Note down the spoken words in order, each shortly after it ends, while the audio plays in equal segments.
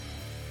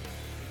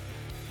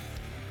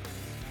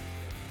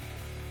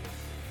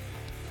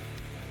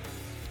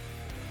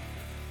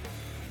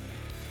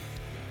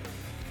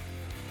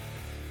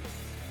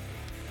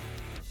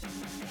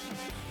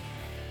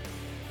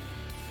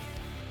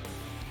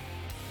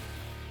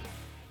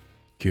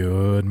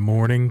Good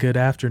morning, good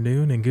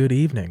afternoon, and good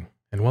evening,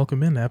 and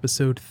welcome in to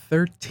episode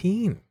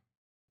 13,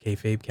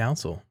 Kayfabe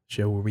Council,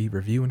 show where we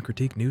review and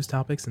critique news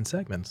topics and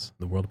segments in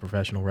the world of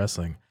professional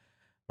wrestling.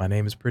 My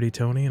name is Pretty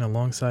Tony, and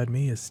alongside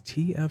me is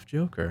TF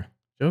Joker.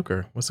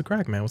 Joker, what's the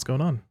crack, man? What's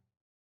going on?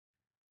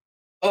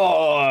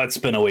 Oh, it's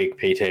been a week,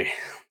 PT.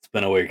 It's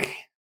been a week.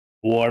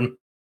 Warm.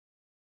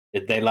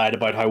 They lied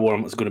about how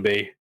warm it was going to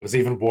be. It was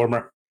even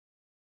warmer.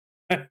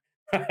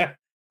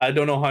 I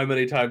don't know how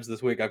many times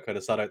this week I've kind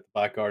of sat out the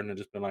back garden and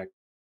just been like,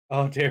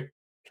 oh dear,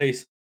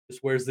 please, just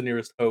where's the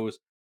nearest hose?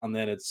 And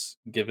then it's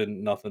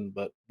given nothing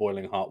but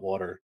boiling hot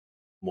water,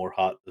 more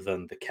hot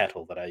than the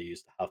kettle that I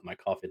used to have my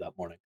coffee that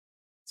morning.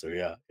 So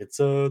yeah, it's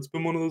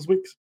been one of those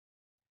weeks.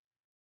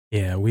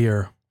 Yeah, we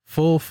are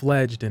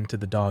full-fledged into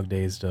the dog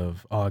days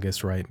of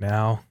August right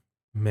now.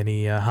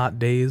 Many hot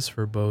days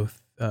for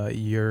both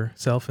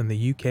yourself in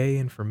the UK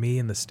and for me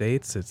in the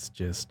States. It's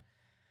just...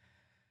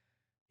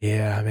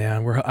 yeah,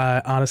 man. We're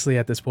honestly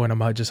at this point,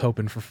 I'm just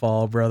hoping for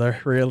fall, brother.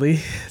 Really,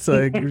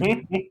 so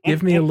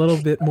give me a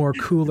little bit more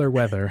cooler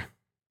weather.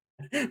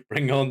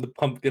 Bring on the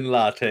pumpkin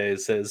latte,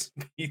 says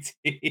PT.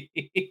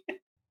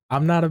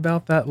 I'm not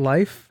about that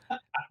life.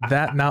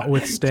 That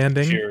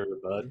notwithstanding, Sure,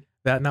 bud.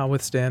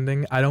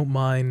 I don't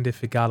mind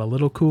if it got a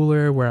little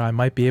cooler, where I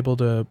might be able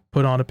to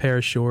put on a pair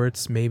of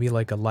shorts, maybe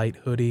like a light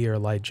hoodie or a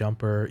light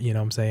jumper. You know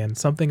what I'm saying?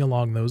 Something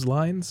along those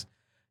lines.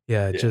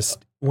 Yeah, Yeah.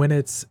 just when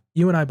it's,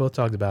 you and I both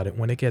talked about it,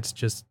 when it gets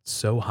just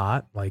so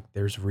hot, like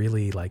there's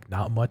really like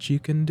not much you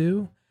can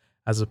do,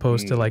 as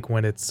opposed to like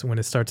when it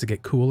starts to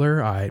get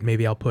cooler. All right,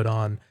 maybe I'll put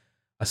on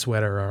a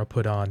sweater or I'll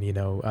put on,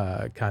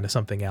 kind of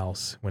something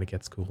else when it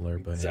gets cooler.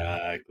 But yeah,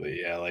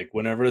 Exactly. Yeah, like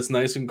whenever it's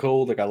nice and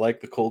cold, like I like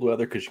the cold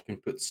weather because you can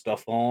put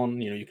stuff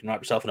on. You can wrap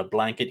yourself in a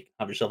blanket. You can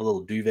have yourself a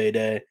little duvet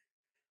day.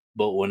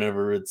 But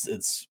whenever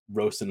it's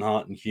roasting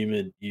hot and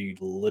humid, you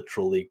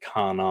literally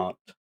cannot,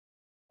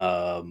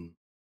 um,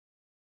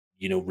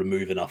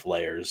 remove enough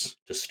layers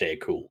to stay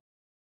cool.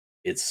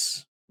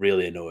 It's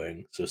really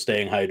annoying. So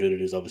staying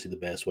hydrated is obviously the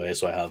best way.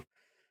 So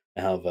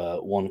I have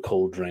one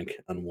cold drink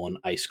and one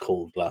ice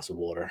cold glass of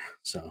water.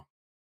 So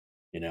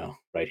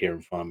right here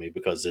in front of me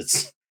because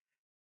it's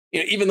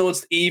even though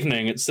it's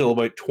evening, it's still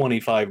about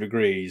 25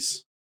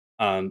 degrees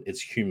and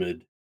it's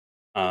humid,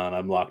 and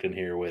I'm locked in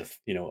here with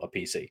a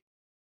PC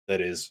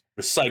that is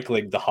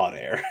recycling the hot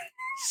air.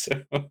 So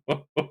yeah,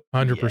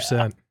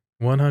 100%,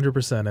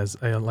 100%.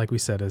 As like we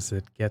said, as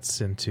it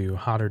gets into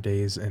hotter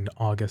days in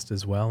August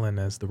as well, and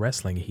as the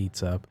wrestling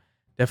heats up,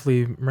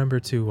 definitely remember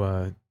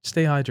to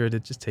stay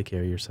hydrated. Just take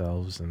care of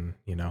yourselves, and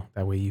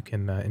that way you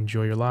can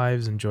enjoy your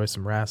lives, enjoy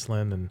some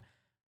wrestling, and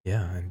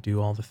yeah, and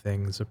do all the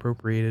things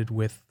appropriated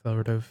with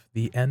sort of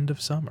the end of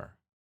summer.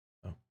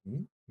 So,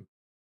 Mm.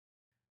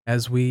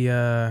 as we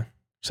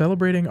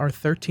celebrating our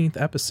 13th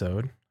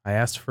episode, I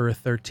asked for a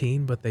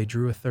 13, but they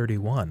drew a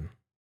 31.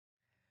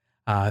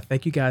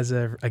 Thank you guys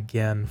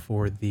again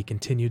for the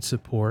continued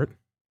support,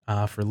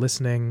 for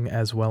listening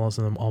as well as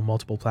on all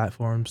multiple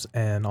platforms,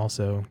 and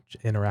also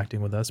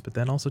interacting with us, but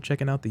then also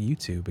checking out the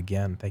YouTube.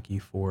 Again, thank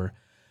you for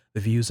the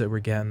views that we're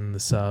getting,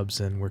 the subs,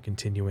 and we're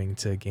continuing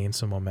to gain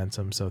some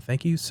momentum. So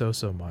thank you so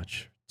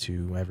much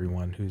to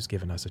everyone who's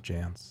given us a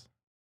chance.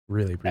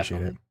 Really appreciate it.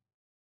 Definitely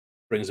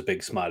brings a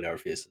big smile to our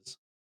faces.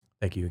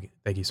 Thank you.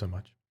 Thank you so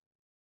much.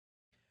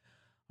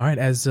 All right,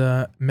 as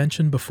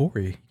mentioned before,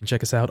 you can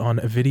check us out on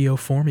a video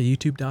form at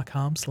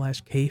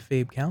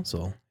youtube.com/Kayfabe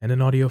Council and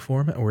in audio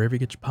format wherever you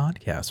get your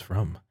podcasts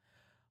from.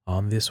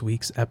 On this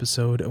week's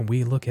episode,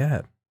 we look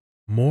at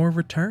more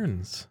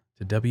returns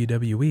to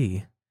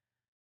WWE,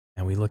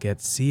 and we look at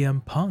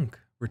CM Punk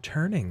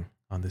returning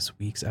on this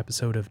week's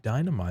episode of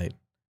Dynamite,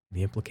 and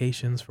the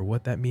implications for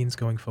what that means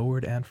going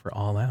forward and for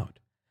All Out.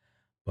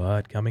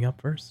 But coming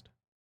up first,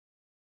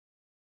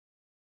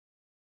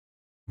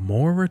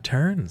 more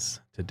returns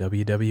to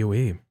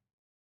WWE.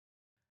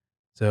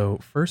 So,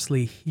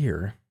 firstly,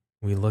 here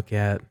we look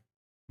at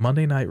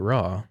Monday Night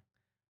Raw.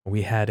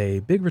 We had a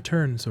big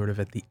return sort of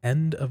at the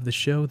end of the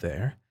show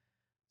there.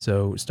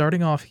 So,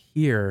 starting off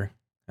here,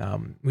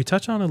 we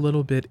touched on a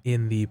little bit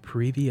in the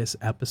previous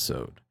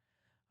episode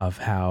of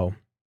how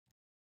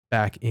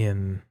back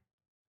in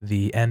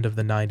the end of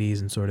the 90s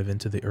and sort of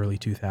into the early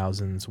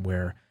 2000s,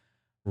 where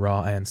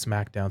Raw and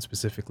SmackDown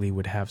specifically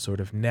would have sort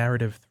of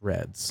narrative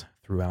threads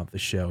throughout the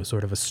show,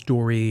 sort of a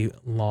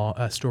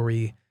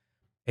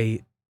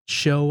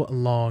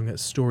show-long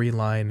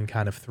storyline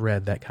kind of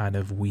thread that kind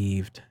of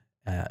weaved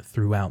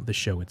throughout the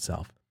show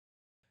itself.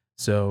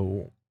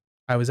 So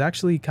I was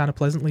actually kind of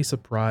pleasantly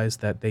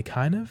surprised that they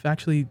kind of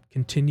actually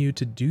continued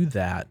to do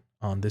that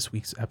on this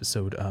week's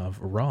episode of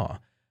Raw,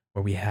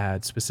 where we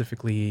had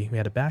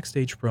a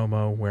backstage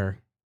promo where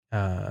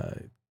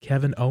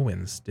Kevin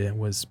Owens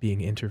was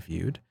being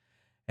interviewed,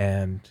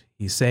 and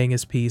he's saying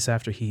his piece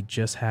after he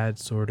just had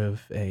sort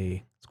of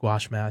a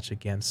squash match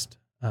against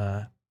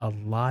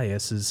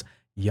Elias's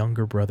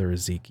younger brother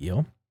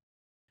Ezekiel,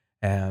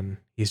 and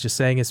he's just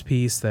saying his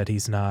piece that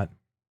he's not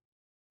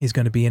he's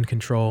going to be in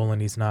control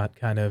and he's not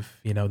kind of,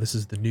 this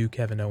is the new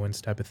Kevin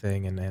Owens type of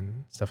thing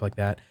and stuff like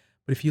that.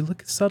 But if you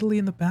look subtly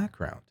in the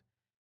background,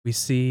 we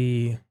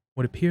see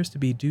what appears to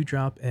be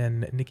Dewdrop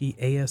and Nikki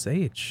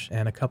ASH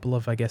and a couple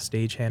of, I guess,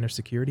 stagehand or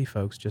security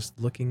folks just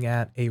looking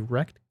at a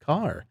wrecked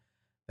car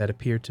that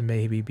appeared to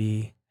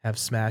maybe have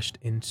smashed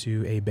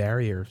into a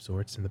barrier of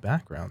sorts in the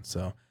background.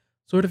 So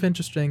sort of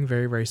interesting,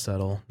 very, very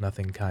subtle,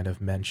 nothing kind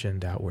of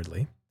mentioned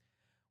outwardly.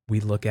 We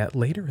look at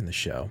later in the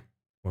show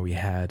where we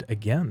had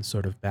again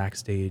sort of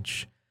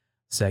backstage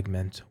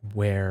segment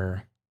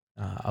where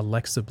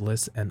Alexa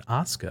Bliss and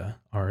Asuka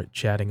are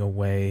chatting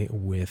away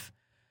with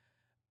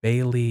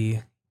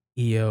Bailey,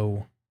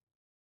 Io,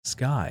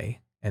 Sky,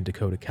 and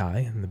Dakota Kai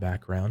in the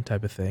background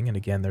type of thing. And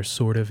again, they're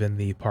sort of in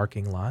the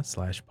parking lot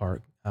slash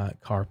park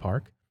car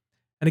park.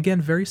 And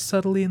again, very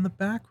subtly in the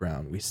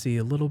background, we see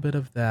a little bit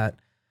of that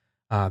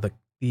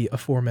the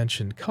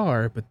aforementioned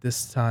car, but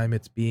this time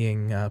it's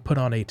being put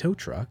on a tow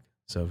truck.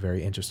 So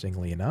very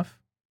interestingly enough.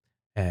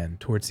 And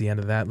towards the end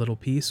of that little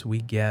piece, we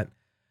get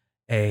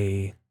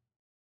a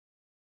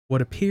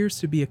what appears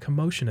to be a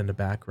commotion in the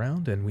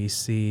background, and we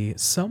see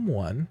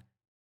someone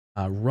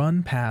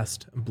run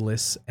past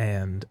Bliss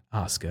and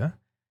Asuka,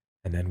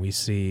 and then we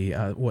see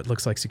what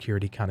looks like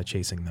security kind of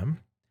chasing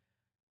them.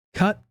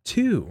 Cut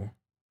to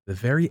the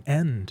very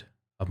end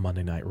of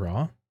Monday Night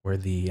Raw, where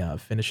the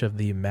finish of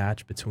the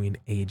match between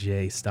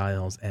AJ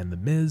Styles and The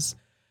Miz.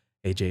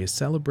 AJ is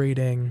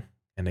celebrating,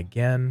 and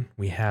again,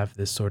 we have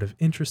this sort of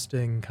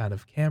interesting kind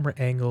of camera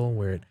angle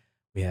where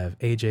we have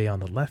AJ on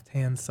the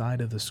left-hand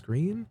side of the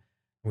screen.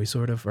 And we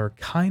sort of are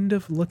kind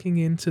of looking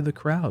into the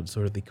crowd,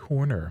 sort of the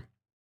corner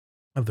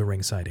of the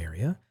ringside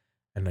area.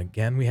 And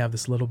again, we have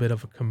this little bit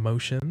of a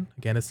commotion.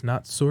 Again, it's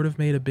not sort of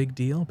made a big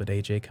deal, but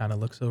AJ kind of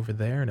looks over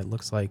there, and it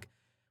looks like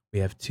we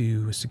have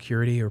two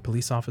security or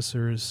police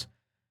officers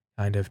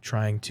kind of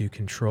trying to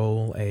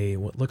control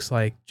what looks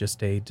like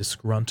just a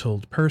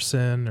disgruntled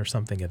person or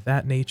something of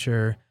that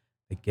nature.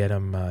 They get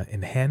him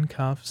in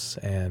handcuffs,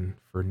 and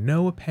for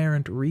no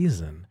apparent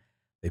reason,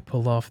 they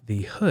pull off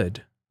the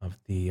hood of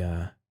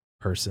the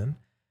person,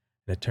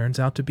 and it turns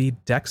out to be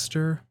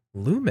Dexter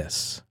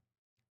Lumis,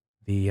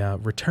 the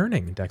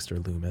returning Dexter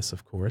Lumis,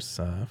 of course,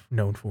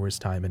 known for his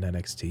time in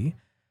NXT.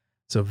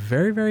 So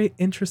very, very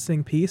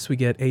interesting piece. We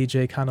get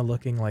AJ kind of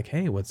looking like,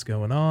 hey, what's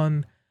going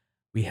on?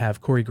 We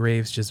have Corey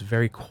Graves just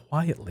very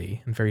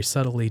quietly and very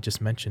subtly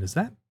just mention, is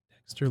that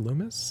Dexter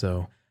Lumis?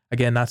 So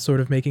again, not sort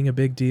of making a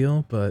big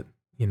deal, but,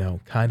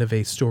 kind of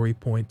a story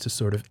point to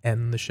sort of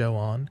end the show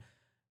on,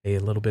 a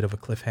little bit of a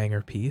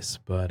cliffhanger piece.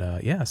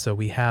 But yeah, so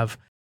we have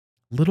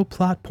little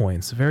plot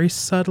points very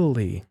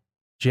subtly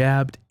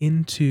jabbed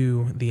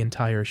into the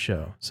entire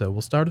show. So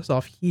we'll start us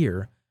off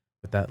here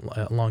with that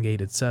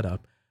elongated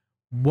setup.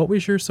 What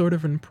was your sort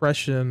of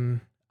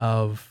impression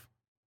of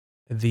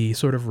the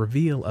sort of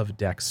reveal of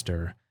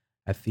Dexter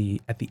at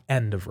the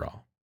end of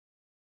Raw?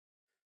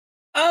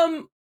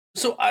 Um,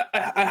 so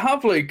I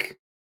have like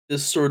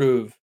this sort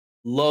of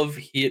love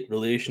hate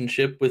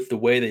relationship with the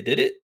way they did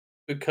it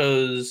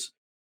because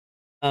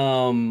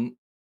um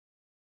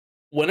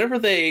whenever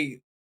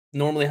they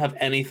normally have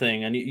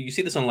anything, and you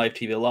see this on live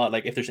TV a lot,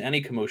 like if there's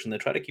any commotion, they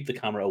try to keep the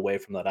camera away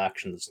from that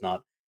action that's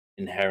not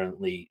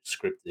inherently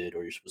scripted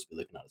or you're supposed to be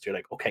looking at it. So you're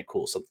like, okay,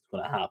 cool, something's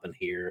going to happen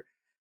here.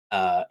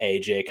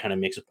 AJ kind of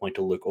makes a point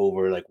to look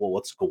over, like, well,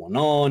 what's going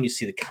on? You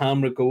see the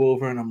camera go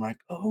over, and I'm like,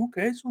 oh,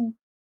 okay, so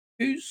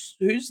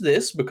who's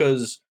this?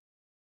 Because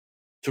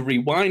to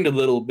rewind a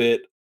little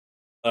bit,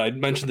 I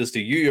mentioned this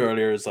to you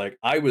earlier. Is like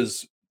I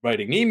was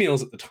writing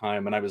emails at the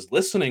time, and I was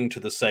listening to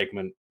the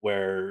segment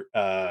where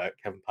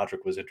Kevin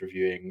Patrick was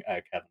interviewing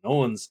Kevin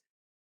Owens.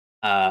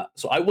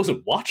 So I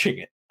wasn't watching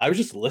it; I was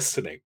just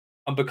listening,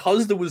 and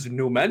because there was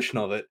no mention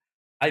of it,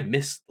 I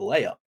missed the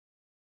layup.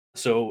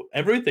 So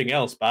everything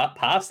else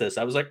past this,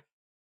 I was like,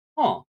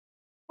 huh,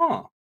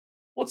 huh,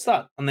 what's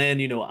that? And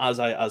then as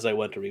I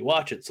went to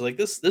rewatch it, so like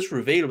this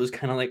reveal was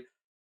kind of like,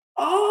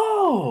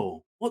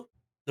 oh, what?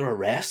 They're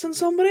arresting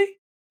somebody?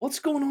 What's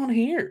going on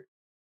here?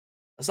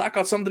 Has that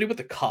got something to do with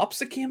the cops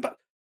that came back?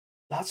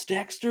 That's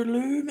Dexter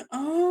Loom.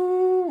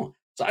 Oh,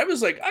 so I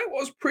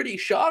was pretty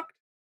shocked.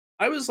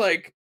 I was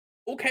like,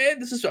 okay,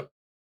 this is a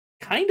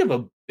kind of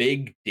a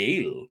big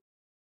deal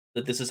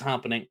that this is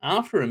happening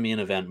after a main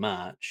event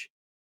match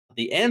at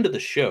the end of the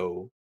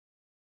show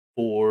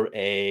for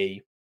a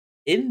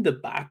in the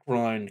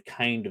background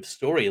kind of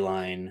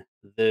storyline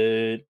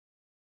that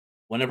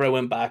whenever I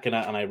went back and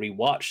I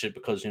rewatched it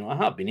because I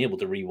have been able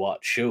to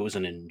rewatch shows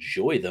and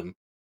enjoy them.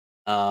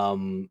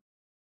 Um,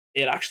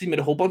 it actually made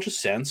a whole bunch of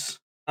sense,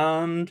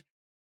 and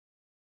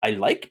I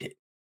liked it.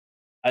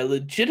 I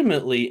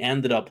legitimately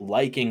ended up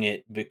liking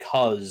it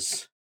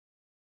because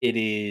it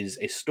is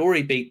a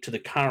story beat to the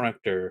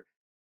character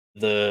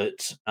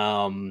that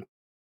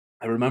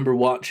I remember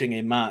watching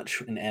a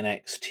match in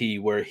NXT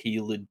where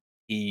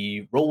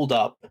he rolled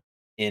up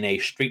in a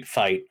street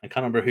fight. I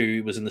can't remember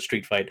who was in the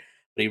street fight,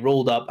 but he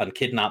rolled up and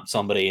kidnapped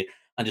somebody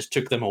and just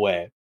took them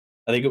away.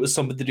 I think it was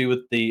something to do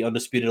with the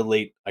Undisputed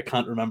Elite. I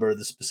can't remember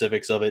the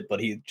specifics of it, but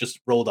he just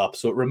rolled up.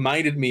 So it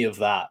reminded me of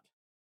that.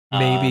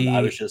 And I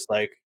Maybe was just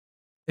like,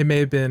 it may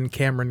have been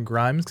Cameron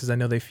Grimes because I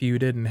know they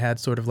feuded and had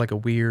sort of like a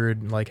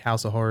weird, like,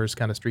 House of Horrors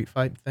kinda street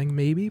fight thing,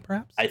 maybe,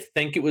 perhaps? I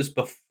think it was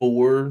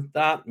before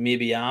that,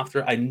 maybe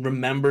after. I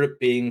remember it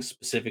being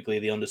specifically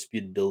the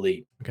Undisputed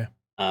Elite, Okay.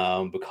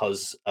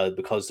 because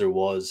there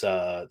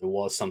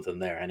was something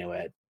there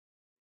anyway.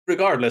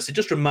 Regardless, it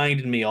just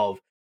reminded me of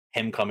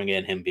him coming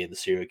in, him being the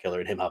serial killer,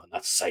 and him having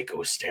that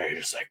psycho stare,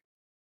 just like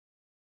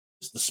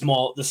just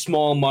the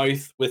small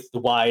mouth with the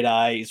wide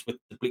eyes, with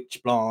the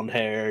bleach blonde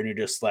hair, and you're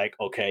just like,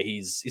 okay,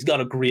 he's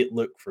got a great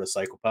look for a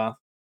psychopath.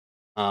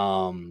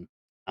 Um,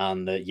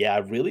 and yeah, I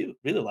really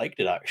liked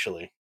it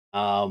actually.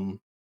 Um,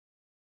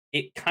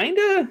 it kind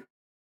of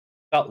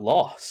got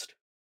lost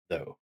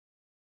though,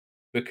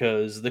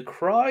 because the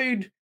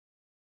crowd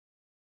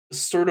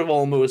sort of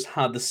almost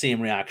had the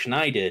same reaction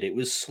I did. It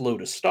was slow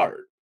to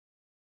start.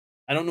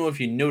 I don't know if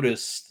you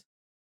noticed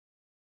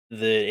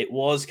that it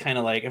was kind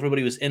of like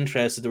everybody was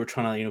interested. They were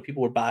trying to,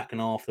 people were backing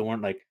off. They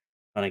weren't like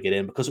trying to get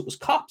in because it was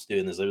cops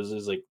doing this. It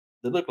was like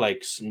they looked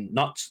like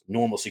not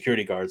normal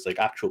security guards, like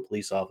actual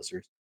police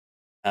officers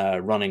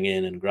running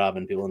in and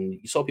grabbing people. And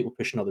you saw people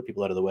pushing other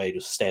people out of the way,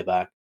 just stay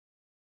back.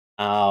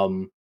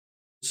 Um,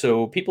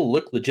 so people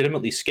looked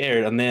legitimately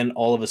scared. And then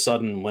all of a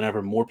sudden,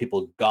 whenever more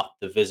people got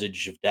the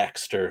visage of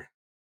Dexter,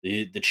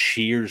 the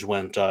cheers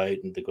went out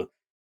and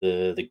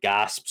the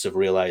gasps of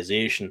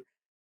realization.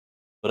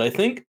 But I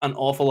think an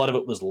awful lot of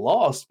it was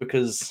lost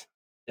because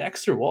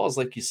Dexter was,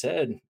 like you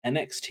said,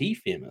 NXT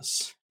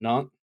famous,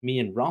 not me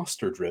and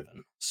roster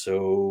driven.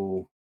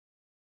 So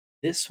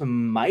this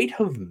might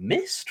have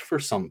missed for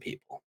some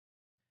people.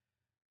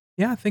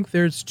 Yeah, I think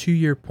there's to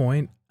your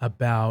point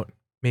about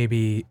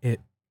maybe it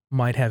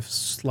might have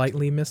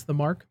slightly missed the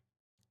mark.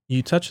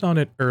 You touched on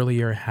it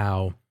earlier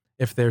how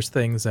if there's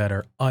things that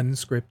are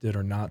unscripted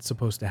or not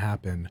supposed to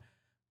happen,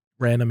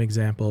 random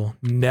example,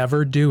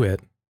 never do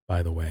it,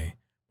 by the way.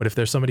 But if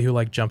there's somebody who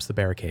like jumps the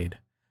barricade,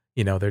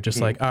 they're just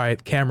Mhm. like, all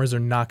right, cameras are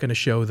not going to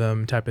show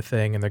them type of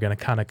thing, and they're going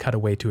to kind of cut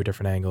away to a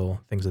different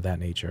angle, things of that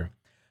nature.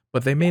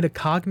 But they Yeah. made a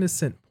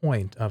cognizant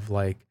point of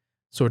like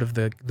sort of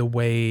the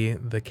way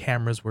the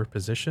cameras were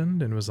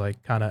positioned and was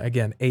like kind of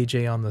again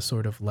AJ on the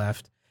sort of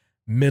left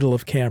middle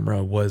of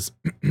camera was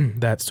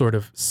that sort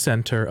of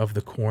center of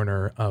the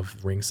corner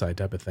of ringside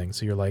type of thing.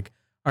 So you're like,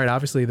 all right,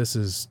 obviously this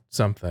is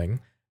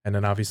something. And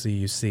then obviously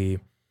you see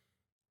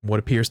what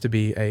appears to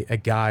be a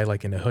guy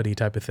like in a hoodie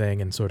type of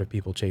thing and sort of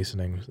people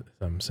chasing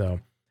them. So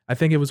I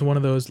think it was one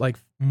of those like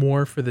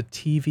more for the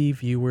TV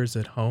viewers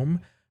at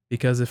home,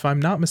 because if I'm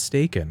not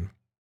mistaken,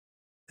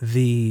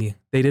 they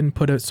didn't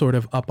put it sort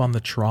of up on the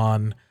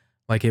Tron.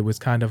 Like it was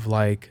kind of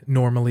like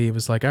normally it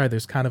was like, all right,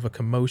 there's kind of a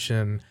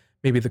commotion.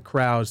 Maybe the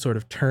crowd sort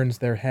of turns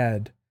their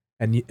head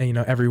and,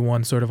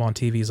 everyone sort of on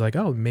TV is like,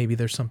 oh, maybe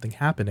there's something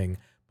happening.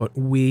 But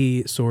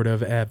we sort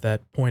of at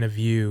that point of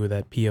view,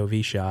 that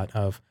POV shot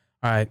of,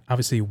 all right,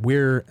 obviously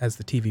we're as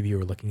the TV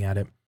viewer looking at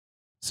it.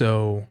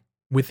 So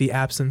with the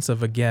absence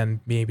of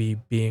again maybe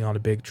being on a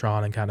big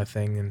Tron and kind of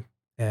thing,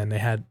 and they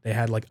had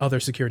like other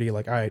security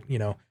like, all right,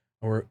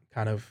 or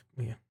kind of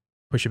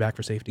push it back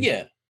for safety.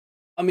 Yeah.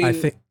 I I mean,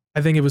 think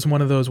I think it was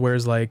one of those where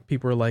it's like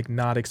people are like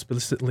not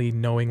explicitly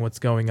knowing what's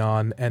going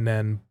on, and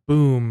then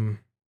boom,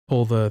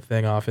 pull the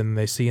thing off, and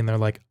they see and they're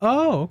like,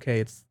 oh, okay,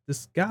 it's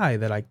this guy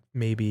that I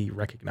maybe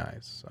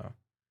recognize. So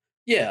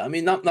yeah, I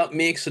mean that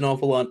makes an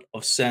awful lot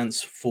of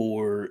sense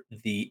for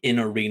the in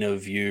arena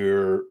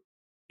viewer,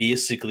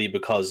 basically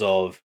because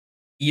of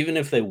even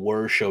if they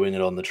were showing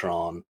it on the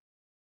Tron,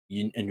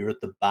 and you're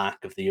at the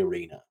back of the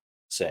arena,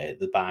 say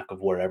the back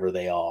of wherever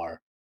they are,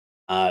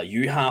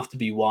 you have to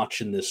be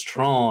watching this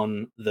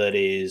Tron that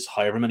is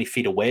however many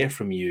feet away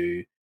from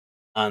you,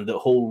 and the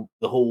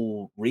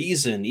whole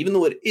reason, even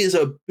though it is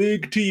a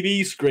big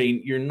TV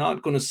screen, you're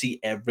not going to see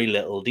every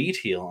little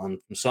detail, and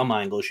from some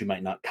angles, you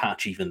might not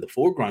catch even the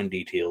foreground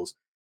details.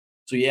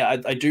 So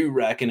yeah, I do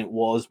reckon it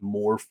was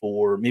more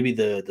for maybe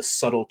the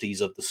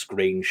subtleties of the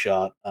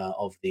screenshot,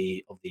 of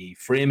the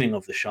framing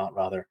of the shot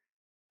rather,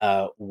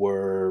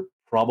 were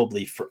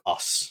probably for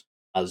us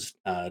as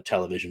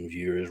television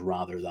viewers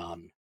rather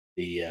than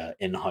the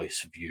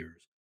in-house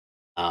viewers.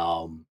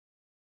 Um,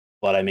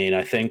 but I mean,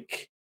 I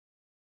think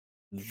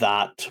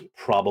that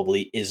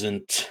probably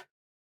isn't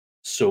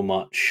so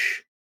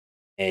much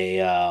a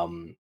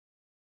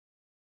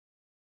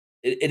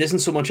it isn't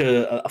so much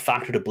a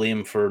factor to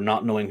blame for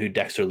not knowing who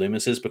Dexter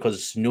Loomis is,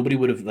 because nobody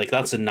would have, like,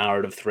 that's a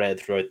narrative thread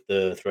throughout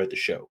the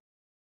show,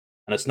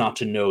 and it's not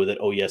to know that,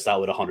 oh yes, that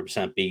would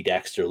 100% be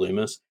Dexter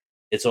Loomis.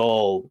 It's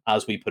all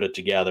as we put it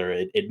together.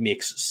 It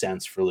makes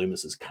sense for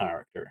Loomis's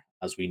character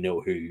as we know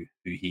who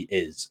he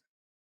is.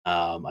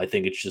 I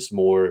think it's just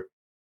more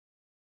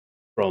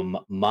from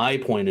my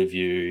point of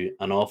view.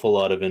 An awful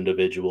lot of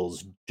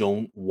individuals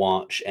don't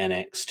watch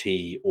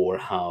NXT or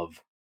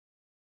have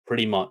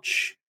pretty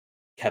much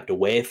kept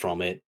away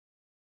from it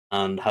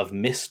and have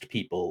missed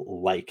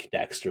people like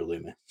Dexter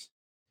Loomis,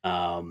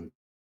 um,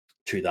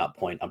 to that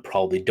point, and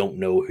probably don't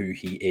know who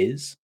he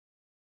is.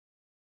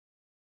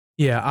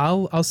 yeah,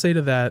 I'll say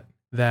to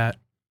that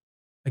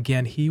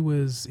Again, he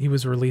was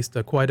released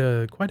quite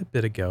a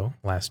bit ago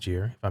last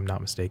year, if I'm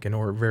not mistaken,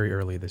 or very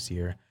early this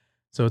year.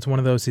 So it's one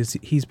of those.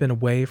 He's been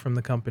away from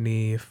the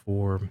company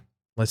for,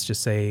 let's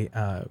just say,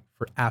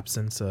 for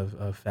absence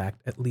of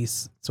fact, at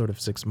least sort of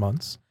 6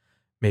 months,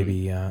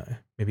 Mhm.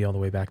 maybe all the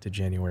way back to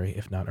January,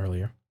 if not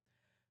earlier.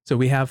 So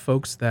we have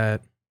folks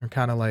that are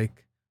kind of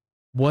like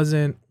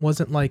wasn't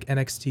like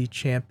NXT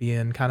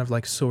champion, kind of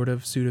like sort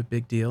of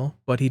big deal,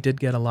 but he did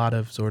get a lot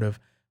of sort of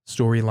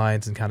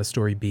storylines and kind of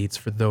story beats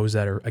for those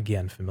that are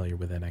again familiar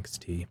with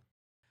NXT.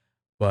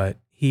 But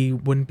he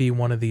wouldn't be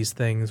one of these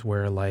things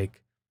where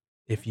like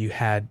if you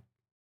had,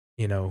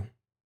 you know,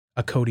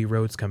 a Cody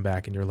Rhodes come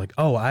back and you're like,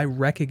 "Oh, I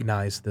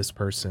recognize this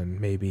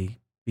person maybe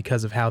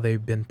because of how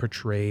they've been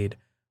portrayed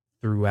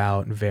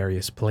throughout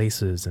various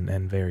places and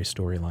various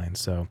storylines."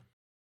 So,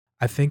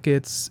 I think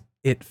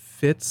it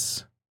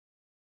fits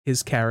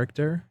his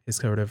character, his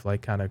sort of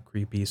like kind of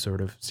creepy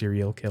sort of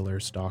serial killer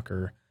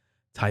stalker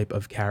type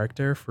of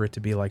character for it to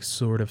be like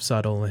sort of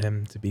subtle and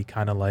him to be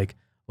kind of like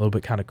a little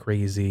bit kind of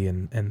crazy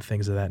and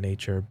things of that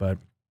nature. But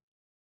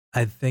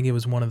I think it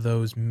was one of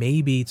those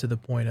maybe to the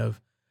point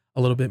of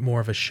a little bit more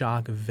of a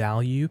shock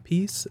value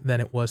piece than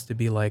it was to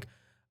be like,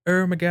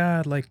 oh my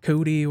god, like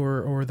Cody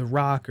or The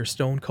Rock or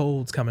Stone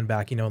Cold's coming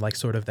back, like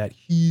sort of that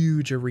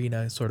huge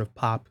arena sort of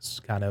pops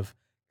kind of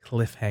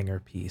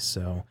cliffhanger piece.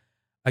 So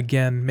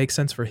again, makes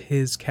sense for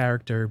his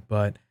character,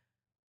 but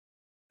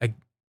I,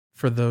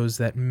 for those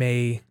that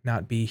may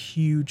not be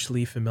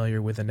hugely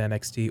familiar with an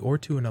NXT or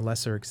to a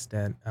lesser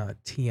extent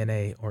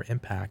TNA or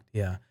Impact,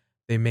 yeah,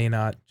 they may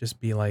not just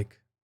be like,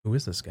 "Who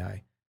is this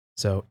guy?"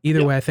 So either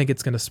Yep. way, I think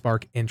it's going to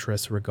spark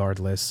interest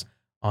regardless,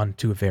 on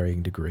to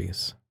varying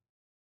degrees.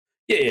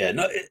 Yeah, yeah.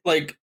 No,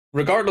 like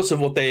regardless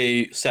of what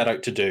they set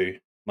out to do,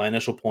 my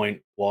initial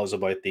point was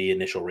about the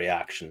initial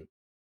reaction,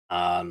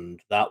 and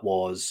that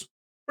was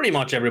pretty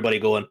much everybody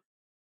going,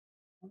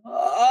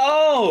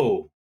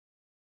 "Oh,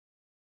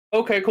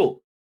 okay,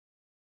 cool."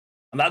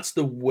 And that's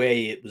the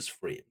way it was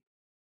framed.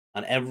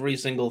 And every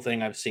single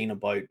thing I've seen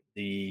about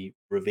the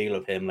reveal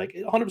of him, like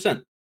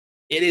 100%,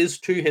 it is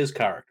to his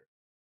character.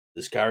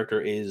 This character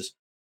is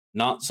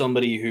not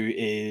somebody who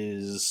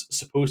is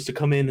supposed to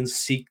come in and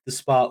seek the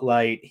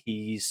spotlight.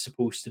 He's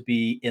supposed to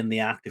be in the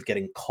act of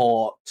getting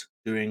caught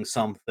doing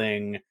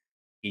something.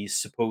 He's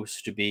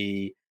supposed to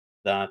be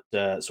that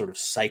sort of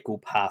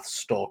psychopath,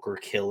 stalker,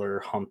 killer,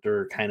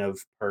 hunter kind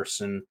of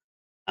person.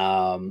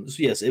 So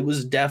yes, it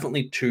was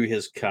definitely to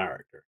his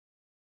character.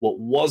 What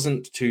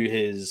wasn't to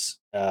his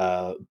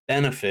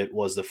benefit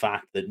was the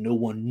fact that no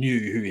one knew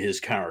who his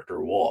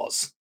character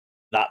was.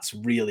 That's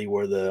really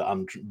where the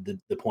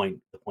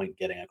point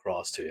getting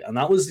across to, and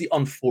that was the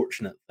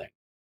unfortunate thing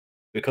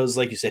because,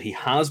 like you said, he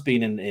has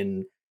been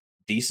in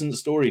decent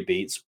story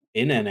beats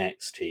in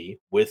NXT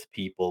with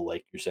people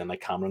like you're saying,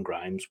 like Cameron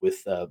Grimes,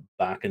 with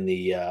back in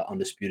the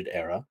Undisputed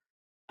Era,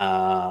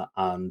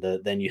 and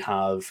then you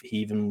have he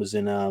even was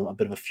in a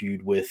bit of a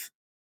feud with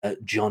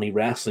Johnny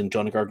Wrestling,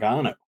 Johnny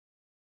Gargano,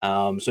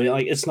 so yeah,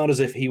 like it's not as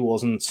if he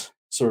wasn't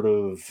sort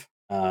of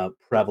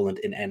prevalent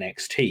in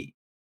NXT.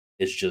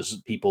 It's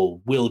just people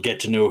will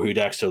get to know who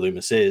Dexter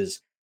Lumis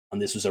is,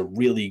 and this was a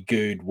really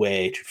good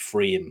way to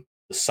frame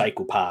the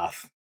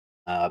psychopath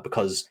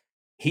because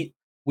he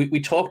we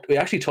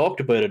actually talked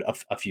about it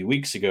a few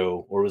weeks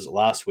ago, or was it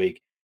last week?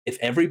 If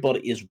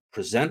everybody is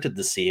presented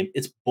the same,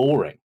 it's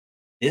boring.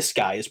 This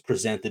guy is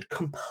presented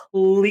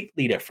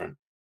completely different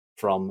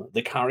from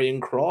the Carrying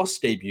Cross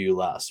debut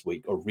last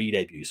week, or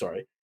re-debut,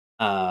 sorry,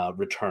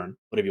 return,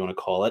 whatever you want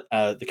to call it.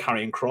 The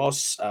Carrying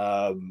Cross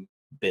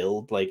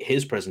build, like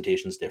his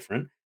presentation is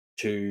different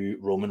to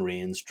Roman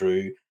Reigns,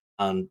 Drew,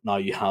 and now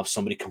you have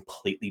somebody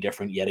completely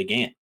different yet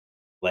again.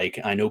 Like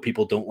I know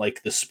people don't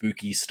like the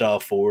spooky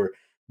stuff or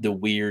the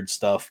weird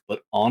stuff,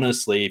 but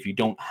honestly, if you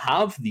don't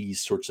have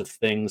these sorts of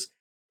things,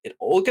 it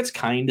all gets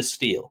kind of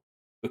stale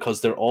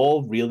because they're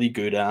all really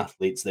good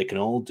athletes. They can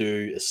all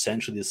do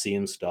essentially the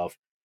same stuff.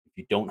 If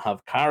you don't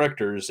have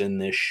characters in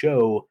this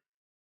show,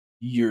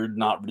 you're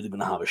not really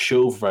going to have a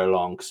show for very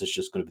long because it's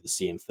just going to be the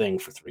same thing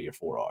for 3 or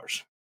 4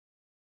 hours.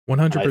 And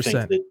I think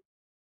 100%.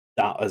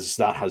 that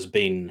that has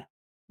been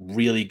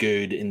really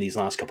good in these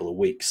last couple of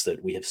weeks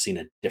that we have seen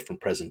a different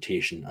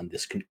presentation, and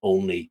this can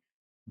only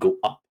go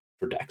up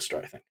for Dexter.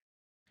 I think.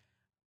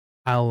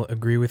 I'll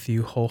agree with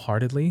you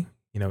wholeheartedly.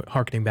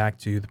 Harkening back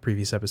to the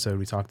previous episode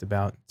we talked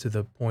about, to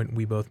the point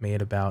we both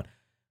made about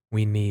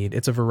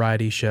it's a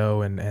variety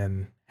show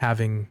and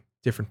having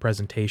different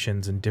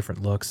presentations and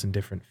different looks and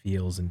different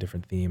feels and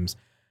different themes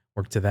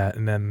work to that.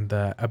 And then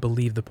I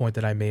believe the point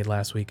that I made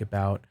last week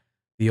about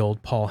the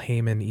old Paul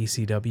Heyman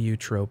ECW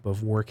trope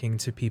of working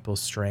to people's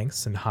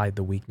strengths and hide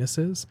the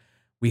weaknesses.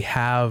 We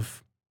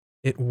have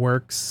it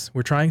works.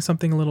 We're trying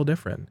something a little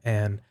different.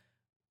 And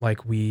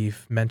like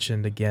we've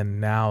mentioned again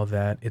now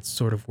that it's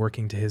sort of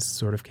working to his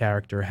sort of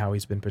character, how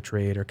he's been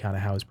portrayed, or kind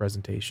of how his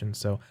presentation.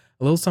 So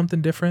a little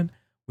something different.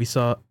 We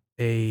saw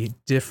a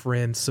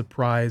different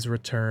surprise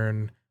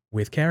return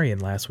with Carrion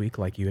last week,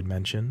 like you had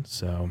mentioned.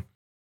 So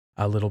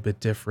a little bit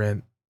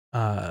different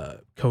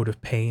coat of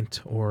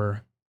paint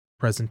or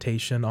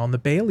presentation on the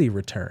Bailey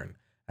return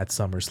at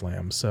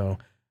SummerSlam. So,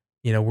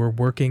 we're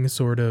working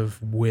sort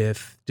of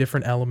with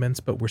different elements,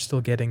 but we're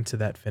still getting to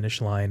that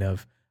finish line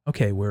of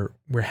okay, we're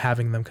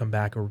having them come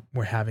back, or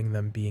we're having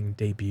them being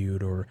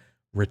debuted or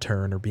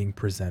return or being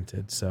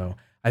presented. So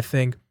I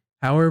think,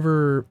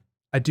 however,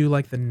 I do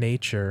like the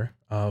nature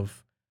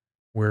of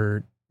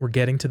we're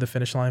getting to the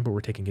finish line, but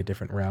we're taking a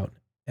different route,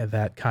 and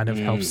that kind of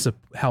Mm,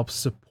 helps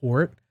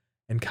support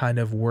and kind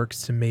of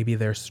works to maybe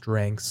their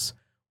strengths,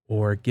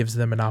 or gives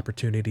them an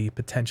opportunity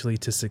potentially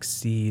to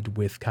succeed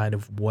with kind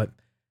of what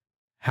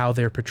how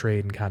they're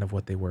portrayed and kind of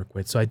what they work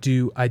with. So I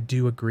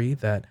do agree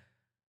that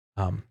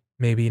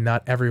maybe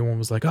not everyone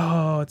was like,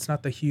 oh, it's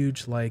not the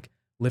huge like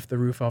lift the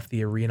roof off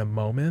the arena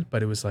moment,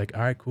 but it was like,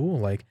 all right, cool,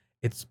 like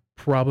it's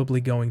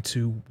probably going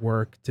to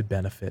work to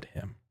benefit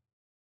him.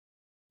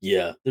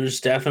 yeah,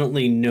 there's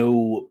definitely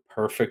no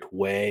perfect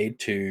way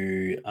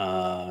to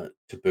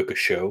book a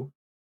show.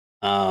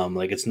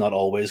 Like it's not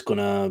always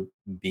gonna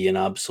be an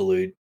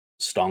absolute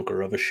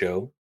stonker of a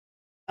show.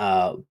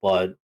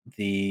 But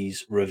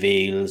these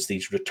reveals,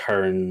 these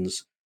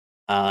returns,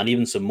 and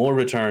even some more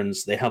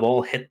returns, they have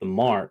all hit the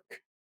mark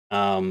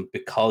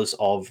because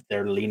of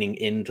their leaning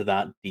into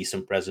that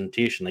decent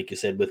presentation. Like you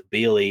said, with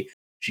Bailey,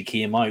 she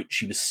came out,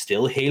 she was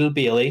still Hail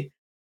Bailey.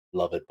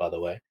 Love it, by the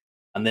way.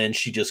 And then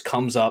she just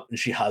comes up and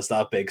she has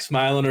that big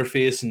smile on her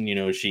face, and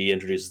she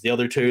introduces the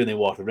other two, and they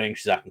walk the ring.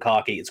 She's acting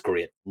cocky. It's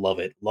great. Love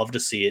it. Love to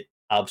see it.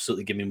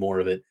 Absolutely, give me more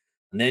of it.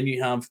 And then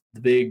you have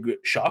the big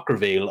shock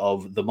reveal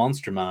of the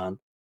Monster Man,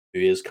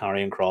 who is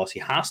carrying Cross. He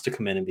has to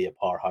come in and be a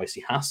powerhouse.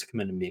 He has to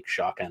come in and make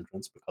shock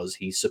entrance because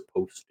he's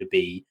supposed to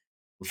be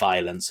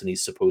violence, and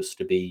he's supposed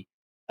to be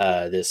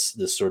this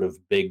sort of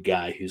big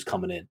guy who's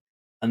coming in.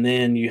 And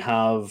then you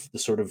have the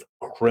sort of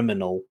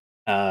criminal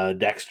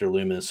Dexter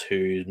Lumis,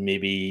 who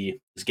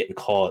maybe is getting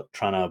caught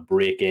trying to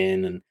break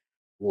in, and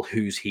well,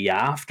 who's he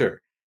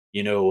after?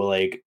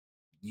 Like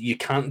you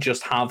can't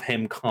just have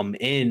him come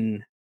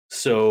in.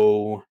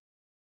 So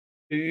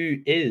who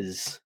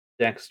is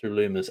Dexter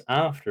Lumis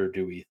after,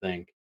 do we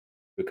think?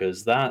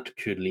 Because that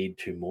could lead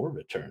to more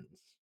returns.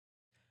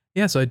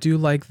 Yeah, so I do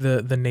like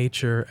the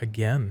nature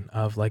again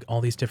of like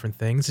all these different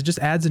things. It just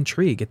adds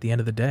intrigue at the end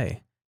of the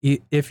day.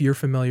 If you're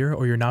familiar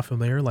or you're not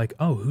familiar, like,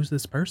 oh, who's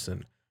this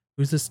person?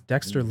 Who's this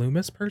Dexter Mm,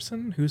 Loomis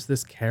person? Who's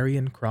this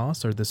Karrion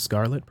Cross or the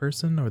Scarlet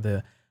person or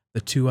the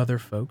two other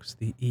folks,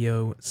 the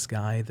Io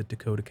Sky, the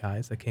Dakota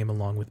Kais that came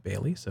along with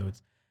Bailey. So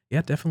it's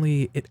yeah,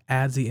 definitely it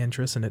adds the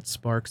interest and it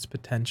sparks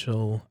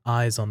potential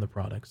eyes on the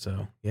product.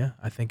 So yeah, yeah.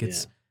 I think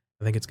it's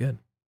good.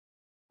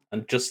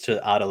 And just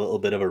to add a little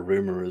bit of a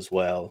rumor as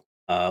well,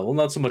 well,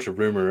 not so much a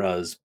rumor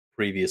as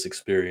previous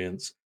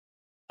experience,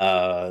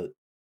 uh,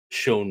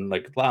 shown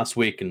like last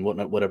week and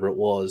whatnot, whatever it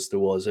was, there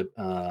was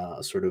a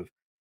sort of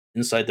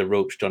inside the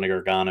ropes. Johnny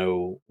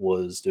Gargano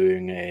was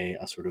doing a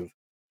sort of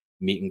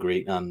meet and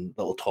greet and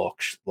little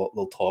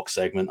talk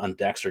segment, and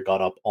Dexter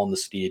got up on the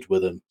stage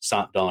with him,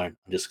 sat down, and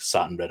just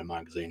sat and read a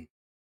magazine.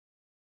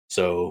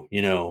 So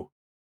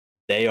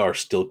they are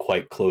still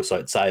quite close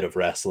outside of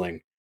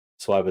wrestling.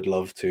 So I would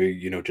love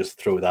to just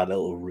throw that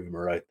little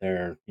rumor out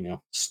there,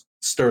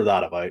 stir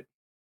that about.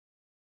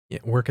 Yeah,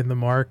 working the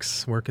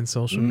marks, working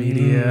social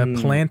media, Mm,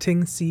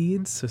 planting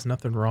seeds. There's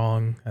nothing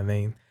wrong. I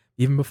mean,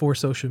 even before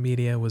social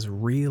media was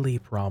really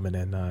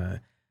prominent,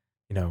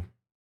 you know,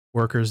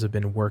 workers have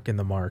been working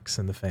the marks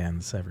and the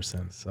fans ever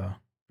since. So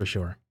for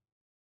sure.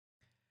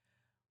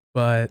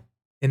 But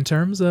in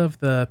terms of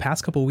the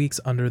past couple weeks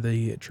under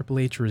the Triple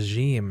H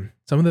regime,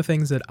 some of the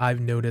things that I've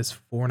noticed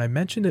for, and I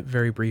mentioned it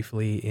very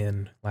briefly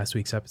in last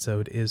week's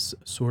episode, is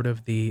sort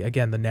of the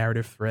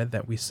narrative thread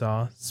that we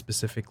saw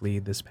specifically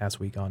this past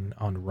week on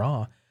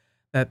Raw,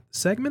 that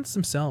segments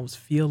themselves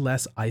feel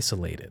less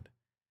isolated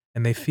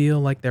and they feel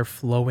like they're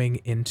flowing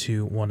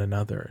into one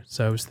another.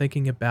 So I was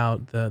thinking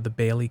about the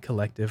Bailey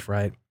Collective,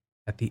 right?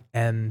 At the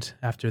end,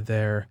 after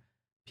their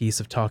piece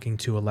of talking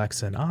to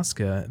Alexa and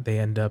Asuka, they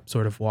end up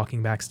sort of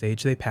walking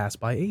backstage. They pass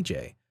by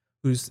AJ,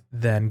 who's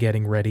then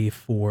getting ready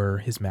for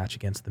his match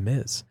against The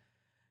Miz.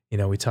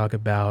 We talk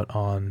about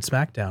on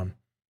SmackDown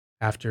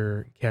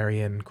after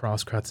Karrion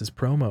Cross cuts his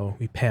promo,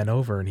 we pan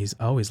over and he's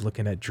always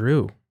looking at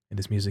Drew, and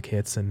his music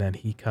hits, and then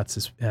he cuts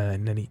his,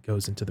 and then he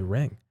goes into the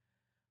ring.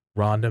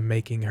 Ronda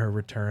making her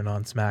return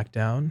on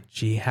SmackDown.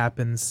 She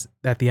happens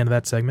at the end of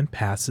that segment,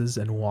 passes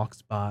and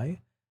walks by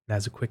and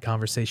has a quick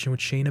conversation with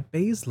Shayna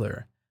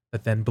Baszler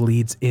that then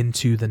bleeds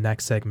into the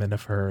next segment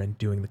of her and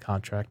doing the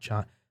contract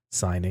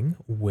signing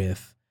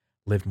with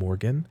Liv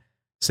Morgan.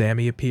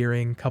 Sammy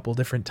appearing a couple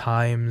different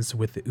times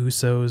with the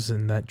Usos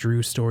and that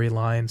Drew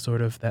storyline,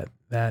 sort of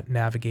that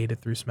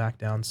navigated through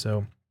SmackDown.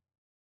 So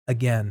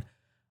again,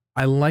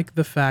 I like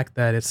the fact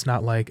that it's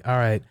not like, all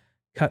right,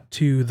 cut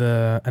to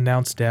the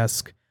announce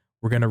desk.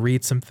 We're going to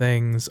read some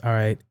things. All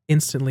right,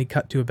 instantly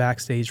cut to a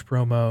backstage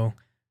promo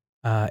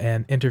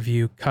and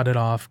interview, cut it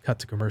off, cut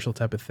to commercial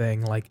type of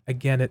thing. Like,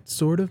 again, it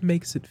sort of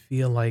makes it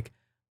feel like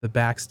the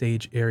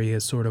backstage area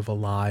is sort of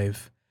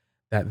alive.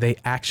 that they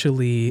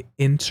actually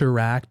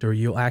interact or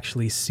you'll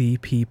actually see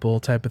people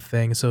type of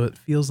thing. So it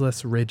feels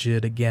less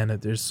rigid. Again,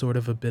 there's sort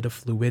of a bit of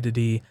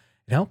fluidity.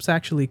 It helps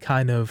actually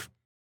kind of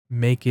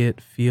make it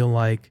feel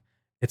like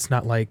it's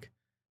not like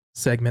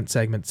segment,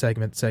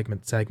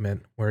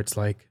 where it's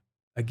like,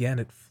 again,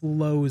 it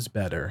flows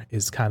better,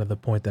 is kind of the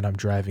point that I'm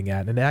driving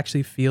at. And it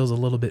actually feels a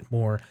little bit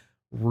more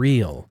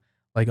real,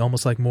 like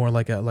almost like more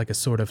like a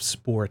sort of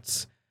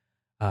sports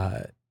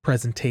uh,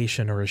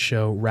 presentation or a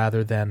show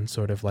rather than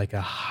sort of like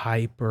a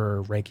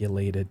hyper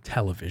regulated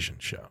television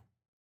show.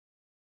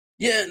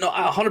 Yeah, no,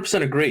 I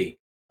 100% agree.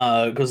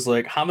 Because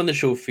like having the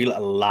show feel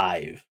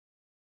alive,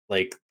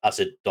 like as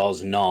it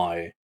does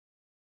now,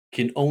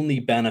 can only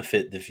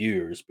benefit the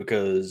viewers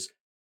because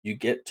you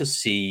get to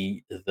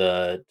see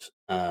that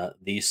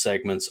these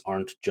segments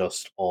aren't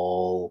just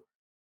all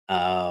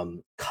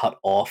cut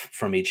off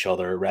from each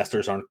other.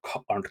 Wrestlers aren't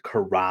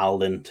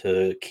corralled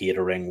into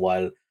catering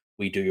while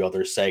we do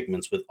other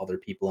segments with other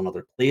people in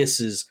other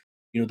places.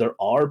 You know, there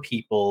are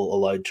people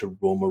allowed to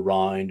roam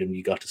around, and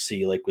you got to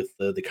see like with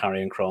the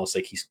carrying cross,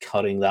 like he's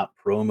cutting that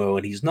promo,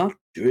 and he's not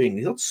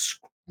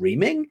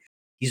screaming.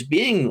 He's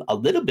being a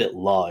little bit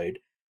loud,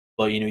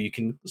 but you know you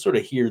can sort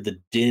of hear the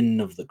din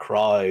of the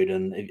crowd,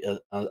 and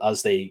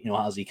as they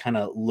as he kind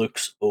of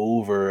looks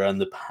over and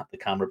the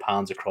camera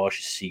pans across,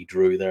 you see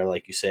Drew there,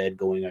 like you said,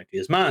 going out to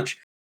his match.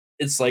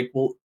 It's like,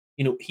 well,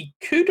 he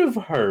could have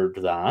heard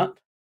that,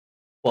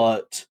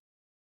 but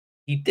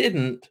he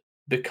didn't,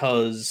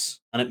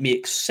 because, and it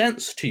makes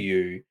sense to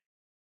you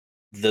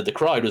that the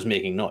crowd was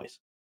making noise,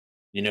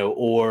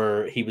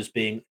 or he was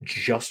being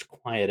just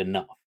quiet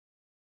enough.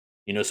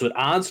 So it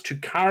adds to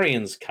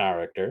Carrion's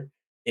character,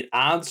 it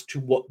adds to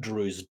what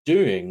Drew's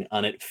doing,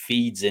 and it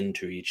feeds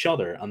into each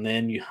other. And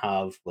then you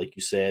have, like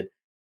you said,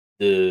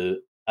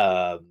 the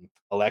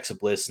Alexa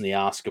Bliss and the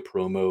Asuka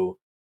promo,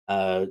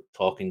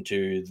 talking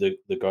to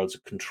the guards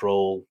of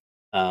control.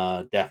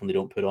 Definitely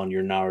don't put on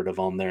your narrative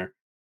on there.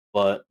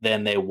 But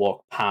then they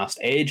walk past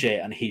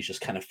AJ, and he's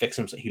just kind of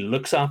fixing himself. He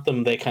looks at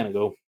them. They kind of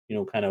go,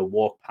 kind of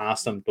walk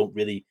past them.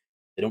 They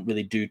don't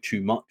really do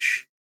too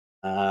much.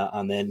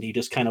 And then he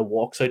just kind of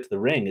walks out to the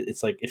ring.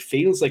 It's like it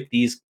feels like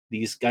these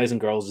guys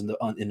and girls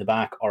in the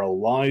back are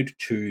allowed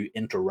to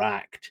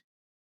interact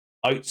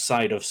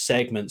outside of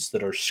segments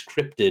that are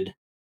scripted,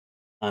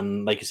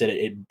 and like you said,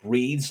 it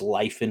breathes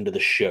life into the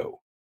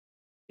show.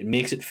 It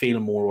makes it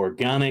feel more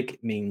organic.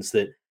 It means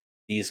that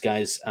these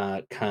guys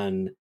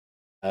can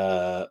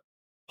uh,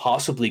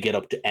 possibly get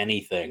up to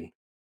anything,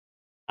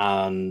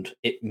 and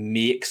it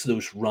makes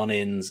those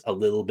run-ins a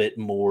little bit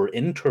more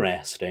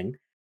interesting,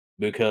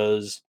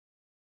 because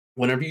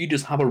whenever you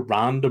just have a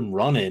random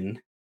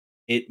run-in,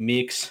 it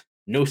makes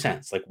no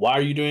sense. Like, why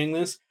are you doing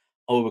this?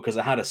 Oh, because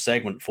I had a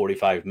segment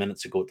 45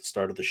 minutes ago at the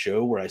start of the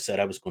show where I said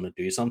I was going to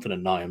do something,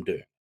 and now I'm doing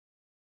it.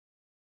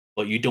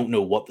 But you don't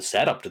know what the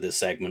setup to this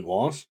segment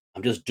was.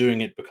 I'm just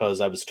doing it because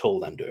I was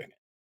told I'm doing it.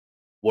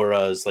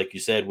 Whereas, like you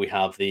said,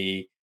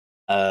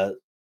 uh,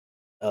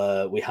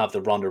 we have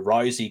the Ronda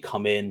Rousey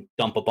come in,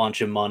 dump a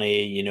bunch of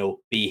money,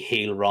 be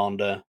heel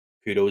Ronda.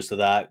 Kudos to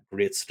that,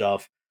 great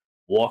stuff.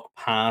 Walk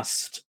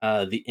past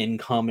the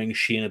incoming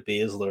Shayna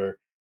Baszler,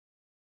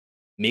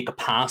 make a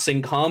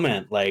passing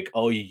comment like,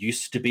 "Oh, you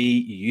used to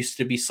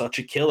be such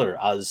a killer,"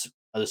 as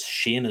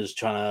Shane is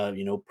trying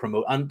to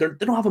promote, and they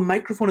don't have a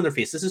microphone in their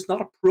face. This is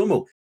not a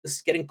promo. This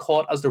is getting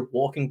caught as they're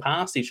walking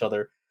past each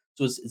other,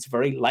 so it's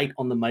very light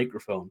on the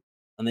microphone.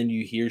 And then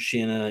you hear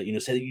Shayna,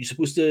 say that you're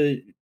supposed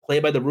to play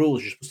by the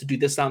rules. You're supposed to do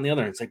this, that, and the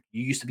other. And it's like,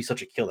 you used to be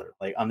such a killer,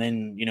 like, and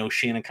then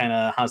Shayna kind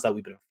of has that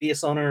wee bit of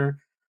face on her,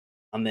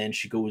 and then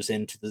she goes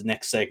into the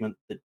next segment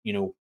that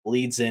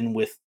bleeds in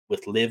with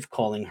Liv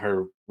calling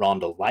her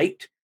Ronda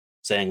Light,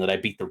 saying that I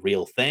beat the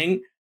real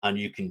thing, and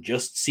you can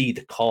just see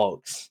the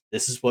cogs.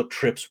 This is what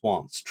Trips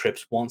wants.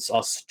 Trips wants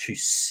us to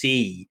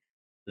see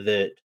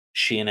that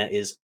Shayna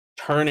is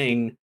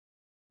turning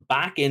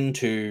back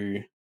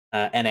into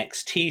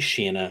NXT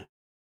Shayna,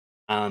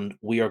 and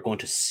we are going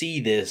to see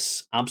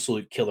this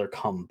absolute killer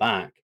come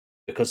back,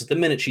 because at the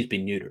minute she's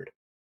been neutered,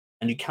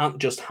 and you can't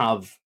just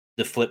have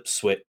the flip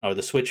switch, or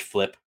the switch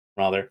flip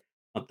rather,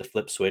 not the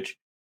flip switch.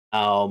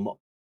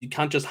 You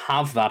can't just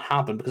have that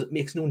happen, because it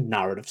makes no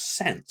narrative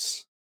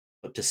sense.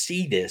 But to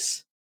see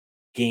this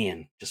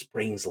again just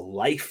brings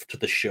life to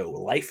the show,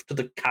 life to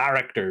the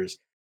characters,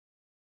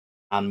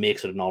 and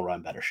makes it an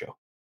all-round better show.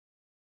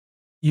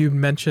 You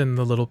mentioned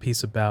the little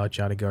piece about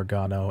Johnny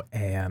Gargano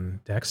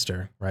and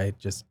Dexter, right?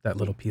 Just that Mhm.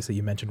 little piece that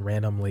you mentioned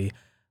randomly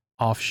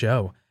off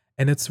show.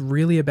 And it's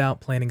really about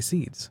planting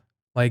seeds.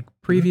 Like Mhm.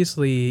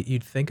 previously,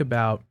 you'd think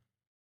about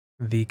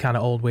the kind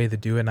of old way to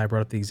do it. And I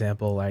brought up the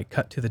example like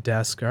cut to the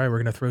desk. All right,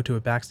 we're going to throw to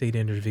a backstage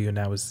interview. And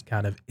that was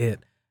kind of it.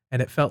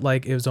 And it felt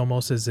like it was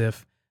almost as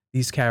if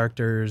these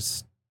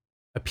characters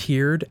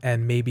appeared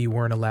and maybe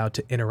weren't allowed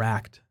to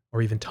interact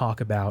or even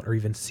talk about or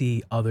even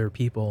see other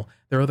people,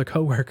 their other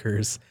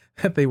coworkers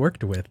that they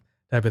worked with,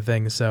 type of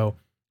thing. So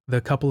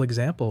the couple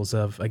examples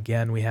of,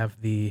 again, we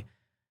have the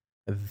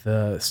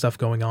stuff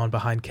going on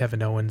behind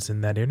Kevin Owens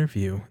in that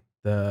interview,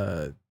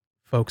 the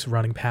folks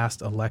running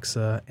past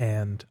Alexa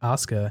and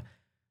Asuka,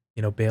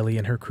 Bailey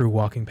and her crew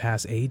walking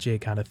past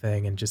AJ kind of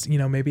thing, and just,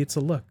 maybe it's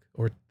a look.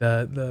 Or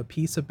the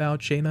piece about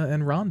Shayna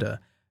and Ronda.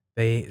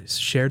 They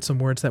shared some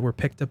words that were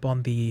picked up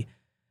on the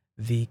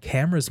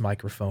camera's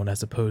microphone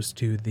as opposed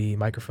to the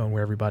microphone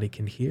where everybody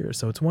can hear.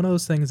 So it's one of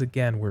those things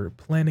again, we're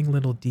planning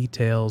little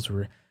details,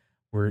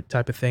 we're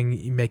type of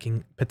thing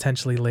making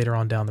potentially later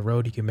on down the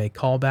road you can make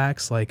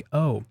callbacks like,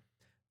 oh,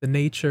 the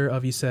nature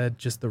of, you said,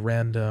 just the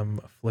random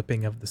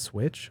flipping of the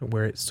switch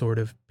where it sort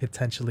of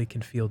potentially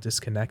can feel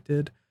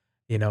disconnected.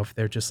 If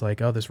they're just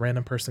like, oh, this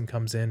random person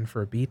comes in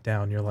for a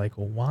beatdown, you're like,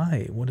 well,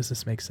 why? What does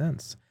this make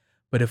sense?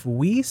 But if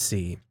we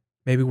see,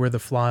 maybe we're the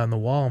fly on the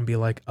wall and be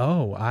like,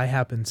 oh, I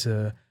happen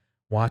to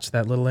watch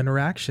that little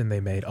interaction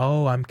they made.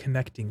 Oh, I'm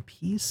connecting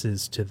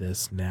pieces to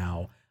this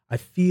now. I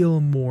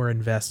feel more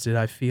invested.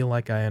 I feel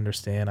like I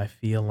understand. I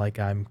feel like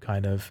I'm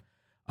kind of,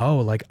 oh,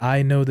 like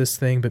I know this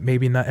thing, but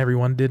maybe not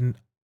everyone didn't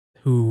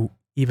who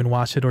even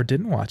watched it or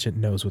didn't watch it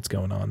knows what's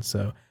going on.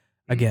 So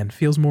Mm. again,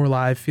 feels more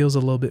live, feels a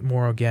little bit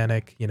more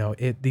organic.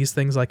 These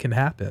things like can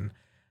happen.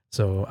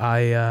 So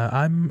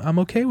I'm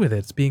okay with it.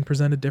 It's being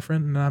presented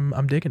different, and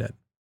I'm digging it.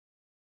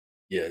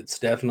 Yeah, it's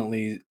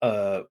definitely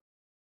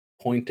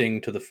pointing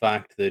to the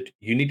fact that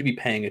you need to be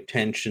paying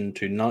attention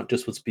to not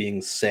just what's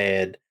being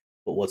said,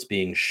 but what's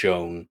being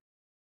shown.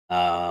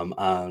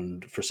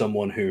 And for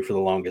someone who, for the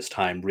longest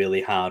time,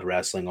 really had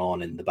wrestling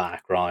on in the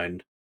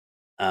background,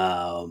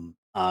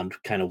 and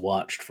kind of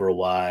watched for a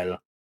while,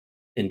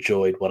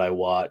 enjoyed what I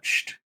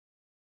watched,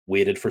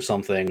 waited for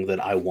something that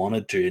I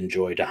wanted to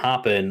enjoy to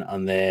happen,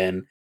 and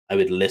then I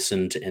would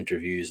listen to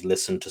interviews,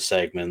 listen to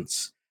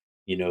segments,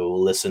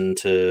 listen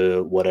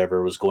to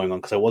whatever was going on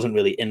because I wasn't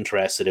really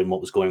interested in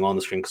what was going on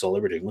the screen because all they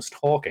were doing was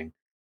talking.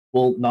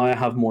 Well, now I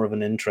have more of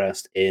an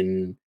interest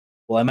in,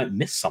 well, I might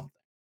miss something.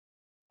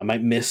 I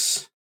might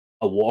miss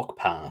a walk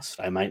past.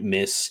 I might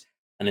miss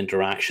an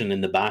interaction in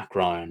the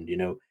background.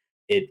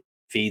 It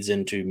feeds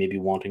into maybe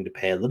wanting to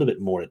pay a little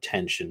bit more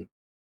attention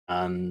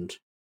and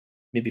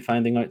maybe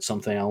finding out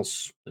something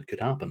else that could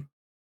happen.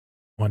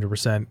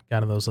 100%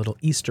 kind of those little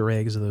Easter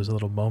eggs or those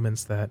little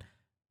moments that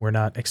we're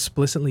not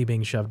explicitly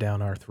being shoved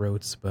down our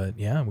throats, but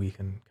yeah, we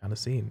can kind of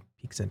see and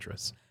piques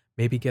interest.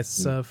 Maybe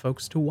gets Mm.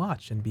 folks to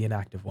watch and be an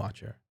active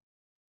watcher.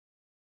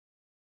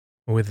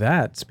 With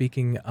that,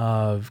 speaking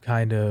of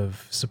kind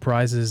of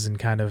surprises and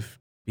kind of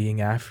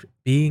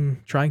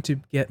being trying to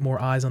get more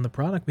eyes on the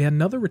product, we had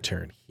another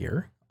return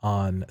here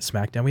on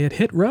SmackDown. We had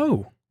Hit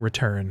Row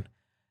return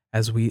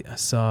as we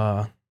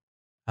saw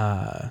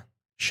uh,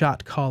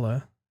 Shot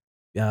Kala,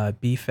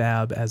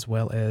 BFAB, as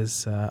well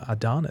as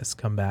Adonis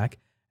come back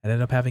and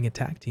ended up having a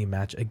tag team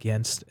match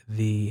against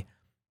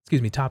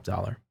Top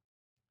Dollar,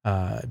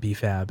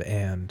 BFAB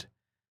and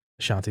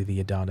Shanti the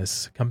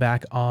Adonis come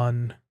back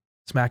on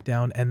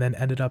SmackDown and then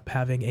ended up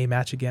having a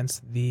match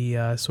against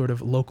the sort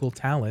of local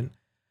talent.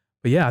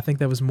 But yeah, I think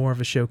that was more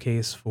of a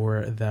showcase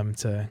for them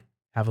to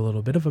have a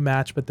little bit of a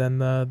match, but then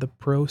the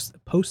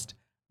post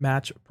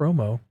match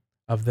promo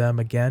of them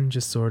again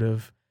just sort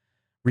of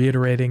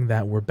reiterating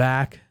that we're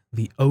back.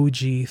 The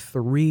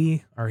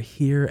OG3 are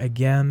here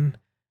again.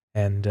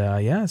 And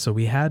yeah, so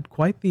we had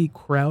quite the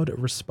crowd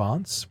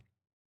response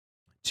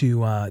to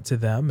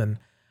them.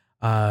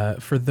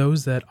 And for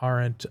those that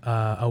aren't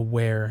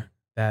aware,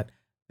 that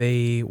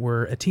they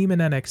were a team in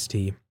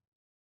NXT,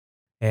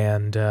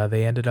 and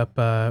they ended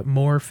up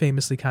more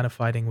famously kind of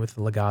fighting with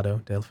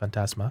Legado del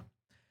Fantasma.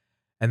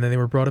 And then they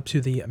were brought up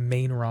to the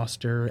main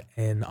roster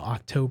in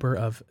October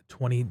of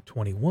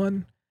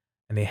 2021,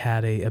 and they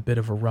had a bit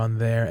of a run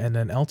there, and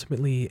then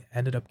ultimately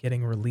ended up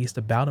getting released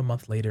about a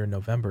month later in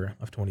November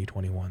of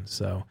 2021.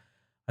 So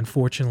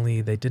unfortunately,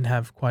 they didn't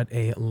have quite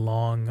a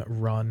long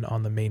run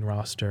on the main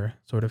roster,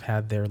 sort of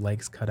had their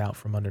legs cut out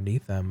from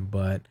underneath them.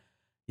 But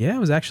yeah, it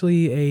was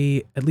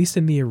actually at least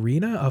in the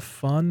arena, a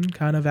fun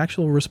kind of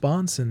actual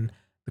response, and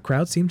the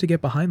crowd seemed to get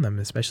behind them,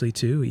 especially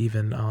too,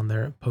 even on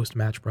their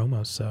post-match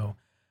promos. So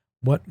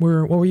what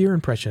were your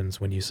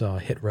impressions when you saw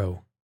Hit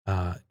Row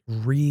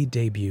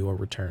re-debut or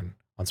return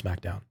on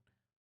SmackDown?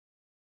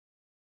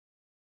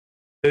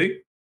 Who?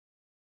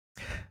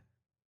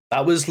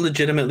 That was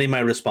legitimately my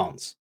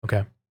response.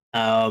 Okay.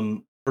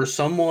 For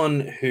someone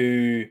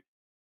who,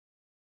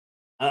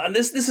 and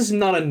this is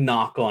not a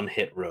knock on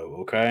Hit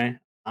Row, okay?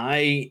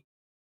 I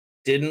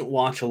didn't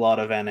watch a lot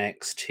of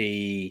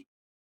NXT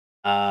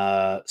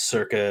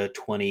circa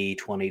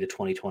 2020 to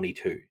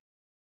 2022,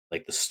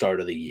 like the start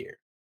of the year.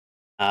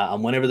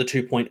 And whenever the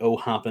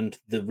 2.0 happened,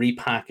 the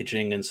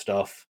repackaging and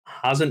stuff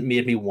hasn't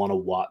made me want to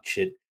watch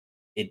it.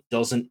 It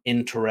doesn't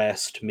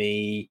interest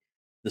me.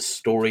 The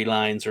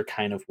storylines are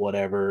kind of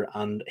whatever.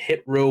 And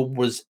Hit Row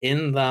was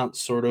in that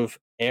sort of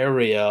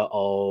area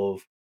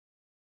of,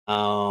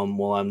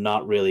 well, I'm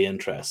not really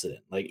interested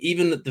in. Like,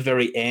 even at the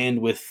very end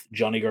with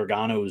Johnny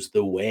Gargano's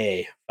The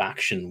Way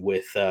faction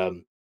with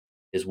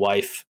his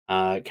wife,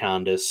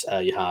 Candice,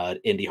 you had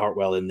Indy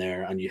Hartwell in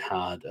there, and you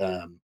had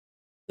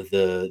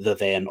the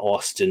then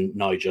Austin,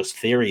 now just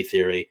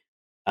Theory.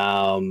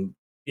 Um,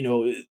 you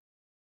know,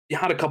 you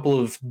had a couple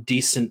of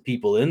decent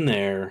people in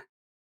there,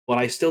 but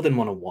I still didn't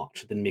want to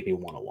watch. It didn't make me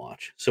want to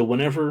watch. So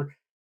whenever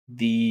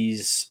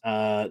these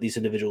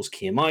individuals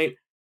came out,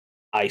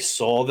 I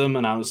saw them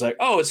and I was like,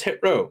 "Oh, it's Hit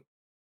Row.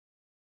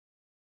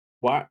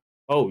 Why?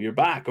 Oh, you're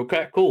back.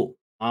 Okay, cool.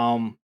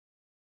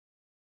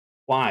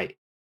 Why?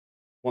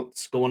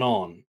 What's going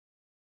on?" And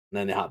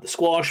then they had the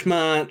squash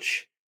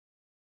match,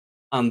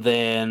 and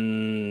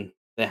then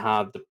they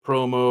had the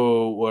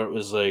promo where it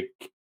was like,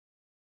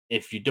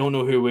 "If you don't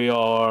know who we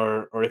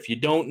are, or if you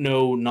don't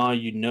know now,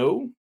 you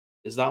know."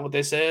 Is that what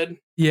they said?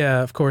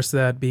 Yeah, of course,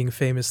 that being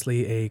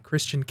famously a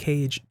Christian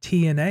Cage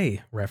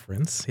TNA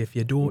reference. If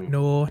you don't Hmm.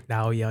 know,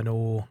 now you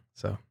know.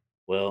 So,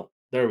 Well,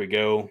 there we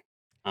go.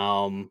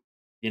 Um,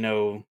 you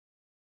know,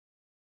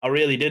 I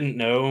really didn't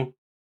know,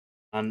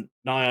 and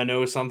now I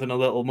know something a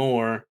little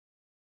more,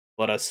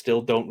 but I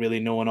still don't really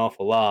know an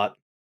awful lot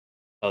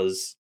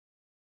because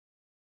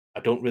I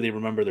don't really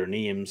remember their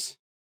names.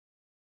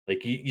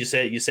 Like you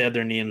said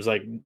their names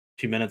like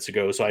 2 minutes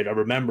ago, so I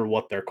remember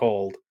what they're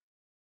called.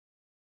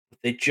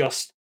 They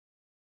just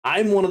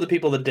I'm one of the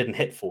people that didn't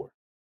hit for,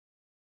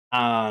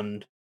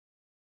 and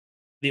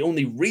the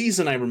only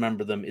reason I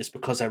remember them is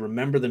because I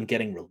remember them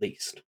getting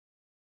released,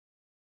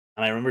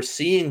 and I remember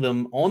seeing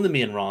them on the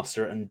main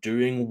roster and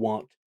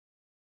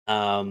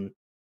um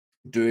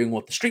doing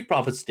what the Street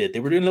Profits did. They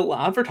were doing little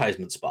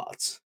advertisement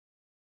spots,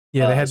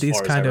 yeah, they had as these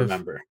far as I kind of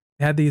remember.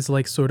 had these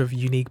like sort of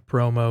unique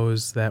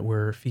promos that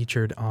were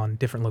featured on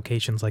different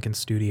locations like in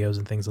studios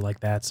and things like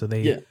that. So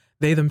Yeah,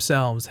 they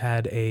themselves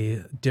had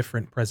a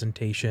different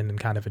presentation and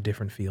kind of a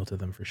different feel to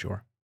them for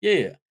sure. yeah,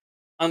 yeah.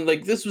 And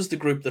like this was the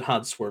group that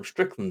had Swerve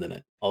Strickland in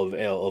it of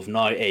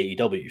now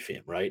AEW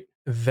fame, right?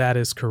 That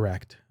is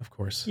correct, of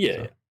course. Yeah,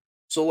 So yeah.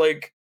 So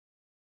like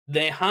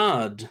they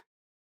had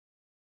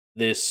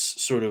this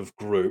sort of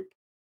group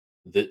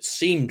that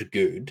seemed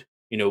good.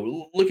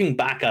 Looking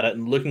back at it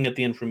and looking at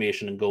the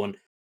information and going,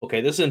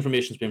 okay, this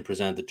information's been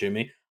presented to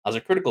me. As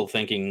a critical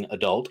thinking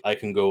adult, I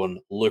can go and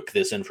look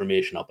this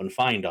information up and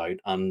find out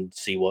and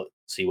see what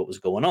was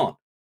going on.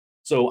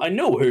 So I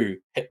know who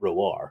Hit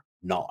Row are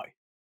now,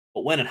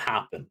 but when it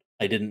happened,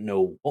 I didn't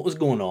know what was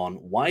going on,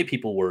 why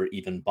people were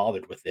even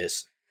bothered with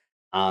this,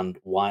 and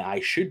why I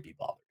should be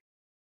bothered.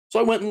 So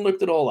I went and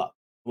looked it all up.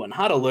 Went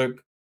and had a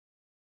look,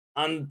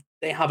 and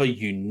they have a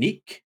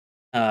unique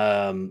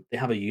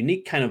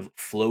kind of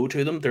flow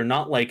to them. They're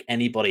not like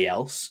anybody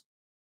else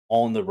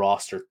on the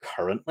roster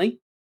currently.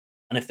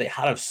 And if they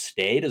had have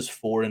stayed as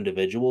four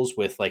individuals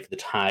with like the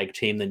tag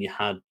team, then you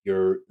had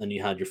your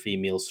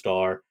female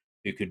star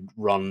who could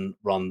run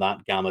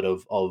that gamut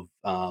of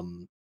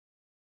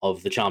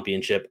the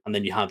championship, and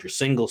then you have your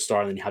single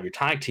star, and then you have your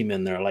tag team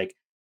in there. Like,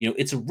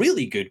 it's a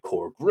really good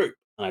core group,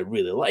 and I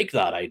really like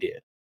that idea.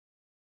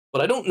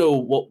 But I don't know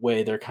what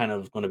way they're kind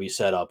of going to be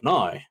set up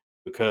now,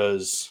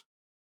 because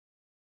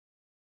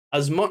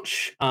as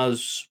much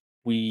as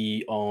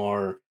we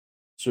are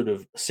sort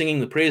of singing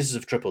the praises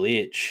of Triple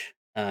H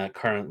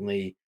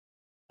currently,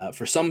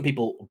 for some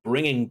people,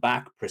 bringing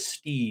back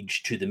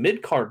prestige to the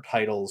mid card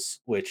titles,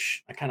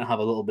 which I kind of have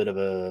a little bit of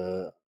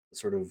a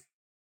sort of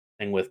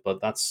thing with,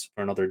 but that's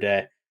for another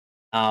day.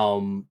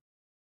 Um,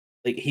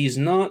 like he's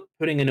not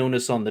putting an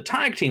onus on the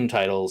tag team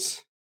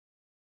titles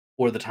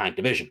or the tag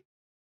division,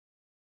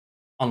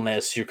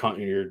 unless you're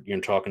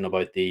talking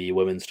about the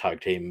women's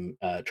tag team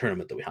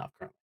tournament that we have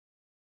currently.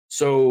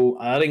 So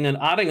adding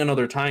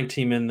another tag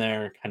team in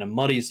there kind of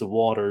muddies the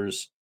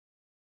waters,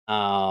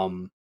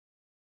 um,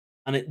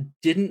 and it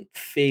didn't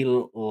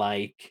feel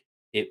like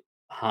it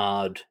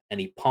had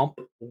any pomp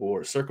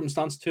or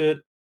circumstance to it.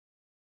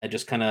 I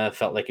just kind of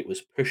felt like it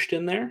was pushed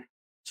in there.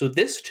 So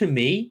this to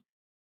me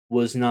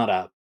was not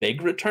a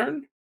big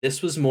return.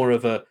 This was more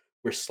of a,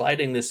 we're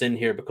sliding this in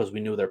here because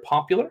we know they're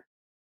popular.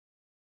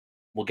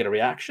 We'll get a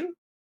reaction,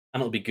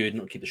 and it'll be good, and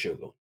it'll keep the show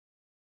going.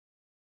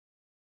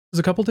 there's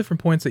a couple different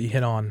points that you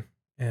hit on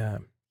uh,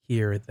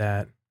 here.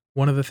 That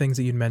one of the things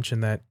that you'd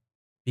mentioned that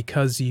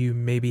because you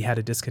maybe had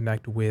a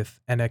disconnect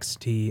with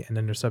NXT and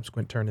then their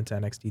subsequent turn into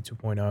NXT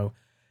 2.0,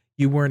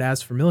 you weren't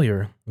as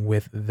familiar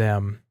with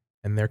them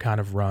and their kind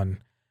of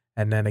run.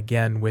 And then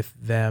again with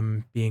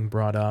them being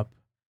brought up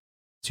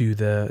to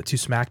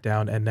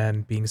SmackDown and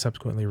then being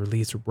subsequently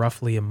released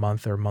roughly a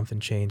month or a month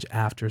and change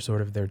after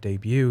sort of their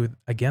debut.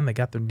 Again, they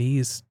got their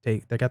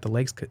they got the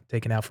legs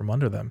taken out from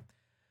under them.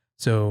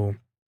 So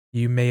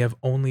you may have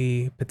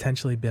only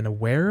potentially been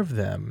aware of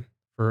them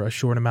for a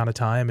short amount of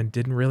time and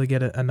didn't really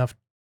get enough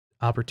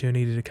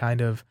opportunity to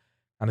kind of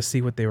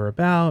see what they were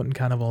about and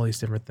kind of all these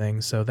different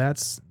things. So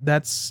that's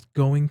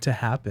going to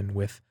happen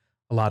with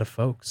a lot of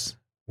folks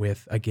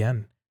with,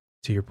 again,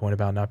 to your point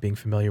about not being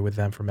familiar with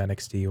them from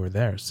NXT or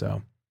there.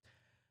 So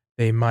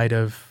they might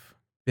have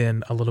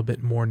been a little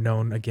bit more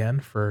known again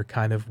for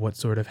kind of what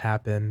sort of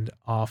happened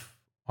off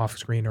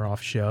screen or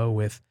off show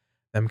with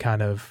them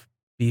kind of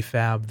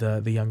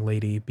BFAB, the young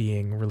lady,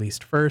 being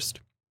released first,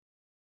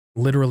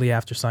 literally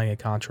after signing a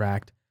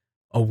contract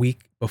a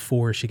week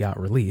before she got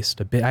released,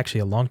 a bit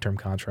actually a long-term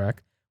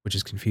contract, which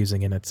is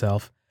confusing in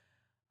itself.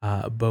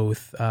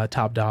 Both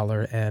Top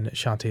Dollar and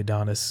Shantae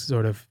Adonis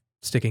sort of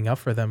sticking up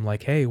for them,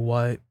 like, hey,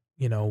 what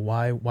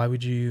why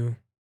would you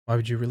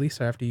release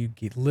her after you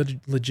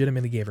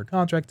legitimately gave her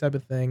contract type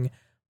of thing?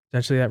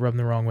 Potentially that rubbed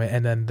them the wrong way,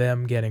 and then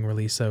them getting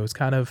released. So it's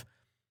kind of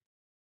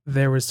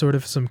there was sort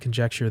of some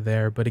conjecture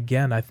there, but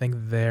again, I think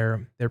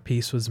their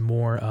piece was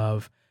more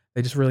of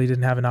they just really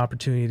didn't have an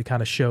opportunity to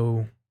kind of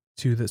show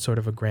to the sort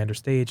of a grander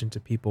stage and to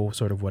people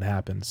sort of what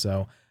happened.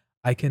 So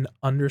I can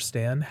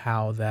understand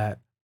how that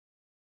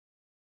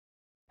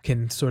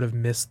can sort of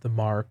miss the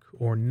mark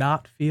or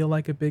not feel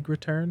like a big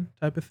return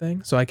type of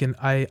thing. So I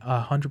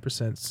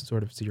 100%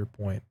 sort of see your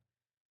point.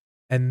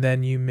 And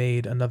then you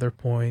made another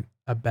point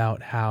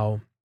about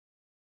how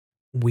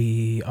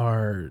we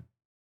are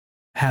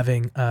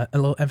having a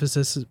little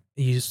emphasis.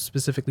 You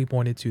specifically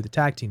pointed to the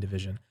tag team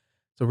division.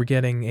 So we're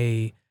getting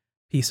a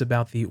piece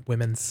about the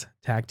women's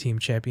tag team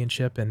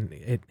championship and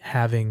it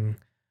having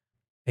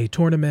a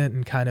tournament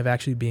and kind of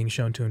actually being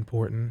shown to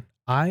important.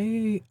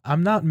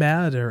 I'm not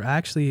mad, or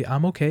actually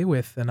I'm okay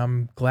with, and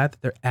I'm glad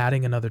that they're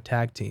adding another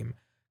tag team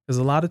because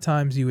a lot of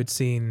times you would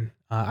seen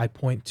I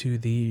point to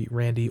the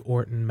Randy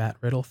Orton Matt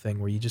Riddle thing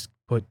where you just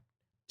put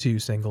two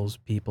singles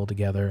people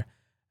together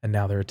and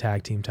now they're a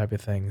tag team type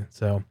of thing.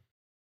 So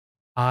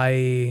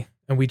and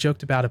we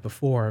joked about it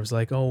before. I was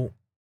like, oh,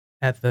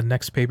 at the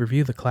next pay per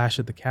view, the Clash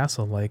at the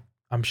Castle, like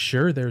I'm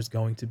sure there's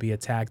going to be a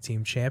tag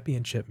team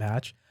championship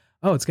match.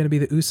 Oh, it's going to be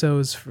the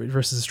Usos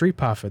versus the Street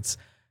Profits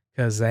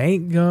because they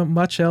ain't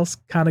much else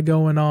kind of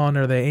going on,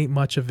 or they ain't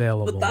much But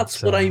available.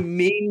 that's what I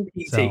mean,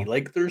 PT. So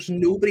Like, there's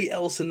nobody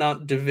else in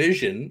that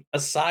division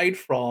aside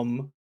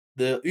from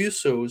the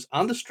Usos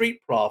and the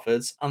Street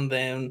Profits, and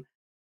then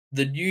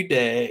the New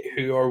Day,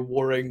 who are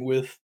warring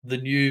with the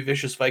new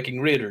Vicious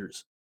Viking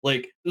Raiders.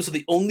 Like, those are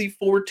the only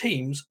four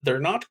teams. They're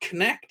not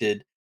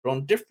connected. They're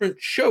on different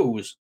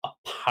shows,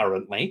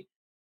 apparently.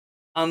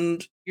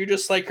 And you're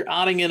just like you're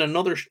adding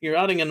another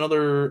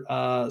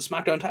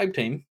SmackDown tag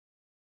team,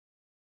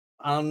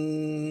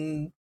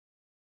 and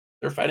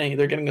they're fighting.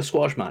 They're getting a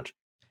squash match.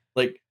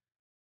 Like,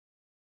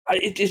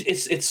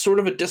 it's sort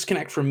of a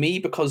disconnect for me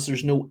because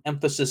there's no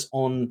emphasis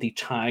on the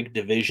tag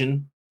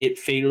division. It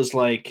feels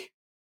like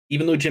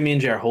even though Jimmy and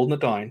Jay are holding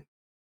it down,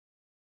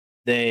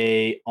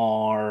 they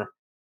are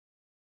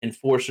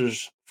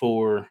enforcers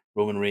for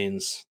Roman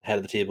Reigns, head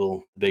of the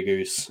table, the Big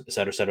Goose,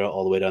 etc.,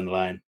 all the way down the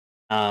line.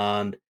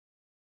 And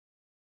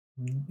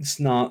it's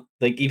not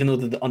like even though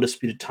they're the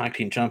undisputed tag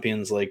team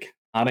champions, like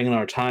adding in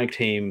our tag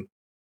team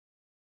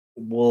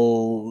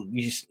will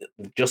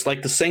just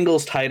like the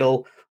singles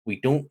title,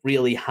 we don't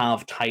really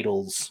have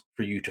titles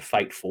for you to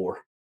fight for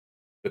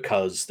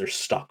because they're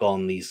stuck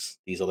on these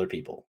other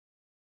people.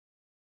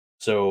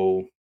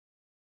 So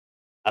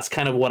that's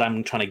kind of what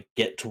I'm trying to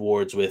get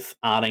towards with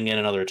adding in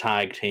another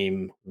tag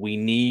team. We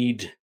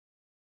need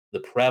the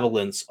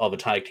prevalence of a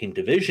tag team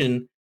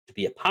division to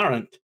be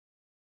apparent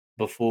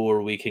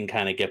before we can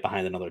kind of get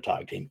behind another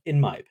tag team, in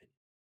my opinion.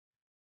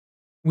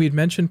 we had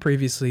mentioned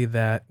previously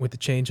that with the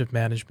change of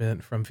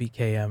management from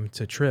VKM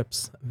to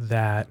Trips,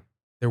 that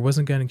there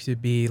wasn't going to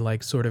be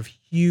like sort of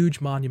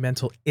huge,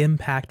 monumental,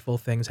 impactful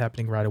things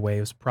happening right away.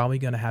 It was probably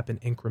going to happen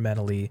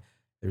incrementally.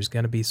 There's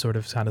going to be sort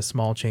of kind of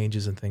small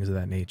changes and things of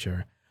that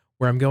nature.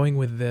 Where I'm going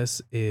with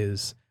this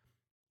is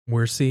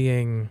we're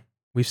seeing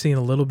we've seen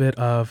a little bit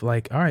of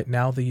like, all right,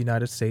 now the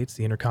United States,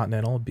 the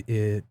Intercontinental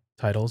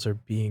titles are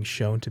being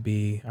shown to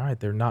be all right.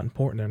 They're not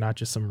important. They're not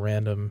just some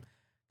random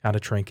kind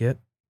of trinket.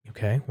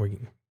 Okay,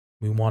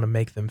 we want to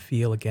make them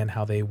feel again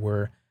how they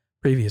were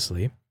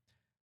previously.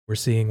 We're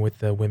seeing with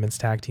the women's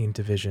tag team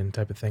division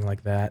type of thing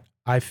like that.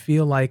 I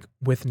feel like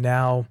with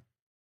now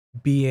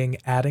being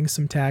adding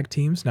some tag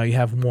teams, now you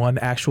have one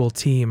actual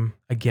team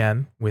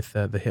again with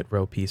the hit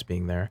row piece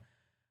being there,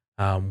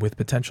 with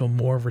potential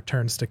more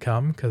returns to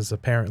come because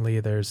apparently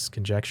there's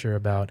conjecture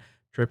about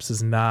Trips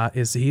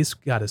is he's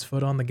got his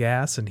foot on the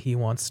gas and he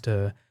wants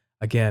to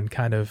again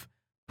kind of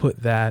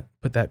put that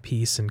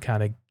piece and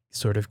kind of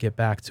sort of get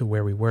back to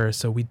where we were.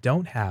 So we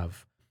don't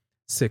have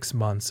 6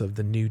 months of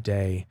the New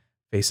Day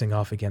facing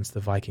off against the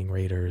Viking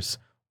Raiders,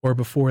 or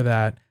before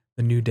that,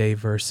 the New Day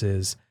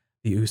versus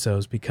the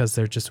Usos, because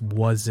there just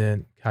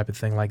wasn't type of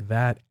thing like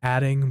that.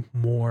 Adding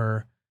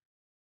more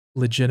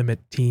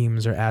legitimate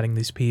teams or adding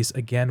these pieces,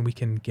 again, we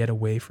can get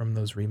away from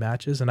those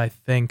rematches. And I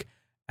think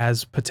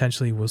as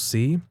potentially we'll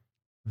see,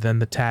 then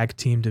the tag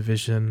team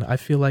division, I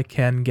feel like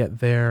can get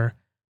there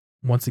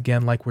once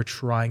again, like we're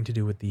trying to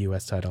do with the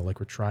US title, like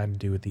we're trying to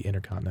do with the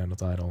Intercontinental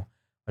title,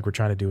 like we're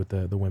trying to do with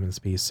the women's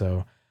piece.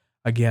 So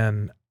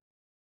again,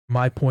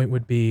 my point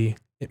would be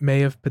it may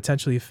have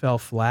potentially fell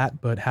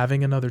flat, but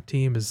having another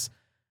team is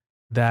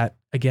that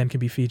again can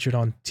be featured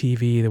on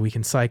TV that we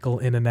can cycle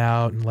in and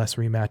out and less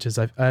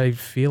rematches. I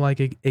feel like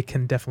it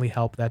can definitely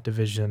help that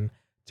division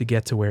to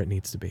get to where it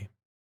needs to be.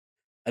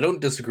 I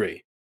don't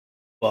disagree,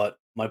 but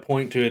my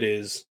point to it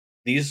is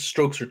these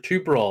strokes are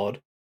too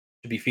broad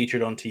to be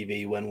featured on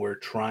TV when we're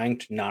trying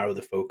to narrow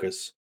the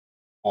focus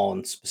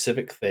on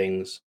specific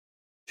things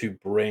to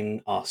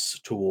bring us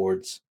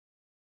towards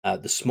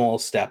the small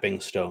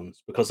stepping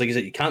stones. Because, like you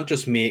said, you can't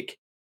just make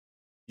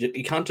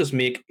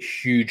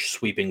huge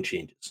sweeping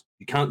changes.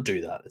 You can't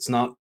do that. It's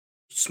not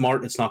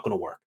smart. It's not going to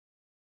work.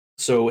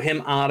 So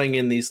him adding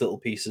in these little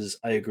pieces,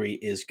 I agree,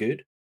 is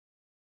good.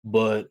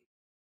 But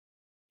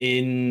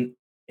in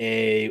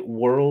a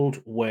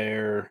world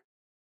where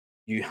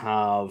you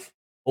have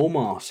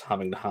Omos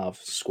having to have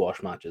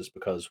squash matches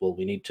because, well,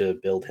 we need to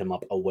build him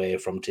up away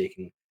from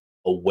taking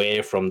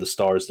away from the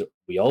stars that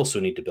we also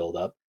need to build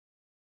up.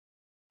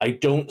 I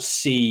don't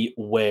see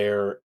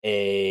where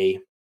a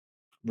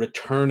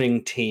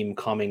returning team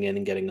coming in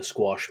and getting a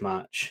squash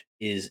match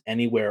is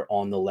anywhere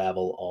on the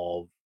level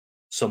of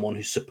someone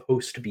who's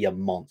supposed to be a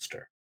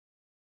monster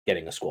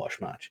getting a squash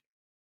match.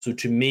 So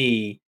to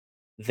me,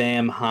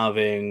 them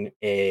having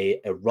a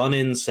run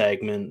in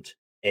segment,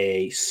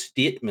 a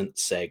statement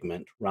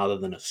segment, rather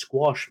than a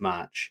squash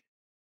match,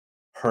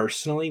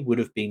 personally would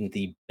have been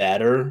the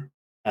better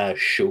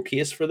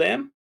showcase for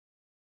them,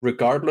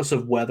 regardless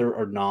of whether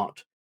or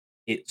not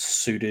it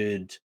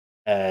suited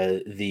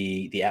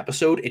the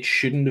episode. It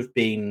shouldn't have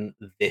been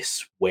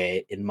this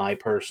way, in my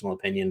personal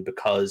opinion,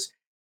 because,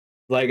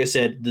 like I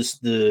said,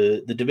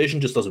 the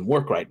division just doesn't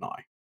work right now.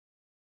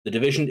 The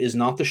division is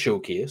not the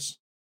showcase.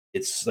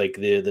 It's like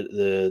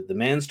the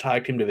men's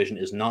tag team division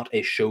is not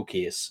a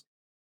showcase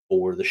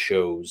for the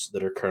shows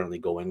that are currently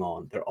going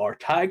on. There are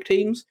tag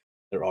teams,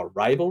 there are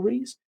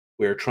rivalries.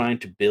 We're trying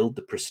to build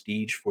the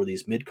prestige for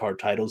these mid card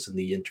titles in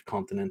the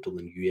Intercontinental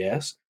and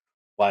US,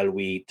 while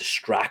we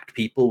distract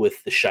people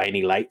with the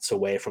shiny lights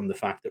away from the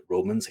fact that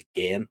Roman's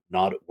again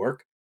not at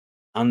work.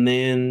 And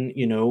then,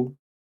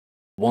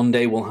 one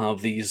day we'll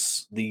have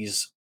these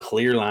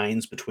clear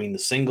lines between the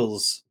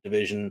singles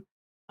division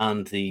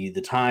and the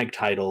tag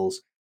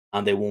titles,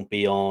 and they won't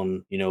be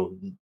on,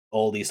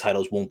 all these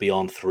titles won't be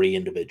on three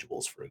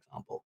individuals, for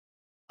example.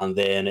 And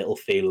then it'll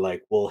feel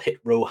like, well, Hit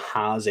Row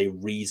has a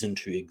reason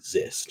to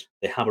exist.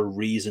 They have a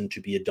reason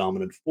to be a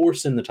dominant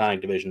force in the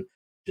tag division,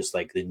 just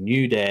like the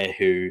New Day,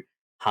 who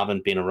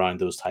haven't been around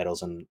those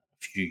titles in a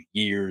few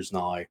years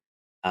now.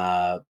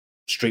 Uh,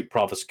 Street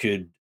Profits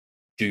could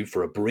do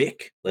for a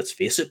break. Let's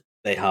face it,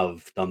 they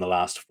have done the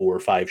last 4 or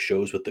 5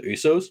 shows with the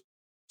Usos.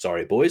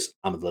 Sorry, boys,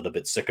 I'm a little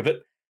bit sick of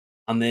it.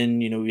 And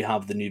then, you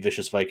have the new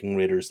Vicious Viking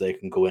Raiders, they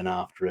can go in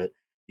after it.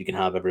 You can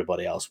have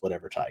everybody else,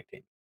 whatever tag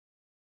team.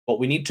 But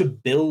we need to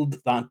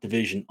build that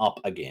division up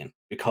again,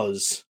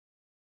 because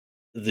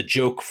the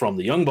joke from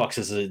the Young Bucks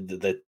is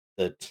that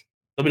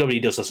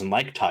WWE just doesn't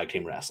like tag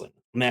team wrestling.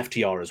 From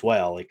FTR as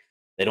well, like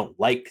they don't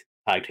like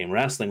tag team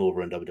wrestling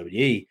over in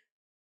WWE.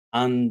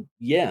 And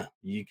yeah,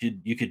 you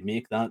could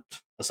make that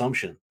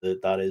assumption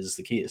that that is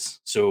the case.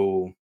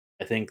 So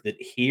I think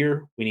that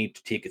here we need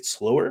to take it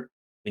slower.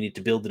 We need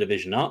to build the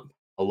division up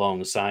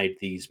alongside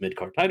these mid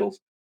card titles.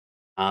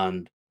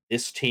 And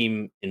this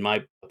team, in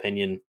my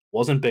opinion,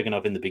 wasn't big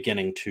enough in the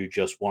beginning to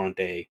just warrant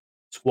a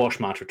squash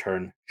match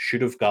return.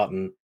 Should have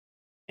gotten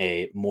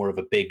a more of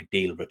a big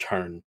deal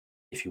return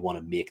if you want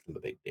to make them a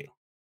big deal.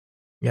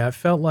 Yeah, it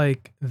felt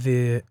like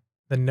the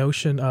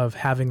notion of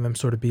having them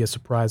sort of be a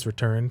surprise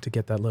return to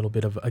get that little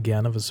bit of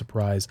again of a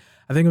surprise.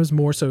 I think it was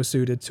more so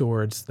suited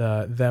towards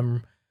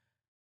them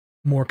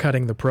more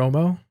cutting the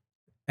promo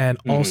and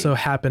Hmm. also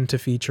happened to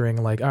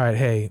featuring like, all right,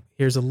 hey,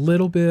 here's a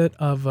little bit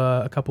of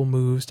a couple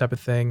moves type of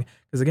thing.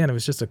 Because again, it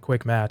was just a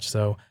quick match.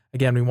 So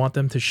again, we want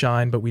them to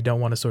shine, but we don't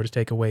want to sort of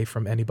take away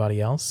from anybody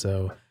else.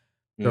 So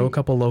throw a Mm.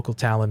 couple local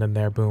talent in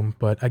there, boom.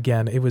 But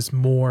again, it was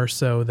more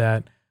so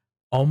that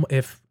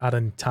if I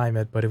didn't time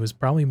it, but it was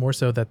probably more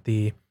so that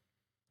the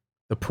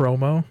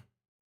promo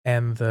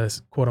and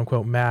the quote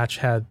unquote match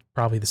had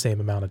probably the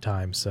same amount of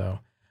time. So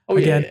Oh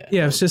yeah, again, yeah.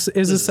 yeah, No, it's a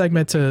this is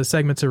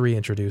segment to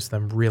reintroduce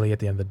them really at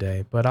the end of the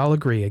day. But I'll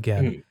agree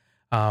again.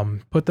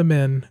 mhm. Put them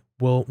in.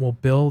 We'll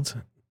build.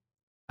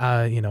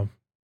 You know,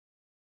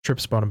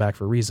 Trips brought them back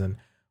for a reason.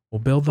 We'll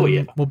build Oh them.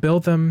 yeah. We'll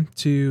build them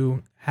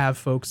to have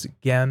folks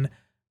again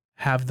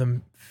have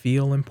them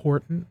feel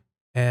important,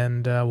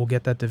 and we'll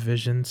get that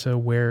division to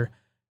where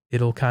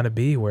it'll kind of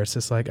be where it's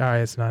just like, all right,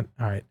 it's not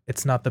all right.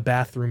 It's not the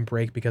bathroom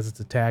break because it's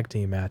a tag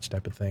team match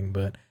type of thing,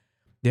 but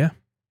yeah,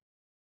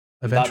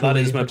 That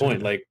eventually is my return point.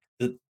 them. Like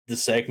the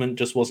segment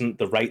just wasn't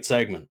the right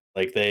segment.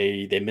 Like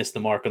they missed the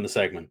mark on the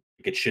segment.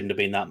 Like it shouldn't have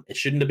been that. It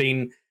shouldn't have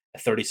been a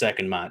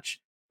 30-second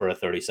match for a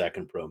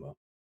 30-second promo.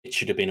 It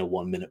should have been a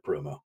 1 minute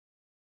promo.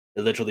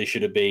 It literally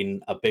should have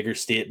been a bigger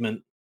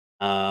statement.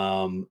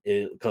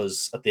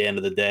 Because at the end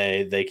of the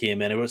day, they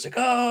came in and it was like,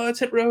 oh, it's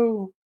Hit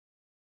Row.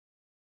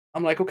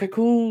 I'm like, okay,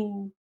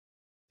 cool.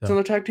 It's So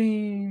another tag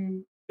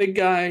team. Big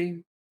guy,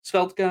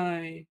 svelte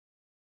guy.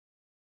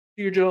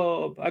 Do your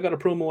job. I got a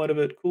promo out of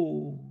it.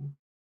 Cool.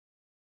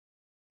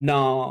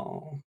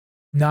 No.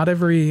 not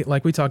every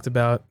like we talked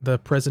about the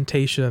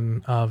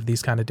presentation of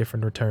these kind of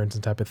different returns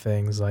and type of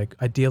things. Like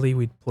ideally,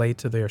 we'd play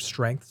to their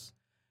strengths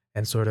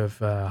and sort of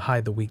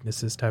hide the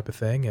weaknesses type of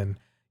thing. And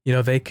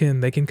they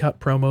can cut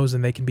promos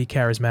and they can be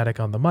charismatic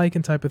on the mic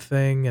and type of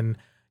thing. And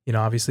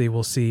obviously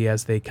we'll see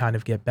as they kind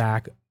of get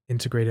back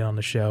integrated on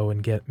the show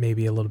and get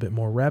maybe a little bit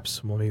more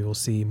reps. Well, maybe we'll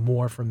see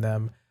more from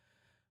them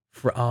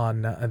for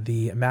on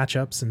the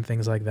matchups and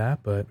things like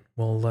that. But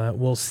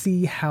we'll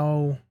see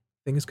how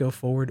things go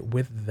forward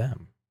with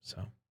them.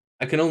 So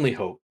I can only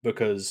hope,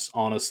 because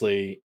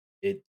honestly,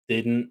 it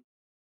didn't.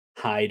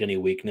 hide any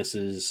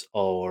weaknesses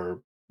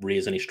or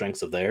raise any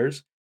strengths of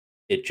theirs.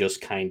 It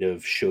just kind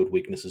of showed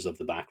weaknesses of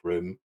the back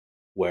room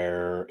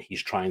where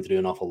he's trying to do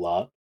an awful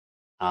lot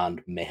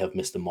and may have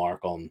missed the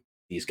mark on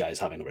these guys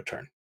having a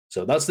return.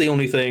 So that's the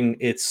only thing.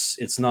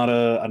 It's not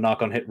a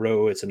knock on Hit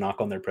Row. It's a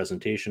knock on their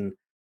presentation.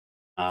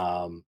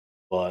 Um,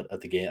 but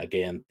at the game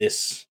again,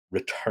 this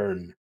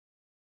return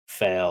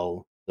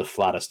fell the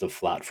flattest of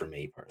flat for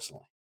me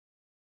personally.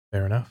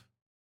 Fair enough.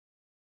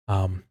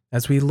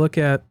 As we look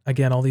at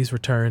again all these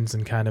returns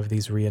and kind of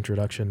these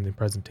reintroduction and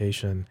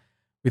presentation,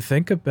 we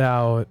think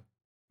about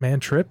man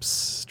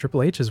trips.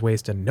 Triple H is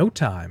wasting no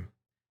time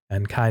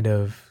and kind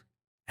of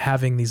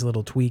having these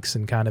little tweaks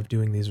and kind of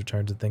doing these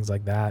returns and things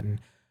like that, and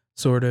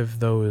sort of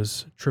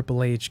those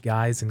Triple H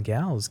guys and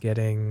gals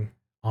getting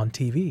on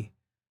TV,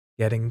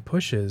 getting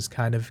pushes,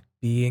 kind of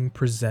being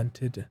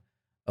presented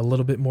a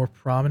little bit more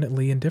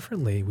prominently and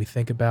differently. We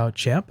think about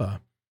Champa.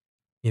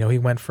 He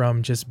went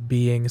from just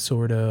being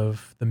sort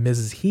of the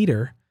Mrs.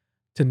 Heater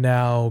to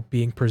now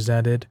being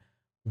presented,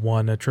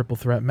 won a triple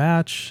threat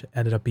match,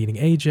 ended up beating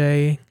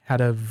AJ, had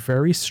a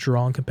very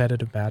strong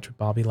competitive match with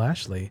Bobby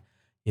Lashley.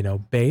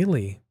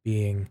 Bailey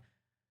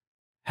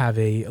have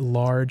a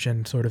large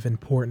and sort of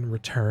important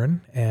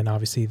return, and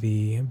obviously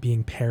the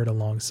being paired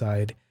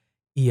alongside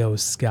Io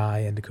Sky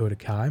and Dakota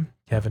Kai.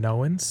 Kevin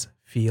Owens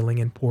feeling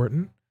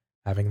important,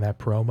 having that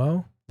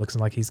promo, looks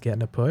like he's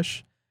getting a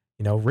push.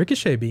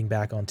 Ricochet being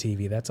back on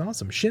TV, that's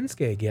awesome.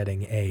 Shinsuke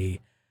getting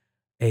a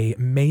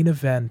main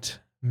event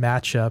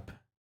matchup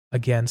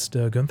against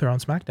Gunther on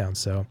SmackDown.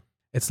 So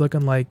it's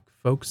looking like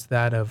folks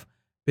that have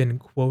been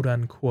quote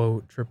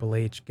unquote Triple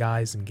H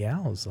guys and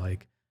gals,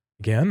 like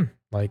again,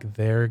 like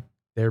they're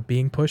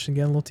being pushed and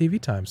getting a little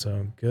TV time.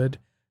 So good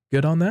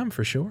on them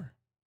for sure.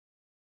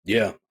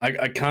 Yeah,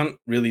 I can't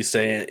really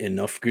say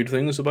enough good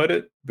things about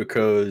it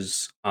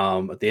because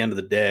at the end of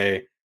the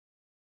day,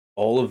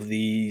 all of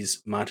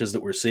these matches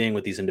that we're seeing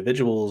with these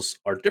individuals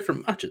are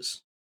different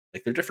matches.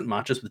 Like they're different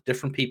matches with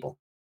different people.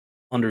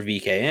 Under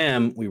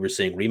VKM, we were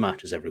seeing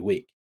rematches every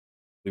week.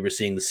 We were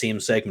seeing the same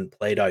segment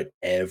played out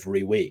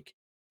every week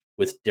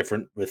with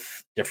different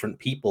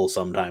people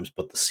sometimes,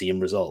 but the same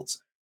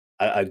results.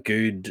 A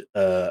good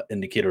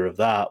indicator of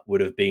that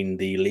would have been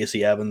the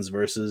Lacey Evans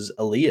versus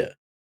Aaliyah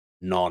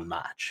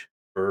non-match.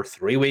 For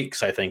 3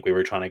 weeks, I think we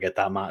were trying to get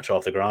that match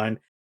off the ground.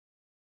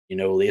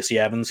 Lacey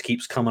Evans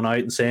keeps coming out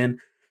and saying,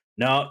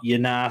 "No, you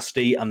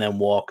nasty," and then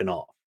walking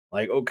off.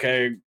 Like,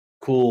 okay,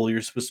 cool,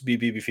 you're supposed to be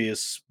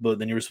babyface, but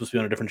then you were supposed to be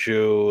on a different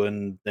show,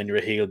 and then you're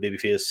a heel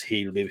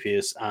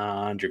babyface,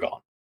 and you're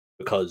gone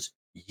because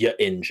you're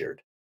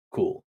injured.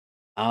 Cool.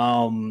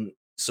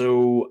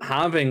 So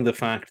having the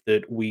fact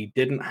that we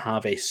didn't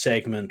have a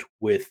segment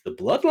with the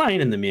bloodline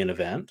in the main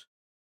event,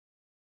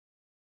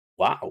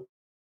 wow.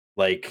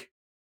 Like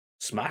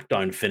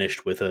SmackDown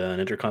finished with an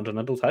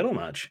Intercontinental title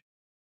match.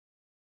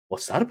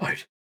 What's that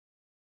about?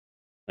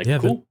 Like, Yeah,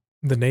 the cool.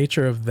 the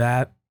nature of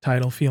that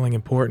title feeling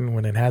important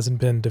when it hasn't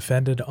been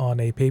defended on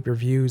a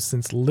pay-per-view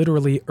since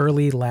literally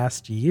early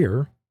last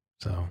year.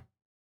 So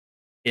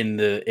In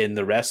the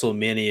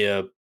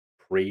WrestleMania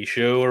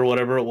pre-show or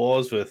whatever it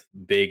was with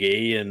Big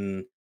E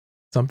and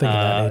something of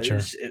that it nature.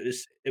 was it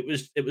was it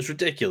was it was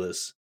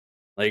ridiculous.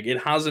 Like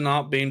it has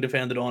not been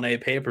defended on a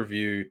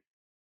pay-per-view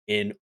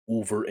in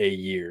over a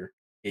year.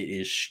 It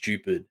is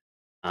stupid.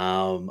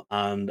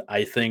 And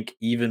I think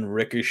even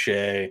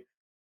Ricochet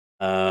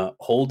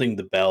holding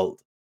the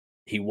belt,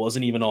 he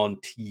wasn't even on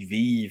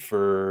TV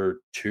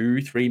for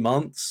 2-3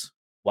 months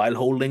while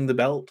holding the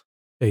belt.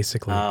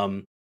 Basically.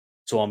 Um,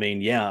 so I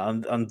mean, yeah,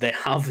 and they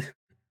have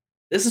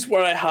this is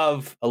where I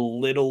have a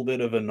little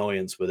bit of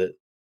annoyance with it.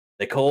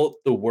 They call it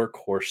the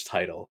workhorse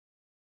title,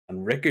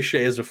 and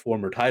Ricochet is a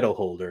former title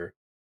holder,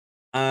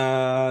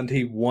 and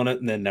he won it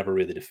and then never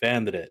really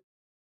defended it.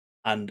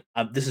 And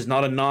this is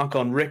not a knock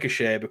on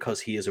Ricochet because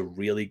he is a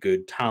really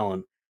good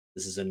talent.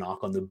 This is a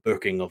knock on the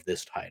booking of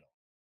this title.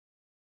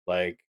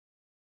 Like,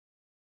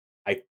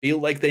 I feel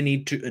like they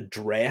need to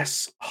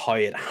address how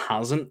it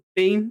hasn't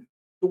been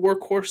the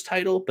workhorse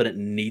title, but it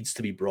needs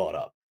to be brought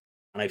up.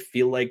 And I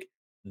feel like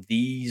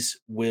these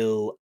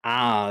will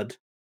add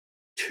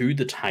to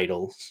the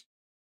titles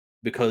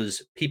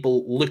because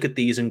people look at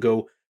these and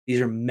go, these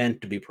are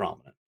meant to be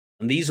prominent.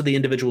 And these are the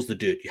individuals that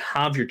do it. You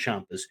have your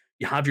Champas,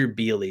 you have your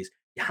Baileys,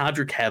 you have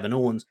your Kevin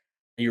Owens,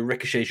 and your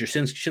Ricochets, your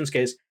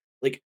Shinsuke's.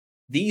 Like,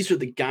 these are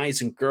the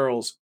guys and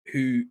girls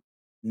who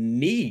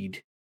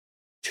need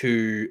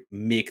to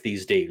make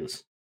these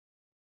deals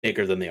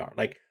bigger than they are.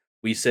 Like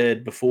we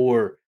said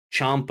before,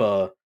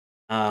 Champa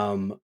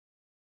um,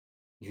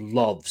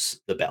 loves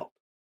the belt.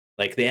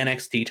 Like the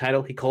NXT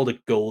title, he called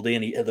it Goldie,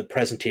 and the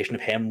presentation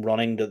of him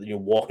running to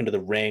walking to the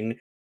ring,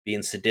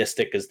 being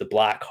sadistic as the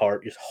Black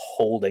Heart, just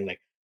holding,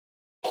 like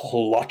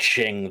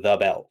clutching the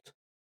belt.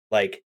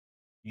 Like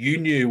you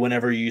knew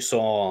whenever you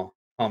saw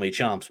Tommy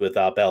Chomps with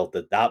that belt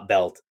that that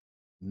belt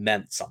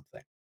meant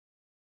something.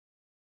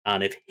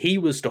 And if he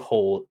was to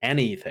hold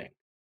anything,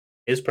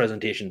 his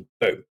presentation,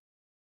 boom,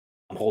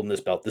 I'm holding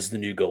this belt. This is the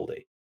new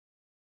Goldie.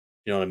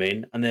 You know what I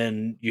mean? And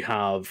then you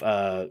have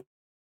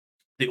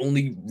the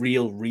only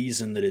real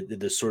reason that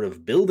it is sort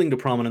of building to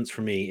prominence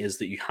for me is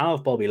that you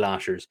have Bobby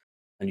Lashers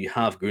and you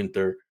have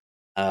Gunther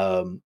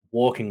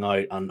walking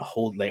out and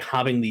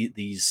having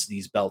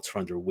these belts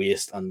around their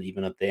waist, and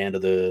even at the end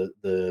of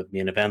the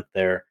main event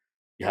there,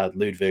 you had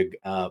Ludwig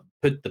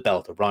put the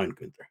belt around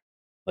Gunther.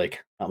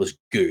 Like that was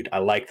good. I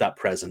like that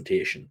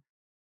presentation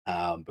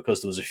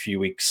because there was a few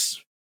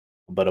weeks,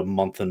 about a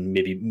month and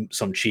maybe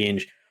some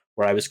change,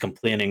 where I was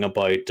complaining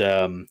about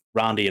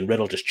Randy and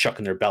Riddle just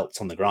chucking their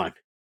belts on the ground.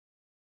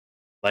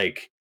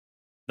 Like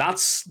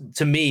that's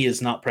to me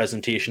is not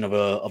presentation of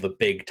a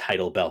big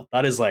title belt.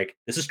 That is like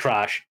this is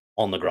trash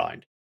on the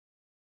ground.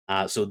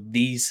 So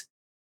these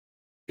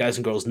guys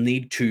and girls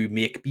need to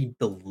make me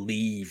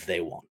believe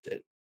they want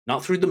it,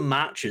 not through the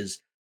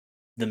matches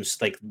them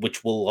like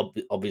which will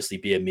obviously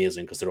be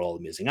amazing because they're all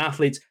amazing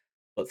athletes,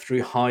 but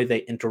through how they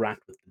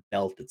interact with the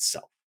belt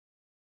itself.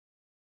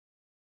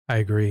 I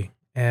agree.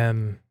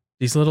 And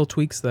these little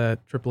tweaks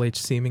that Triple H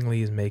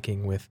seemingly is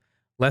making with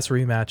less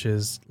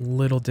rematches,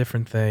 little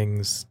different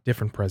things,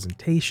 different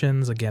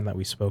presentations, again, that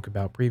we spoke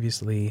about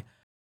previously,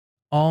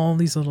 all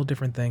these little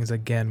different things.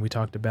 Again, we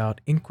talked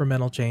about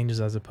incremental changes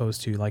as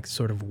opposed to like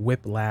sort of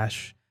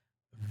whiplash,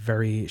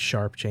 very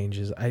sharp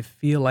changes. I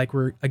feel like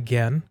we're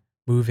again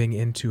moving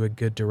into a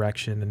good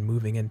direction and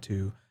moving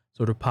into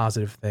sort of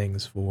positive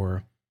things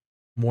for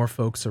more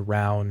folks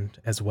around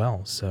as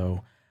well.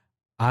 So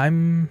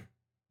I'm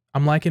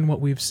I'm liking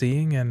what we've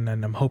seen, and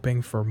I'm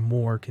hoping for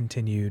more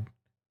continued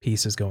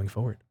pieces going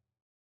forward.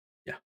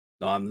 Yeah,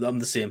 no, I'm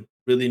the same.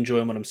 Really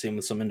enjoying what I'm seeing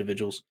with some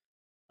individuals,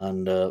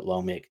 and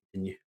long may it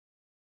continue.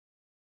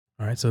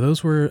 All right, so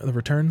those were the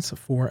returns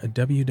for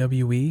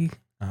WWE.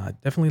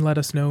 Definitely let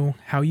us know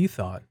how you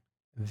thought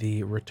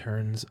the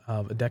returns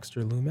of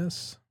Dexter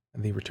Lumis,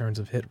 and the returns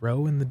of Hit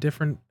Row, and the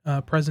different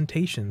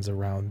presentations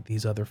around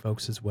these other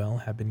folks as well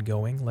have been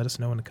going. Let us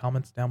know in the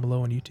comments down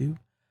below on YouTube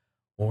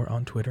or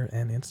on Twitter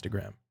and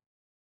Instagram.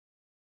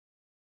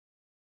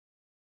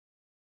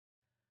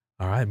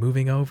 All right,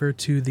 moving over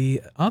to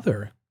the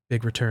other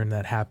big return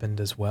that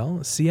happened as well,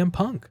 CM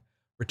Punk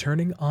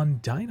returning on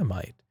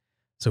Dynamite.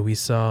 So we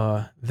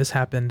saw this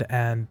happened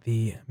at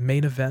the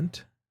main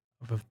event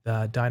of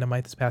the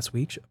Dynamite this past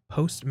week,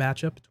 post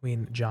matchup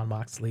between Jon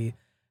Moxley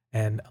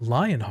and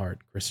Lionheart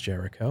Chris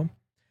Jericho.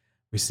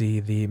 We see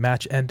the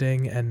match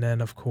ending, and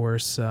then of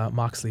course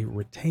Moxley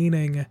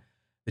retaining,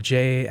 the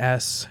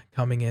JAS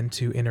coming in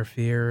to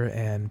interfere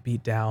and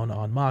beat down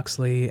on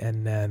Moxley,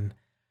 and then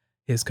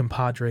his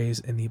compadres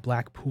in the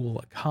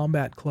Blackpool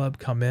Combat Club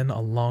come in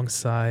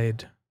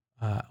alongside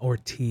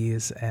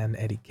Ortiz and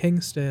Eddie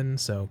Kingston.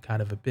 So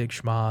kind of a big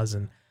schmoz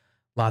and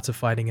lots of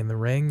fighting in the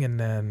ring. And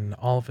then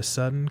all of a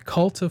sudden,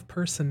 Cult of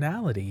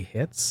Personality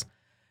hits.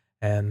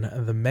 And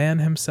the man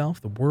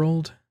himself, the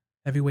world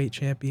heavyweight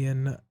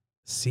champion,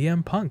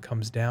 CM Punk,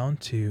 comes down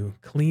to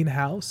clean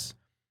house,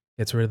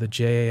 gets rid of the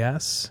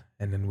JAS.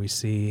 And then we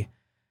see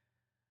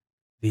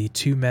the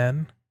two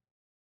men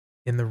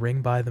in the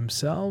ring by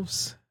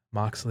themselves.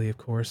 Moxley, of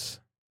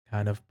course,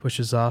 kind of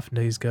pushes off, and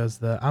he goes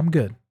the I'm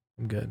good.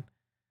 I'm good.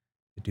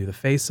 They do the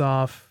face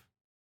off.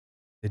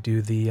 They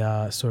do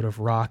the sort of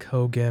Rock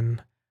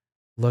Hogan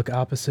look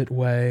opposite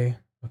way.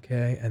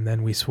 Okay. And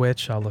then we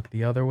switch. I'll look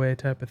the other way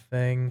type of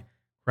thing.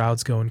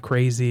 Crowd's going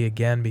crazy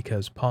again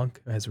because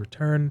Punk has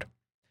returned.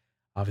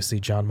 Obviously,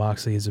 Jon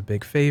Moxley is a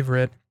big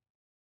favorite,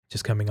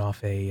 just coming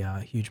off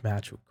a huge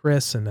match with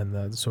Chris, and then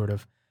the sort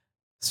of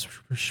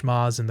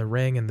schmaz in the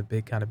ring and the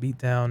big kind of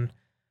beatdown.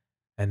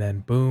 And then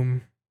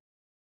boom,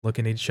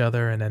 looking at each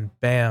other, and then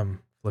bam,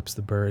 flips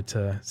the bird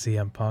to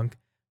CM Punk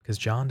because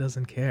John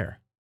doesn't care.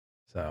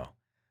 So,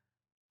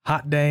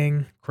 hot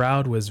dang,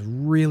 crowd was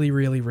really,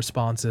 really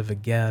responsive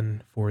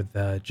again for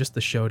the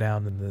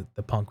showdown and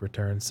the Punk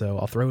return. So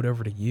I'll throw it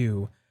over to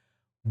you.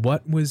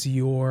 What was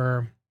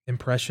your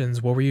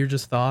impressions? What were your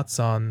just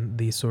thoughts on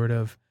the sort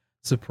of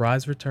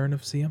surprise return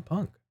of CM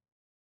Punk?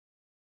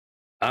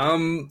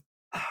 Um,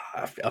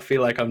 I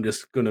feel like I'm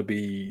just gonna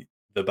be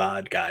the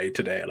bad guy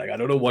today. Like I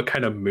don't know what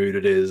kind of mood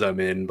it is I'm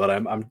in, but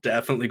I'm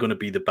definitely gonna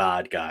be the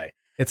bad guy.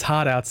 It's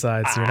hot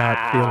outside, so you're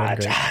not feeling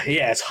great.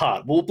 Yeah, it's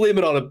hot. We'll blame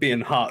it on it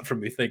being hot for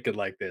me thinking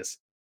like this.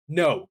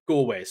 No, go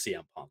away,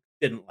 CM Punk.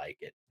 Didn't like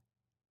it.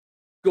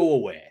 Go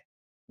away.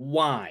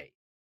 Why?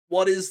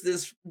 What is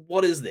this?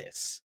 What is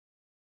this?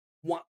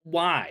 What?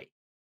 Why?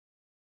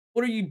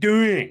 What are you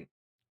doing?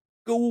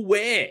 Go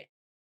away.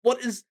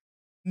 What is?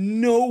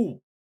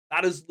 No.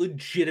 That is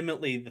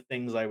legitimately the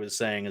things I was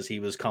saying as he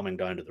was coming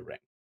down to the ring.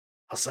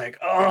 I was like,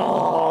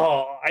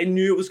 oh, I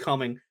knew it was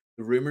coming.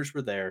 The rumors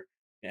were there.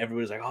 And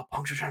everybody was like, oh,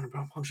 Punk's returning,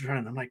 Punk's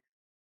returning. I'm like,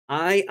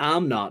 I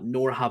am not,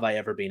 nor have I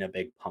ever been a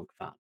big Punk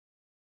fan.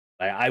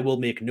 I will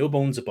make no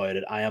bones about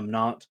it. I am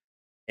not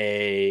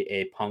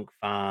a Punk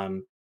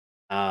fan.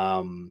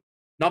 Um,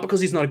 Not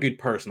because he's not a good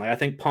person. Like I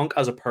think Punk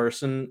as a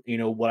person, you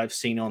know, what I've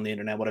seen on the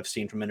internet, what I've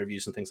seen from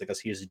interviews and things like this,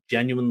 he is a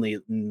genuinely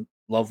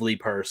lovely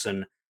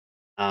person.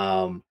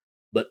 Um,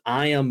 but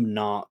I am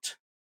not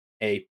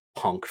a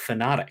Punk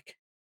fanatic,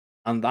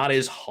 and that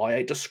is how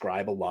I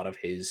describe a lot of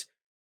his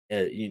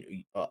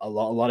a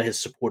lot of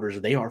his supporters,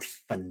 they are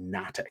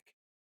fanatic.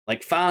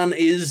 Like, fan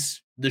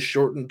is the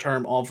shortened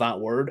term of that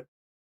word,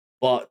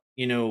 but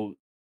they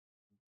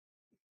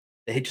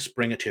just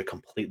bring it to a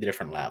completely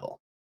different level.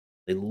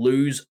 They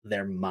lose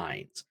their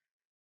minds.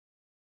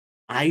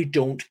 I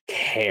don't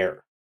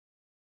care.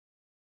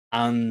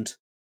 And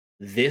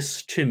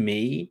this to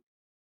me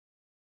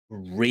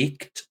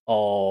reeked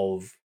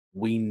of,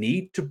 we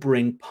need to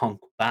bring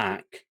Punk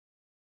back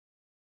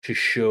to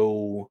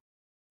show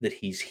that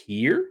he's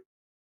here,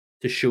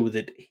 to show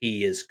that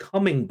he is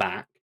coming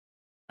back,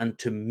 and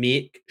to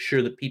make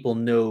sure that people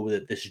know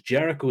that this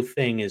Jericho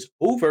thing is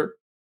over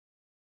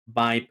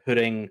by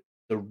putting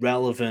the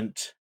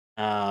relevant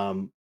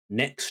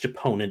next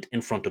opponent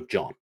in front of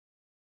John.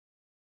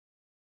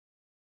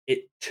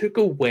 It took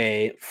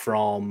away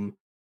from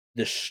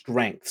the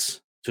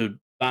strengths. To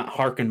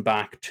harken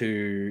back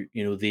to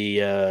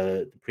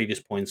the previous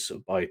points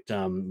about,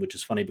 which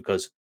is funny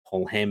because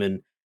Paul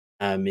Heyman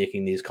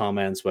making these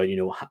comments about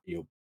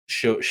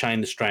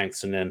shine the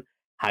strengths and then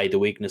hide the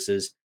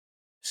weaknesses.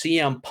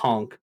 CM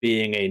Punk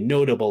being a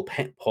notable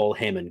Paul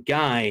Heyman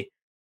guy,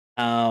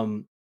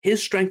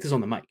 his strength is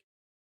on the mic.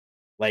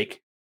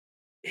 Like,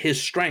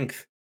 his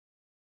strength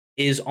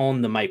is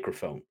on the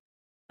microphone,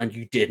 and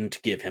you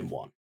didn't give him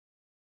one.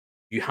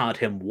 You had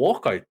him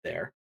walk out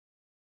there,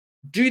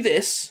 do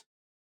this,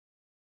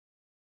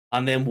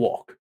 and then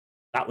walk.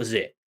 That was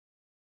it.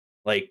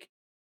 Like,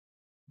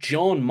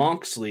 John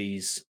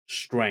Moxley's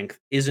strength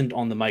isn't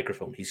on the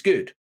microphone. He's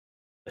good,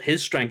 but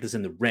his strength is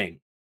in the ring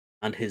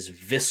and his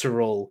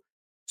visceral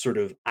sort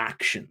of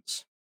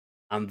actions.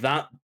 And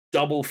that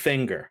double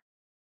finger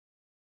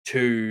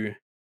to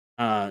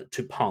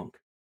Punk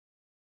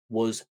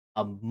was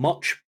a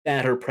much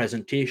better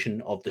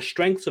presentation of the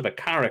strengths of a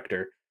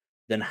character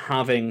than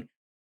having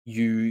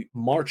you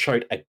march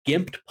out a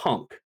gimped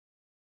Punk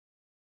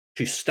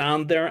to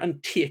stand there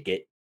and take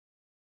it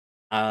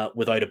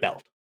without a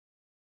belt.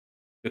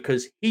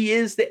 Because he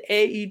is the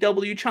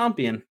AEW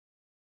champion.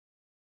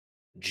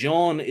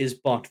 John is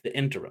but the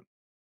interim.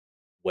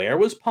 Where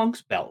was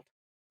Punk's belt?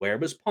 Where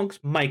was Punk's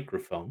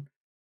microphone?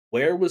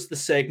 Where was the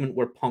segment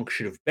where Punk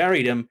should have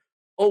buried him?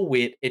 Oh,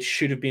 wait, it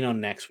should have been on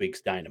next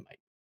week's Dynamite.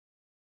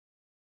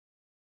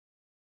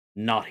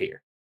 Not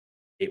here.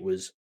 It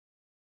was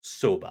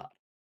so bad.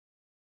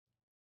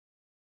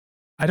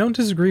 I don't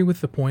disagree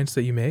with the points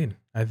that you made.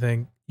 I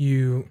think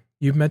you've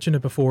mentioned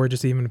it before,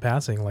 just even in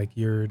passing. Like,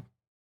 you're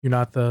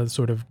not the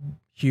sort of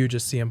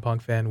hugest CM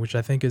Punk fan, which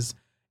I think is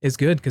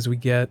good because we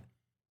get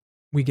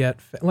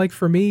like,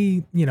 for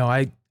me,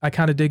 I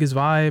kind of dig his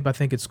vibe. I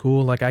think it's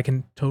cool. Like, I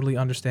can totally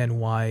understand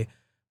why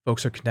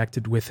folks are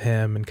connected with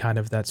him and kind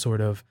of that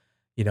sort of,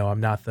 I'm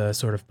not the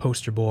sort of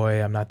poster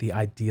boy. I'm not the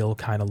ideal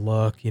kind of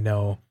look.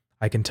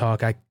 I can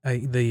talk.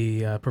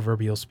 The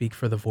proverbial speak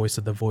for the voice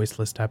of the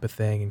voiceless type of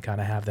thing, and kind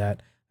of have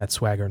that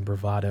swagger and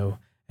bravado.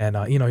 And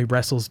he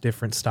wrestles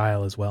different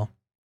style as well.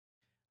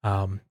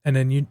 And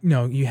then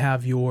you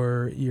have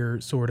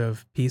your sort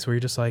of piece where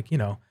you're just like,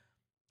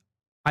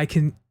 I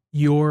can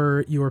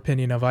your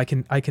opinion of, I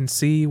can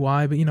see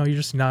why, but you're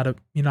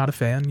not a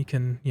fan. You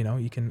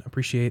can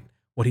appreciate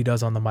what he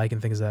does on the mic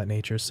and things of that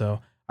nature.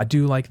 So I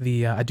do like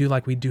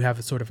we do have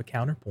a sort of a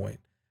counterpoint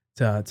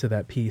to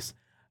that piece.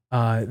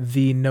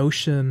 The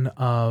notion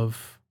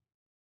of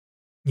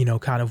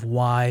kind of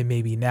why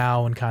maybe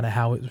now and kind of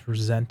how it was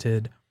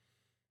presented,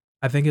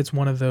 I think it's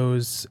one of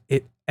those,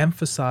 it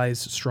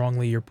emphasized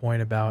strongly your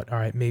point about, all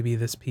right, maybe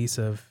this piece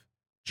of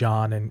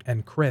John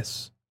and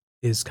Chris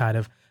is kind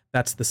of,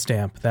 that's the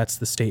stamp, that's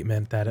the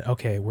statement that,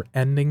 okay, we're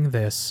ending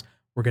this,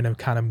 we're going to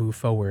kind of move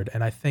forward.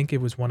 And I think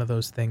it was one of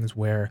those things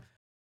where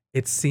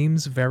it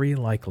seems very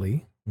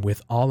likely,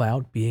 with All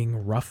Out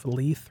being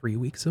roughly 3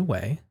 weeks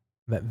away,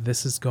 that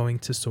this is going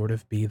to sort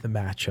of be the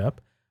matchup,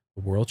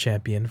 the world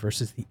champion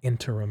versus the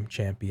interim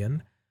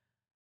champion,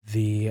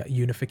 the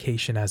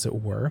unification, as it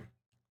were.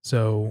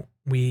 So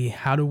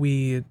how do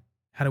we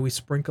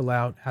sprinkle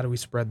out, how do we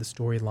spread the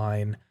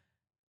storyline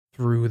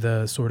through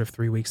the sort of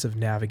 3 weeks of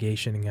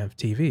navigation of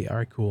TV? All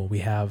right, cool. We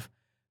have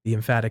the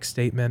emphatic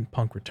statement,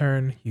 Punk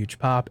return, huge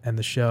pop, and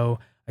the show.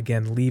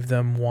 Again, leave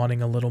them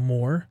wanting a little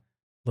more,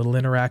 little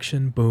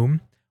interaction,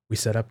 boom. We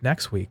set up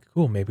next week.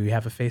 Cool. Maybe we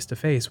have a face to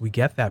face. We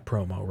get that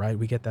promo, right?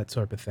 We get that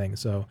sort of thing.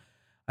 So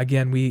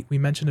again, we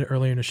mentioned it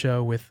earlier in the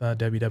show with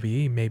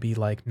WWE, maybe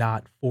like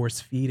not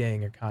force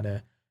feeding or kind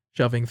of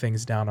shoving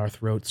things down our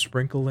throats,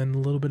 sprinkle in a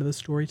little bit of the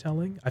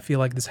storytelling. I feel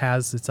like this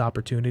has its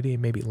opportunity,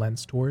 maybe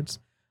lends towards.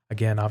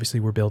 Again, obviously,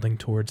 we're building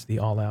towards the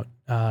All Out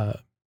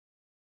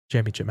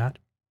championship match,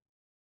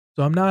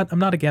 so I'm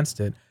not against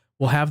it.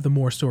 We'll have the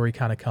more story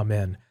kind of come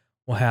in.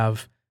 We'll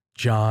have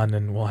John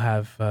and we'll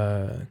have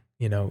a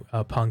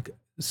Punk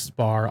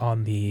spar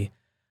on the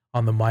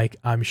mic.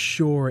 I'm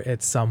sure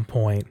at some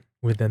point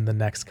within the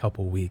next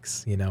couple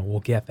weeks, we'll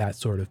get that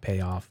sort of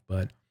payoff.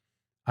 But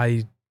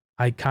I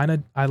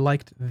I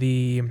liked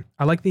the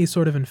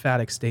sort of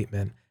emphatic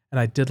statement, and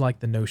I did like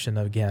the notion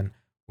of, again,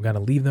 we're gonna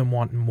leave them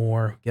wanting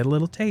more, get a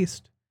little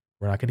taste.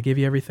 We're not gonna give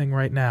you everything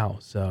right now,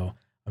 so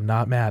I'm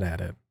not mad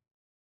at it.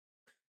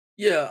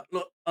 Yeah,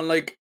 look, and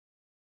like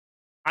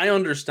I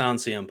understand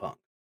CM Punk.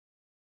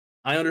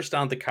 I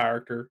understand the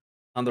character,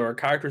 and there are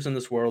characters in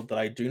this world that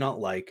I do not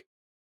like,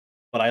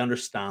 but I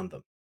understand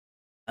them.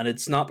 And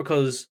it's not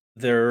because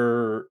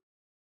they're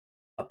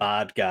a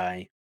bad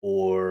guy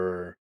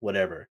or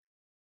whatever.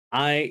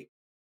 I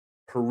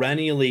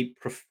perennially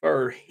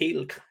prefer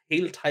heel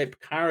type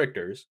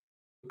characters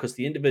because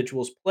the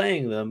individuals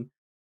playing them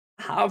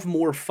have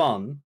more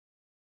fun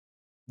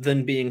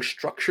than being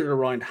structured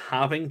around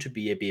having to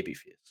be a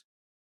babyface.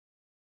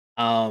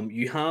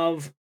 You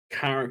have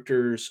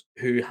characters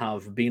who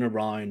have been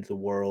around the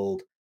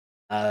world,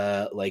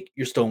 like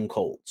your Stone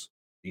Colds,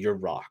 your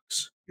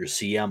Rocks, your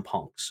CM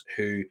Punks,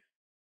 who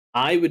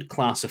I would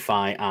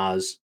classify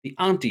as the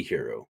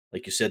anti-hero.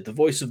 Like you said, the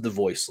voice of the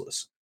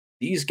voiceless.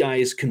 These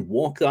guys can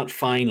walk that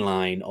fine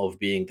line of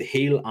being the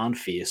heel and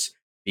face,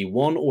 be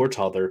one or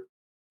t'other,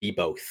 be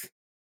both.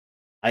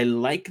 I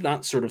like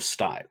that sort of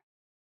style.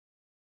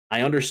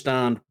 I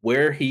understand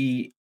where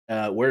he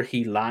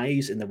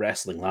lies in the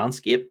wrestling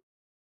landscape,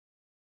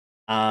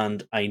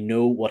 and I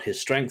know what his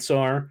strengths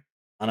are,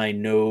 and I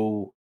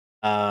know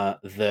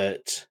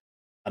that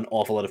an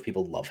awful lot of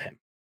people love him.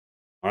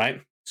 All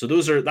right, so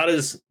that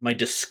is my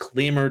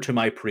disclaimer to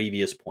my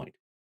previous point.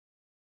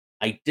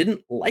 I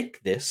didn't like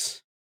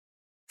this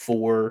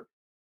for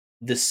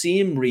the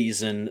same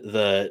reason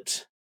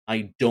that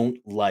I don't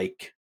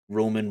like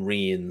Roman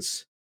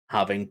Reigns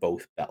having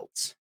both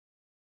belts.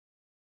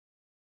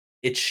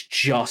 It's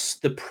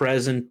just the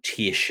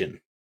presentation.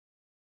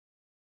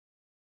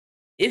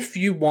 If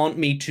you want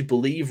me to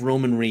believe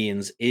Roman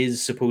Reigns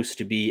is supposed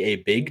to be a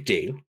big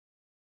deal,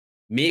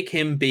 make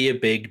him be a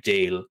big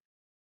deal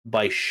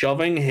by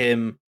shoving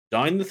him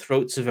down the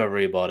throats of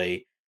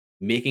everybody,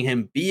 making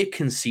him be a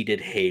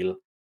conceited heel,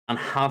 and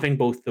having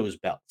both those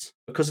belts.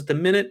 Because at the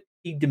minute,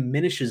 he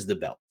diminishes the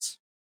belts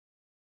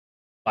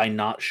by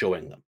not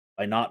showing them,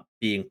 by not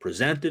being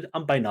presented,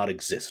 and by not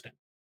existing.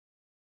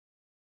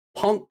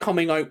 Punk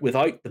coming out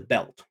without the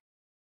belt,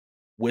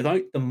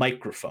 without the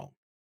microphone,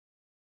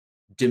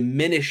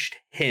 diminished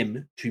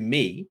him to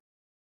me.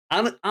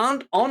 And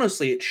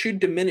honestly, it should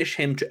diminish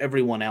him to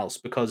everyone else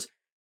because,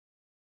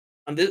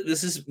 and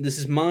this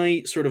is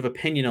my sort of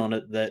opinion on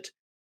it, that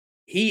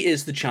he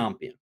is the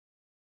champion.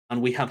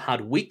 And we have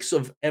had weeks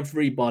of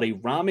everybody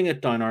ramming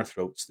it down our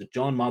throats that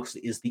John Moxley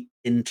is the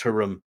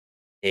interim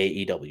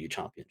AEW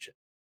championship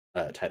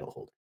title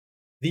holder.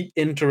 The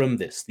interim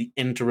this, the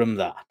interim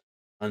that.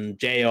 And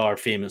JR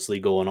famously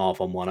going off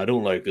on one. I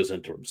don't like this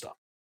interim stuff.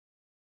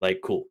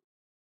 Like, cool.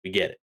 We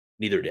get it.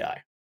 Neither do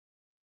I.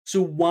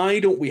 So why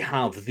don't we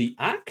have the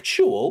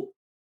actual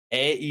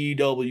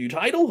AEW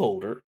title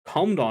holder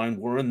come down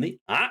wearing the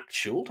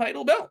actual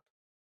title belt?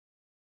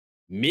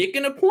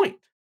 Making a point,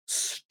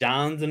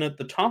 standing at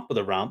the top of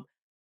the ramp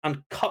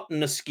and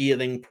cutting a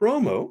scathing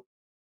promo,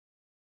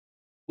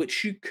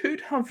 which you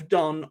could have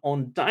done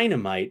on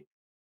Dynamite.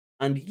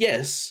 And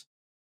yes,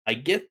 I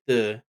get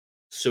the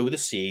sow the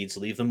seeds,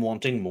 leave them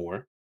wanting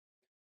more.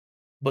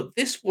 But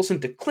this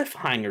wasn't a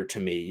cliffhanger to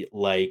me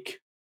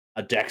like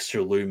a Dexter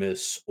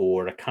Lumis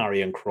or a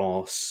Karrion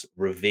Cross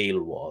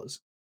reveal was,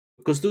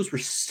 because those were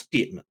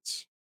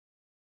statements.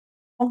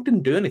 Punk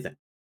didn't do anything.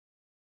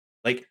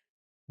 Like,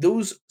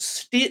 those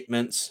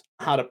statements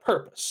had a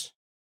purpose,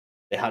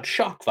 they had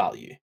shock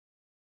value.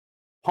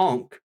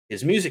 Punk,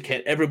 his music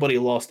hit, everybody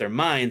lost their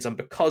minds, and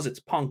because it's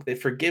Punk, they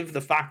forgive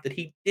the fact that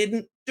he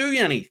didn't do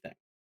anything.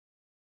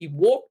 He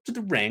walked to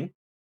the ring,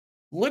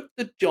 looked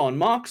at John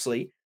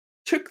Moxley,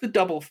 took the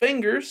double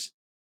fingers,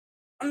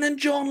 and then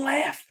John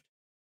left,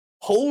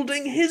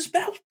 holding his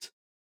belt.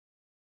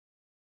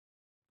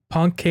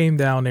 Punk came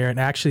down there and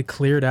actually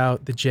cleared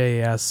out the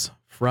JS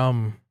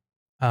from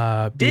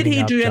Did beating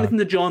he up do John. anything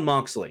to John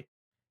Moxley?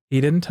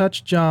 He didn't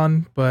touch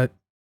John, but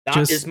That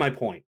just is my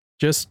point.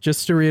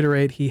 just to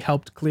reiterate, he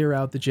helped clear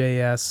out the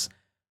JS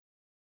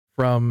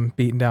from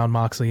beating down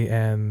Moxley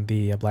and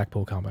the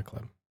Blackpool Combat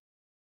Club.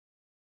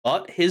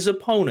 But his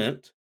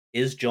opponent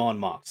is John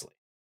Moxley.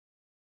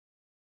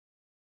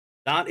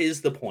 That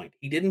is the point.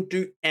 He didn't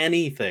do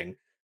anything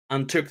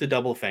and took the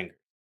double finger.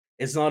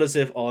 It's not as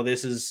if, oh,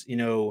 this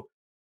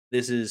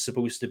is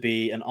supposed to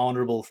be an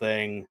honorable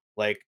thing.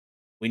 Like,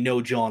 we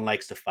know John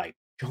likes to fight.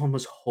 John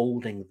was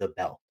holding the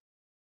belt.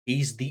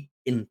 He's the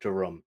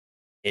interim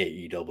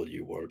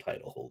AEW World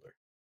Title holder.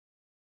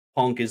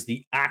 Punk is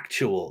the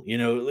actual,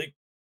 like,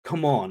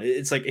 come on.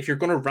 It's like, if you're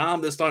going to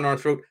ram this down our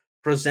throat,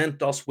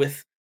 present us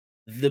with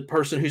the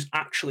person who's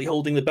actually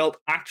holding the belt,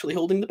 actually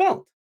holding the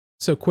belt.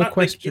 So quick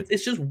question. It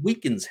just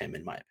weakens him,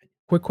 in my opinion.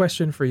 Quick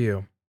question for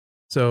you.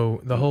 So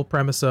the whole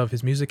premise of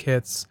his music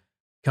hits,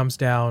 comes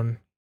down,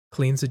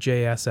 cleans the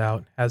JS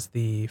out, has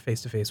the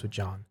face to face with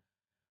John.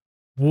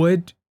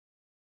 Would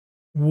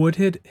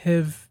it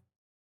have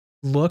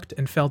looked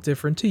and felt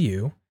different to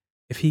you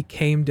if he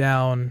came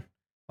down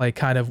like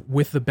kind of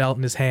with the belt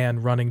in his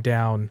hand, running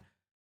down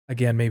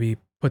again, maybe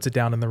puts it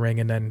down in the ring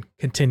and then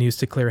continues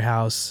to clear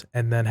house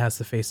and then has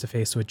the face to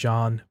face with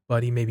John,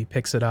 but he maybe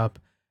picks it up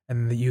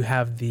and you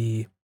have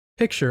the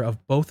picture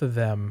of both of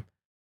them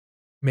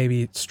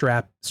maybe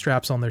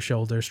straps on their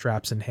shoulders,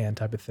 straps in hand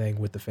type of thing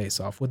with the face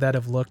off. Would that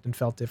have looked and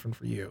felt different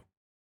for you?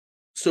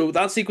 So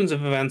that sequence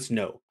of events,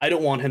 no. I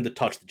don't want him to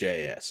touch the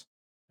JAS.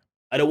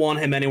 I don't want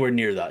him anywhere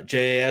near that.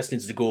 JAS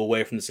needs to go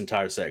away from this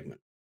entire segment.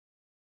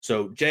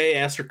 So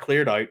JAS are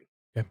cleared out,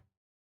 Okay.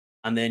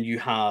 and then you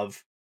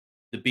have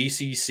the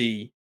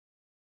BCC,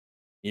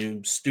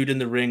 stood in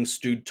the ring,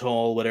 stood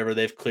tall, whatever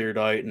they've cleared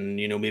out, and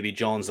maybe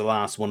John's the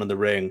last one in the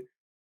ring,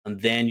 and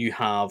then you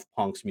have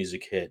Punk's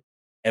music hit.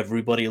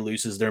 Everybody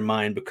loses their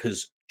mind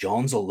because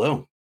John's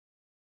alone.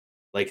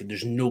 Like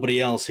there's nobody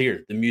else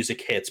here. The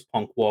music hits,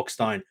 Punk walks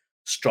down,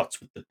 struts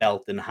with the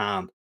belt in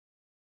hand.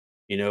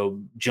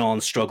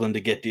 John's struggling to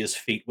get to his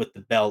feet with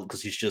the belt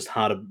because he's just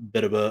had a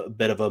bit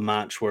of a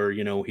match where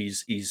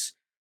he's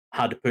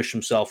had to push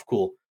himself.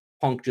 Cool.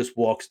 Punk just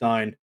walks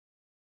down,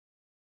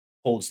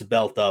 holds the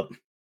belt up.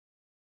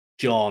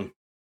 John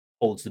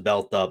holds the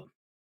belt up,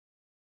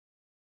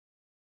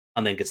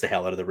 and then gets the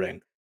hell out of the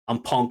ring.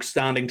 And Punk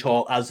standing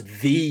tall as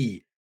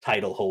the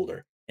title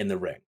holder in the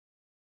ring,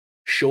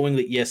 showing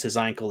that yes, his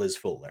ankle is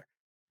full there.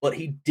 But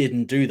he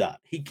didn't do that.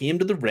 He came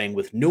to the ring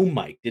with no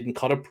mic, didn't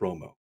cut a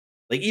promo.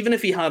 Like even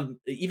if he had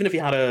he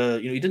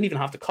didn't even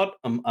have to cut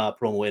a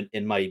promo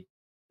in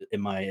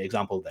my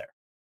example there.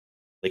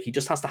 Like he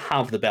just has to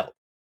have the belt.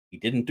 He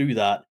didn't do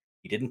that.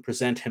 He didn't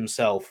present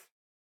himself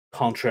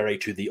contrary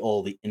to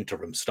all the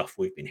interim stuff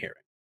we've been hearing.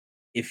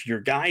 If your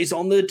guys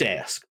on the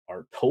desk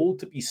are told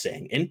to be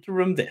saying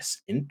interim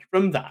this,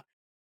 interim that,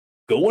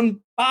 go and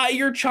buy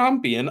your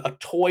champion a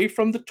toy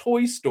from the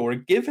toy store.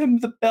 Give him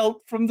the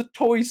belt from the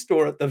toy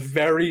store at the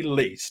very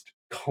least.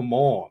 Come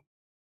on.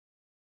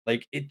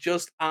 Like, it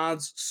just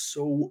adds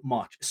so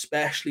much,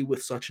 especially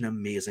with such an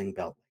amazing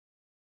belt.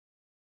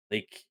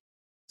 Like,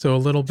 So a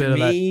little to bit of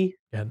that. me,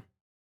 Yeah.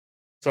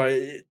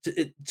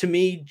 to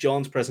me,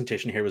 John's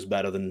presentation here was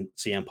better than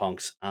CM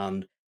Punk's.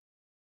 And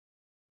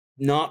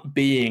not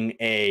being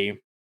a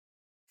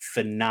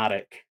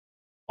fanatic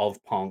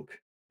of Punk,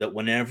 that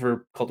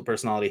whenever Cult of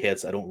Personality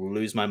hits, I don't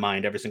lose my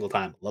mind every single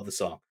time. Love the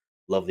song,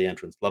 love the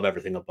entrance, love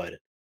everything about it.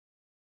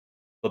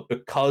 But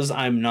because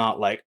I'm not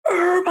like,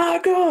 oh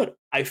my god,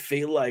 I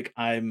feel like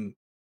I'm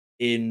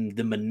in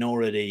the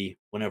minority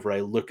whenever I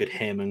look at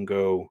him and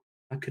go,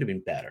 that could have been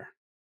better,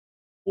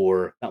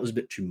 or that was a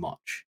bit too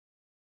much.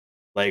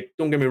 Like,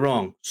 don't get me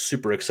wrong,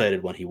 super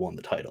excited when he won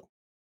the title.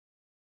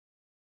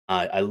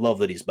 I love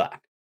that he's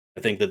back.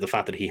 I think that the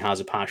fact that he has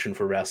a passion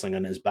for wrestling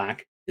and is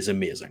back is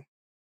amazing.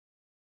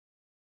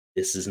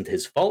 This isn't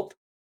his fault.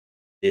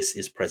 This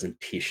is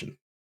presentation.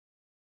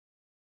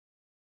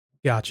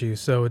 Got you.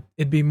 So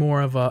it'd be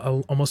more of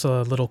almost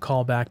a little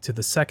callback to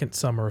the second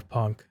summer of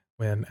Punk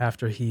when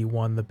after he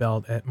won the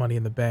belt at Money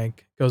in the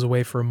Bank, goes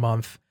away for a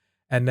month,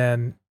 and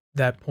then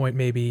that point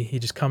maybe he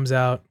just comes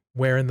out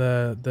wearing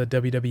the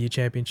WWE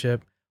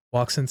Championship,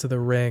 walks into the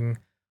ring,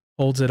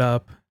 holds it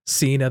up.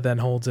 Cena then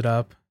holds it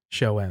up.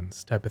 Show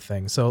ends type of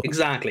thing. So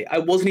Exactly. I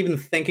wasn't even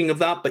thinking of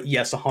that, but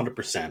yes,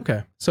 100%.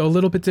 okay, so a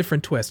little bit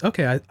different twist.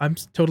 Okay, I'm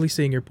totally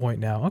seeing your point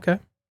now. Okay,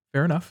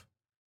 fair enough.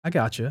 I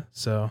gotcha.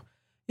 So,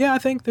 yeah, I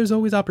think there's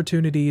always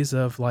opportunities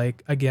of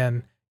like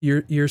again,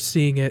 you're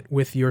seeing it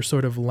with your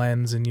sort of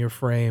lens and your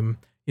frame.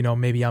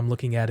 Maybe I'm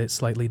looking at it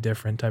slightly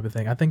different type of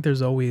thing. I think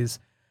there's always,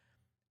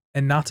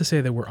 and not to say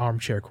that we're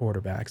armchair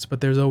quarterbacks,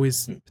 but there's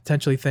always Hmm.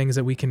 potentially things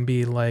that we can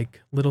be like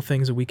little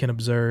things that we can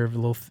observe,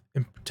 little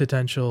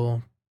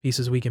potential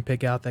pieces we can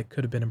pick out that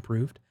could have been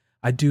improved.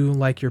 I do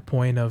like your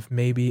point of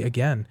maybe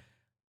again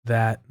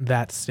that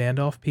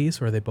standoff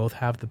piece where they both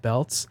have the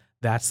belts,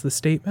 that's the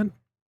statement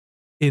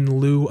in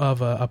lieu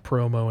of a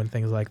promo and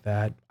things like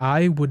that.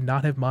 I would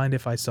not have mind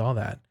if I saw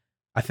that.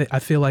 I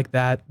feel like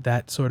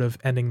that sort of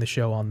ending the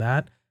show on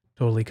that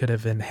totally could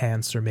have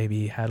enhanced or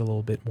maybe had a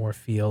little bit more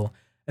feel.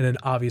 And then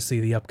obviously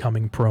the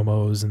upcoming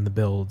promos and the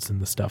builds and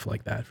the stuff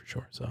like that for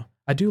sure. So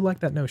I do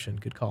like that notion.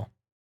 Good call.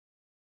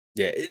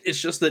 Yeah,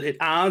 it's just that it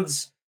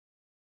adds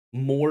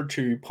more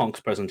to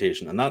Punk's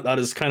presentation, and that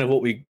is kind of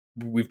what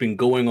we've been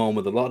going on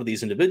with a lot of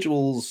these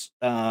individuals,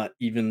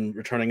 even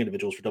returning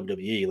individuals for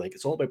WWE. Like,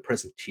 it's all about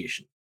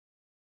presentation,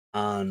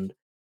 and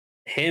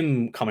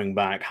him coming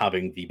back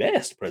having the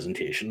best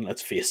presentation.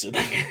 Let's face it.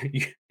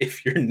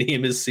 If your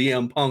name is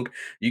CM Punk,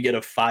 you get a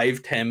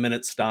 5-10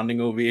 minute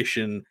standing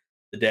ovation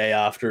the day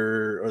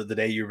after, or the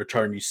day you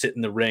return. You sit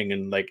in the ring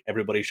and like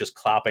everybody's just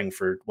clapping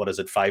for, what is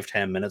it,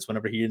 5-10 minutes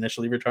whenever he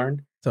initially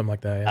returned. Something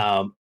like that,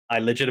 yeah. I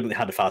legitimately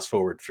had to fast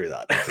forward through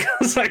that. I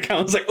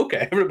was like,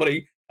 okay,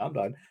 everybody, calm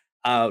down.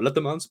 Let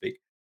the man speak.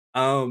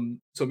 So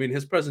I mean,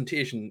 his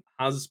presentation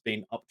has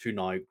been up to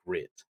now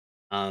great,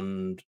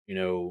 and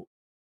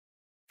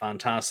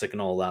fantastic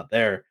and all that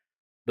there.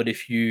 But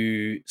if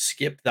you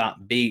skip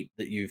that beat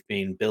that you've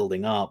been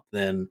building up,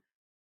 then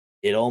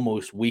it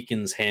almost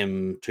weakens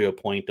him to a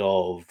point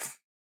of,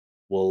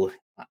 well,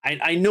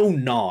 I know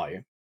now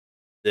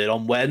that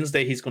on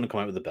Wednesday he's going to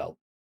come out with the belt.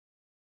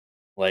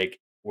 Like,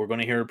 we're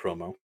going to hear a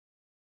promo,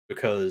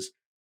 because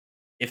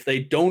if they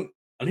don't,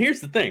 and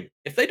here's the thing,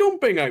 if they don't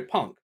bring out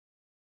Punk,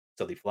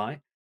 silly fly,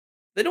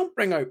 they don't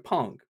bring out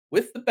Punk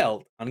with the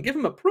belt and give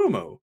him a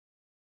promo,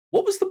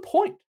 What was the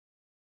point?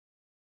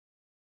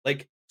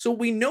 Like, so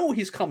we know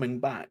he's coming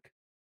back,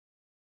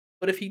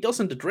 but if he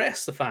doesn't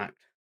address the fact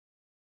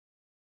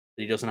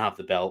that he doesn't have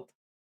the belt,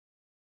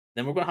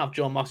 then we're going to have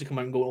John Moxley come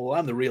out and go, "Well,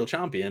 I'm the real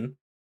champion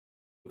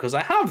because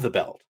I have the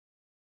belt."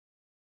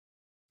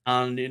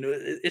 And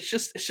it's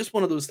just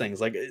one of those things.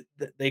 Like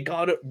they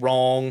got it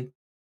wrong.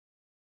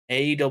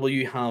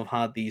 AEW have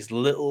had these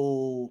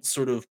little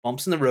sort of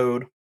bumps in the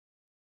road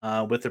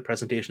with their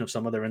presentation of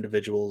some of their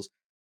individuals.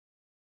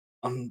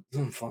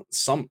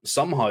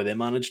 Somehow they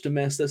managed to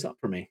mess this up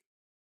for me.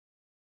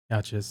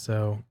 Gotcha.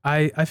 So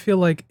I feel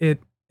like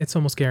it's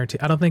almost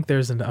guaranteed. I don't think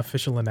there's an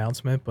official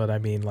announcement, but I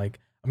mean, like,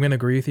 I'm gonna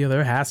agree with you.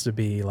 There has to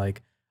be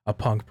like a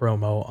Punk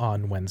promo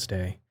on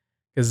Wednesday,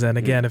 because then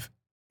again,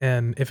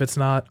 Mm. if it's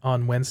not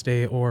on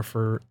Wednesday, or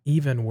for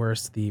even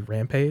worse, the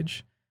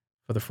Rampage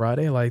for the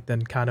Friday, like,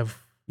 then kind of,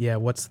 yeah,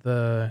 what's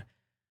the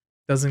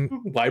doesn't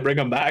Why bring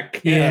him back?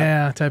 Yeah,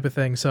 yeah, type of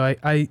thing. So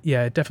I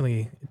yeah, it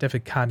definitely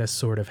kind of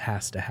sort of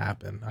has to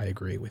happen. I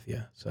agree with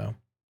you. So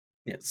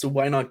yeah. So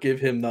why not give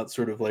him that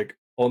sort of like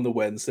on the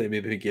Wednesday?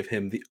 Maybe give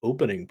him the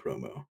opening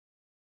promo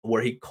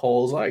where he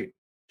calls out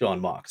John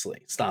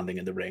Moxley standing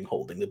in the ring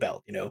holding the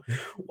belt. yeah.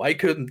 Why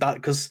couldn't that?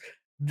 Because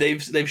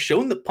they've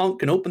shown that Punk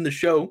can open the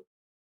show,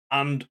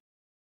 and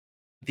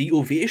the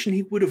ovation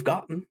he would have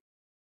gotten.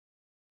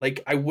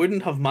 Like I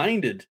wouldn't have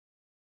minded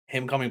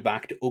him coming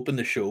back to open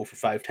the show for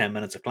 5-10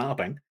 minutes of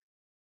clapping,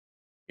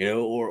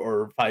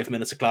 or 5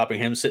 minutes of clapping,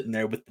 him sitting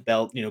there with the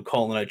belt,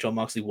 calling out John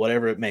Moxley,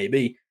 whatever it may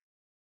be.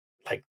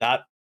 Like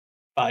that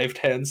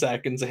 5-10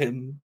 seconds of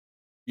him,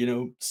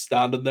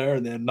 standing there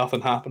and then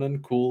nothing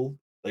happening, cool.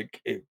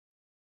 Like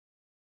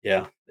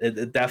yeah,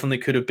 it definitely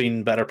could have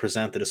been better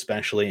presented,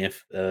 especially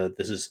if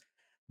this is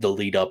the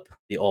lead up,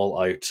 the all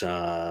out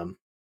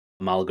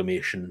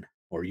amalgamation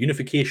or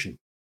unification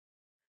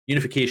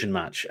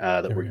match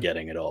that There we're we go.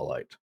 getting it all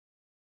out.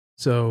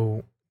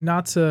 So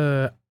not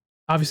to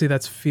obviously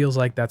that feels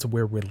like that's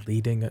where we're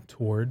leading it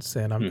towards,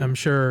 and I'm Mhm.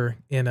 sure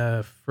in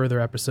a further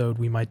episode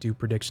we might do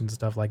predictions and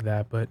stuff like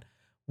that. But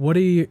what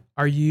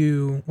are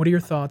your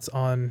thoughts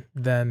on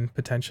then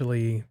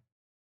potentially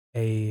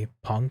a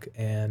Punk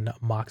and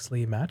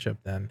Moxley matchup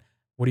then?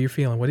 What are you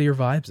feeling? What are your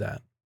vibes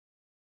at?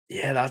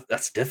 Yeah,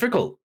 that's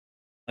difficult.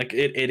 Like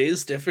it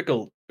is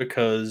difficult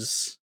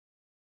because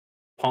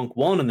Punk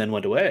won and then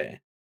went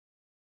away.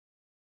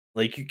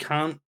 Like you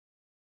can't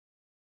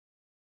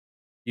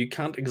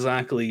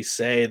exactly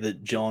say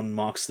that John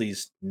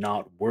Moxley's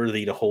not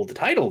worthy to hold the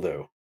title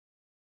though.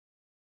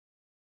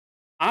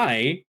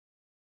 I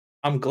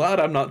I'm glad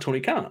I'm not Tony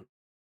Khan.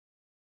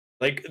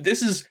 Like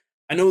this is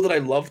I know that I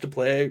love to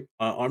play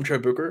armchair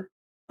booker,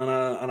 and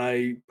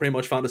I pretty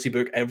much fantasy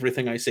book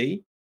everything I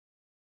see,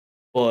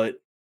 but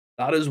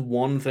that is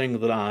one thing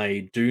that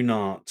I do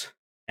not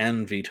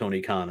envy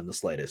Tony Khan in the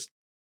slightest.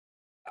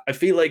 I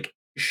feel like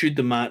should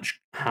the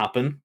match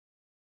happen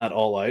at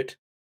All Out,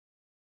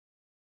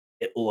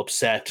 it will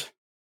upset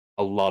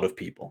a lot of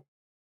people.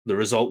 The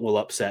result will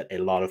upset a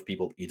lot of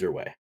people either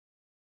way.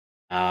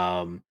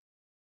 Um,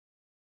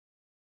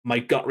 my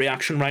gut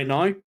reaction right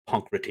now: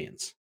 Punk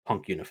retains.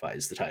 Punk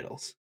unifies the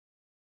titles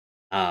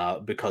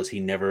because he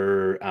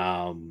never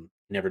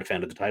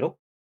defended the title.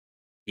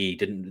 He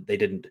didn't. They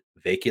didn't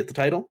vacate the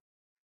title,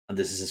 and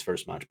this is his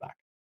first match back.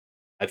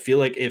 I feel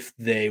like if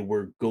they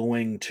were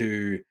going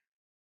to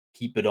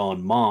keep it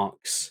on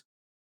Mox,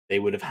 they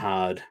would have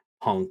had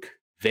Punk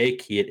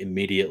vacate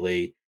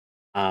immediately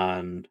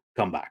and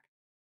come back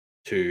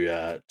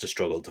to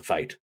struggle to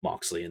fight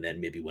Moxley and then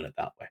maybe win it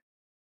that way.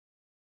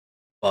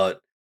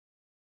 But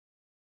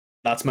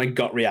that's my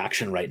gut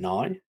reaction right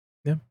now,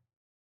 Yeah.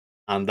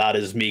 and that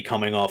is me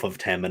coming off of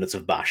 10 minutes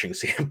of bashing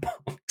CM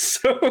Punk.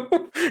 So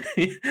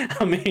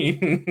I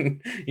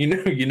mean,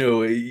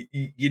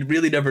 you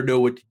really never know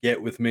what you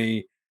get with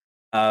me.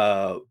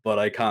 But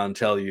I can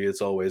tell you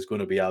it's always going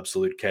to be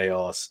absolute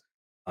chaos,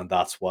 and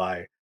that's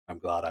why I'm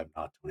glad I'm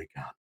not Tony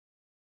Khan.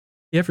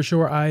 Yeah, for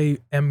sure. I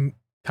am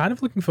kind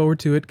of looking forward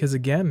to it because,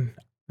 again,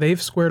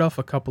 they've squared off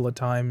a couple of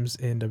times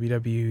in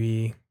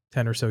WWE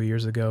 10 or so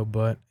years ago,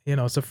 but,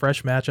 it's a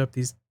fresh matchup.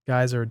 These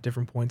guys are at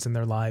different points in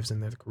their lives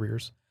and their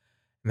careers,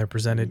 and they're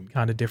presented Mhm.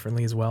 kind of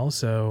differently as well.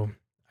 So,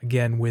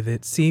 again, with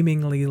it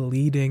seemingly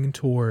leading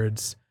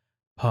towards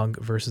Punk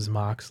versus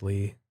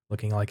Moxley,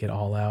 looking like it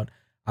all out,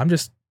 I'm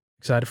just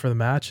excited for the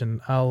match,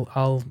 and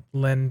I'll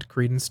lend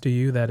credence to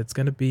you that it's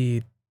going to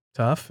be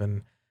tough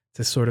and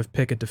to sort of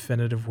pick a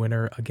definitive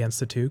winner against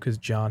the two, because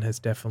John has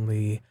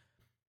definitely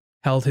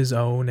held his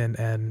own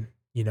and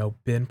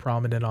been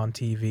prominent on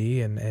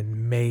TV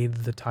and made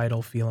the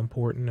title feel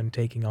important and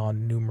taking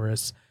on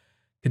numerous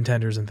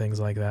contenders and things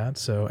like that.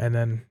 So, and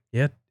then,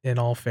 yeah, in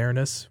all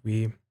fairness,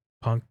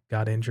 Punk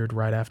got injured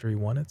right after he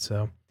won it.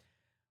 So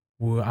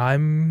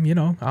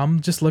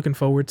I'm just looking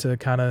forward to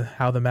kind of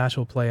how the match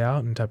will play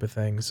out and type of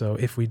thing. So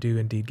if we do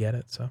indeed get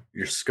it. So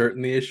You're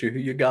skirting the issue. Who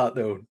you got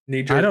though? Knee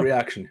I jerk don't,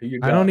 reaction. Who you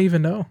I don't got?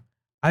 even know.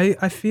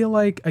 I feel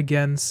like,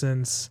 again,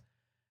 since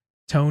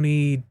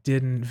Tony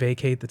didn't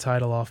vacate the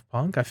title off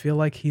Punk, I feel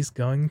like he's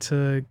going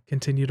to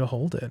continue to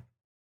hold it,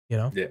 you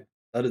know? Yeah.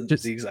 That is the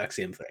Just exact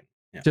same thing.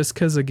 Yeah. just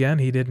because again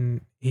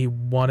he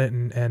won it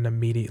and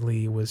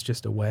immediately was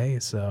just away.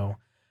 So,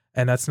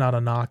 and that's not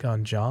a knock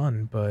on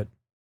John, but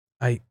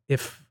I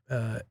if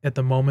at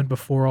the moment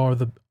before all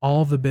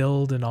the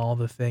build and all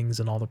the things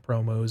and all the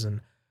promos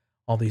and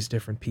all these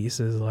different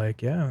pieces,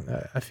 like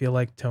yeah, I feel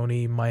like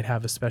Tony might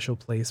have a special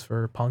place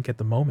for Punk at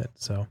the moment.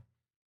 So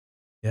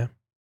yeah,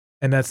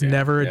 and that's Yeah.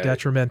 never a Yeah.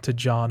 detriment to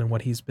John and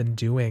what he's been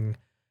doing Mm.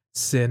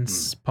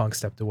 since Punk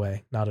stepped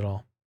away. Not at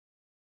all.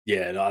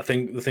 Yeah. No, I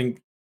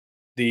think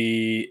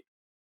the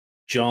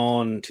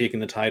John taking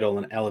the title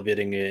and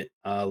elevating it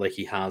like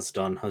he has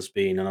done has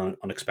been an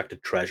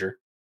unexpected treasure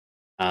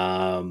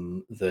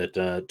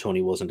that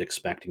Tony wasn't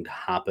expecting to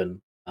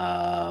happen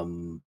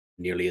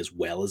nearly as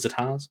well as it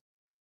has.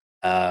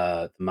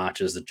 The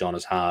matches that John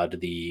has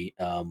had, the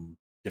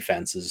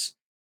defenses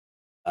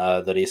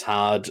that he's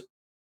had,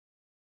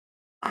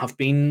 have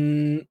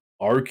been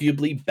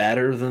arguably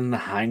better than the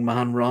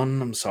Hangman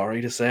run. I'm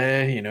sorry to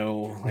say,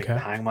 like the Okay.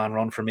 Hangman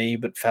run for me,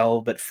 but fell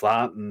a bit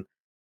flat, and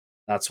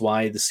that's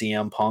why the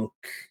CM Punk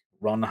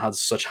run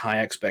has such high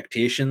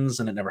expectations,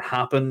 and it never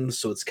happened.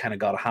 So it's kind of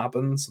got to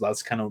happen. So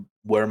that's kind of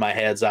where my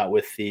head's at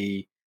with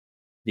the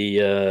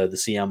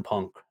CM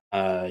Punk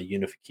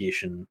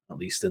unification, at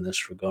least in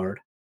this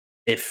regard.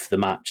 If the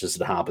match is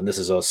to happen, this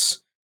is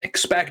us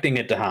expecting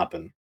it to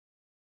happen,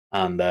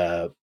 and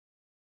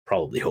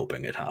probably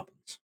hoping it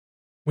happens.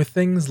 With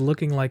things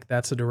looking like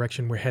that's a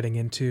direction we're heading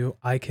into,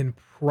 I can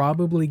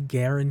probably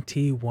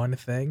guarantee one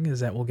thing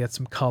is that we'll get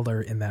some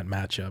color in that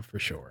matchup for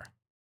sure.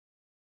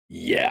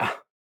 Yeah,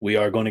 we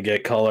are going to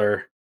get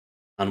color,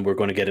 and we're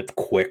going to get it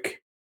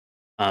quick.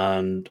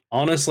 And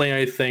honestly,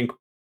 I think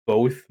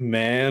both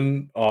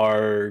men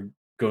are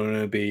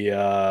going to be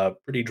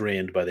pretty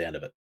drained by the end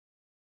of it.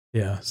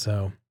 Yeah,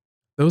 so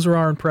those are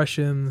our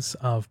impressions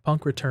of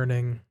Punk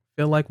returning.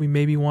 Feel like we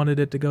maybe wanted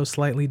it to go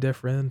slightly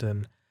different,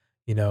 and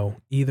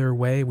either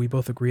way, we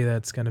both agree that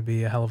it's going to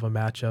be a hell of a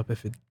matchup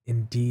if it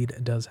indeed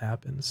does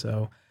happen.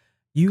 So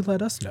you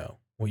let us know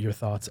what your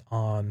thoughts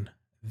on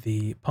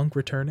the Punk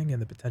returning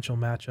and the potential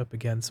matchup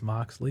against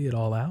Moxley at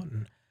All Out,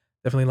 and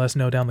definitely let us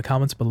know down in the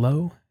comments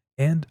below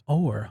and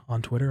or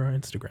on Twitter or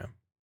Instagram.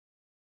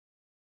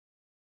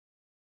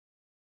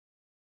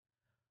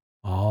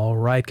 All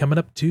right, coming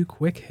up to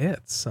quick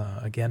hits.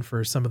 Again,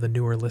 for some of the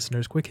newer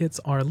listeners, quick hits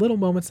are little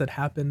moments that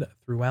happened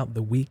throughout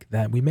the week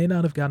that we may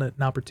not have gotten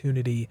an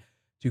opportunity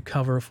to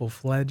cover full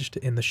fledged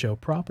in the show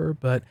proper,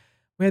 but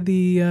we had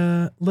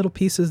the little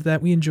pieces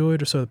that we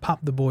enjoyed, or sort of pop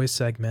the boys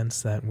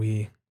segments that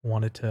we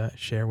wanted to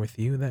share with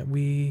you that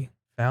we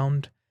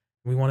found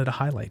we wanted to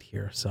highlight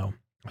here. So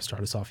I'll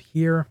start us off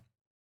here.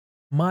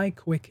 My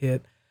quick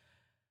hit,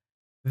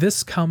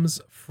 this comes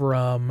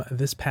from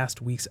this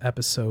past week's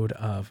episode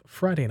of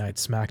Friday Night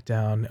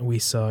SmackDown. We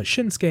saw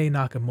Shinsuke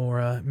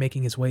Nakamura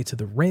making his way to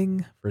the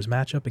ring for his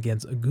matchup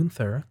against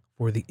Gunther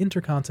for the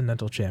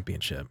Intercontinental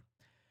Championship.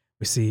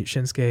 We see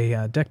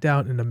Shinsuke decked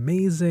out in an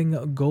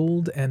amazing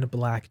gold and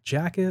black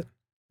jacket,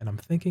 and I'm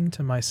thinking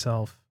to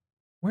myself,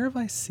 where have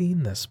I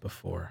seen this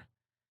before?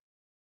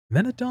 And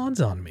then it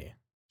dawns on me.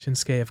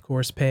 Shinsuke, of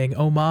course, paying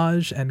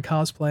homage and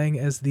cosplaying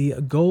as the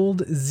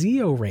Gold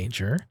Zeo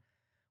Ranger,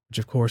 which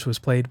of course was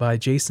played by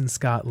Jason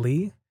Scott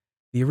Lee,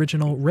 the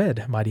original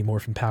Red Mighty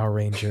Morphin Power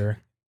Ranger.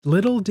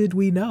 Little did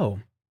we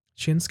know,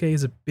 Shinsuke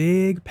is a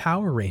big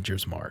Power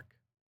Rangers mark.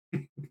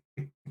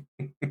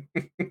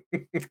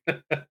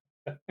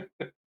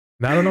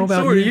 Now, I don't know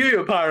about So are you. you,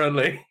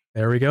 apparently.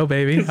 There we go,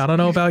 baby. I don't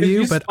know about Because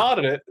you, you but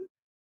spotted it.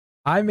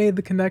 I made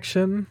the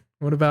connection.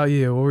 What about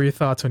you? What were your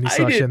thoughts when you I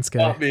saw did Shinsuke?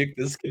 not make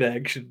this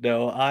connection.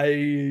 No,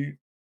 I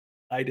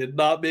did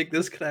not make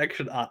this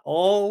connection at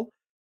all.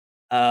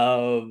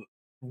 Um,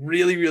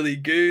 really, really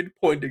good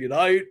pointing it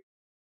out.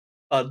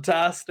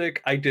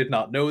 Fantastic. I did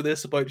not know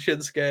this about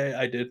Shinsuke.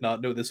 I did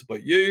not know this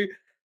about you.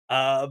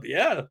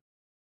 Yeah,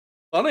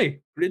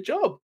 funny. Great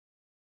job.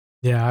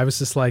 Yeah, I was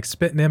just like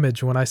spitting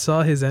image when I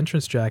saw his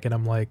entrance jacket.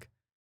 I'm like,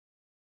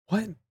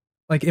 what?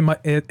 Like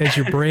as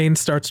your brain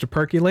starts to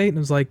percolate, and it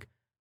was like,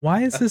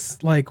 why is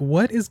this like,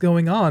 what is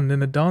going on?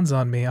 And it dawns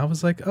on me. I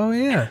was like, oh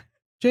yeah,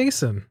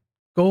 Jason,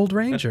 Gold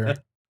Ranger.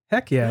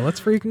 Heck yeah,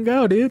 let's freaking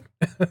go, dude.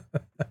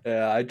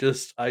 Yeah, I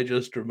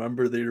just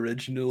remember the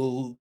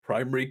original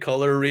primary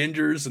color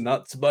Rangers, and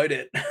that's about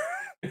it.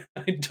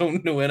 I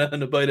don't know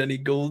anything about any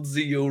Gold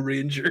Zeo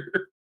Ranger.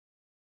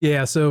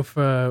 Yeah, so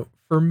for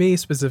me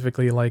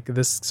specifically, like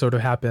this sort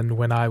of happened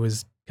when I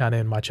was kind of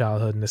in my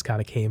childhood, and this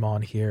kind of came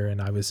on here,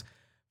 and I was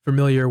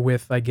familiar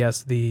with, I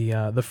guess,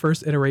 the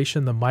first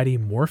iteration, the Mighty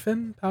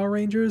Morphin Power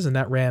Rangers, and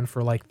that ran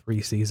for like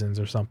 3 seasons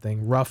or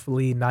something,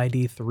 roughly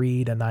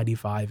 93 to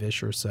 95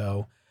 ish or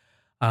so.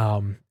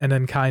 And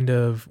then kind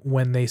of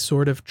when they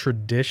sort of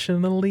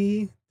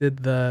traditionally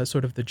did the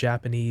sort of the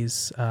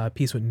Japanese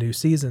piece with new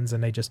seasons,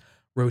 and they just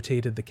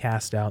rotated the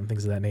cast out and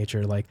things of that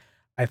nature. Like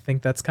I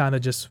think that's kind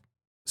of just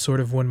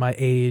sort of when my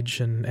age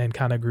and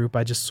kind of group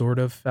I just sort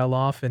of fell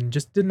off and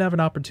just didn't have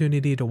an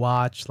opportunity to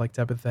watch, like,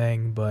 type of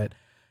thing. But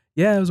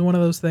yeah, it was one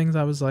of those things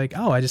I was like,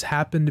 "Oh, I just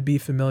happened to be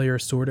familiar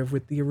sort of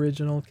with the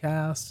original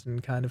cast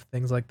and kind of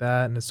things like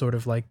that," and it's sort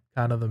of like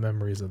kind of the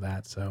memories of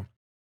that, so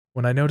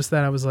when I noticed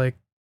that, I was like,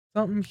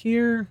 "Something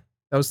here?"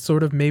 That was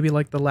sort of maybe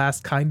like the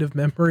last kind of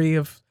memory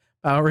of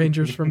Power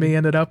Rangers for me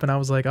ended up, and I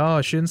was like, "Oh,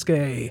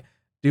 Shinsuke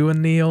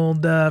doing the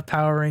old,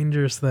 Power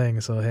Rangers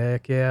thing, so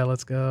heck yeah,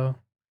 let's go."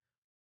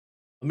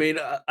 I mean,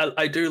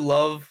 I do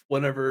love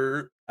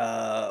whenever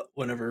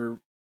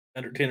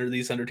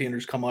these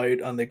entertainers come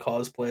out and they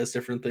cosplay as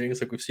different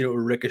things. Like we've seen it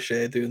with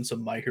Ricochet doing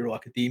some My Hero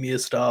Academia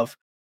stuff.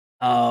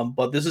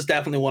 But this is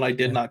definitely one I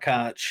did Yeah, not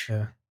catch.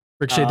 yeah.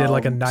 Ricochet did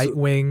like a So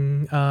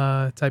Nightwing,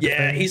 type of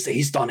yeah, thing.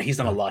 he's done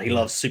a Oh, lot. He yeah,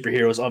 loves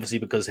superheroes, obviously,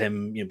 because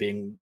him,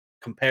 being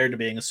compared to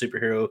being a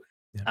superhero,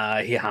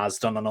 yeah. he has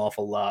done an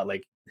awful lot.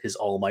 Like his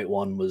All Might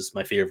one was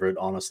my favorite,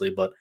 honestly.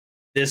 But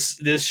this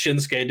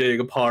Shinsuke doing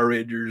a Power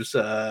Rangers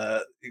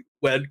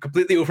went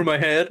completely over my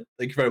head.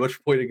 Thank you very much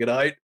for pointing it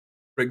out.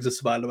 Brings a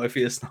smile to my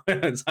face now.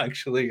 It's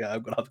actually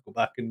I'm gonna have to go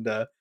back and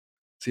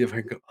see if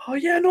I can go. Oh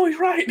yeah, no, he's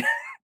right.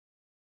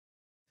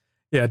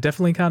 Yeah,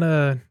 definitely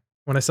kinda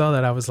when I saw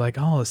that, I was like,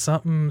 "Oh,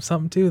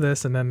 something to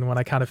this," and then when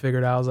I kinda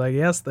figured out, I was like,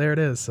 "Yes, there it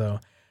is." So,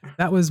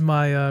 that was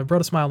my,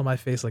 brought a smile to my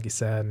face, like you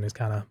said, and it's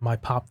kinda my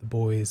pop the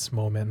boys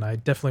moment, and I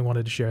definitely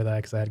wanted to share that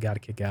because I had got a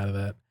kick out of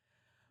that.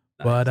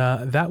 But,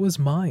 Nice. that was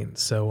mine.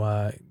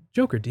 So,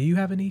 Joker, do you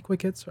have any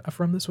quick hits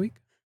from this week?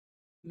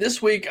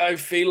 This week, I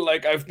feel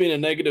like I've been a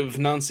negative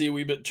Nancy a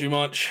wee bit too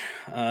much.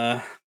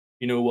 Uh,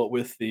 what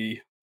with the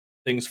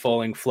things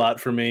falling flat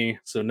for me.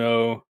 So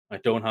no, I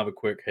don't have a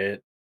quick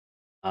hit.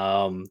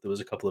 There was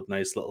a couple of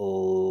nice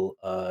little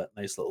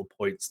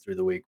points through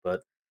the week,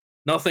 but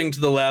nothing to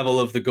the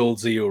level of the Gold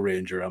Zeo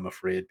Ranger. I'm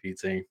afraid,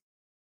 PT.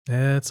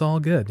 It's all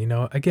good.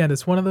 Again,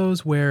 it's one of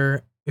those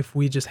where if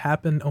we just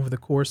happen over the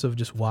course of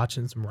just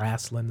watching some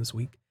wrestling this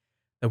week,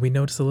 that we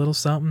notice a little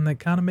something that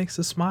kind of makes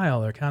us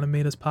smile or kind of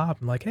made us pop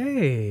and like,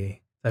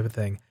 hey, type of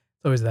thing.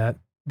 It's always that.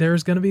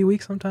 There's going to be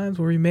weeks sometimes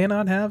where we may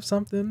not have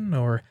something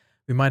or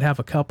we might have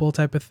a couple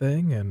type of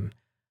thing. And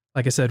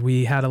like I said,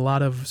 we had a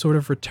lot of sort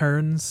of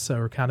returns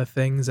or kind of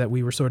things that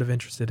we were sort of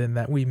interested in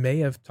that we may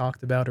have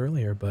talked about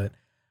earlier, but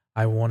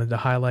I wanted to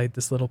highlight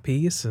this little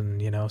piece.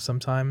 And,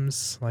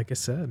 sometimes, like I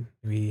said,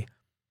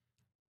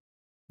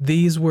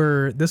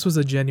 this was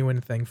a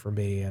genuine thing for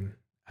me, and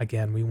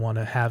again, we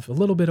wanna have a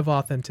little bit of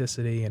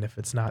authenticity, and if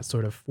it's not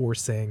sort of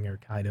forcing or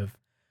kind of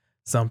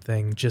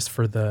something just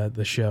for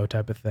the show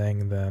type of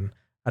thing, then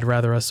I'd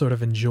rather us sort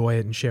of enjoy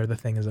it and share the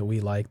things that we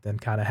like than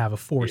kinda have a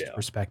forced Yeah,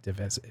 perspective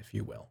as if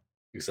you will.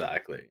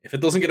 exactly. If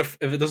it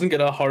doesn't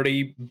get a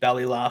hearty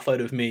belly laugh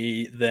out of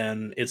me,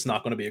 then it's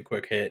not going to be a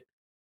quick hit.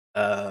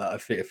 I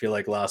feel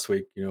like last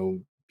week,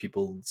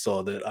 people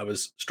saw that I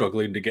was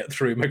struggling to get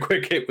through my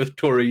quick hit with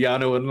Tori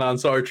Yano and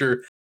Lance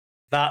Archer.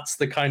 That's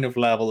the kind of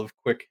level of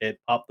quick hit,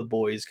 pop the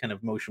boys kind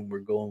of motion we're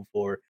going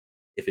for.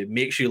 If it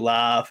makes you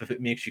laugh, if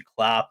it makes you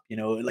clap,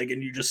 like,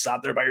 and you just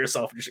sat there by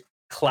yourself and just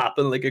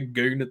clapping like a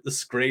goon at the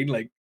screen,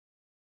 like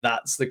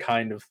that's the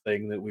kind of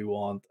thing that we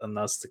want, and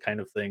that's the kind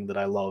of thing that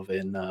I love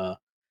in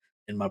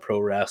my pro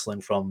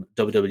wrestling, from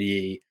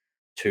WWE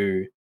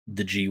to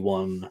the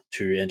G1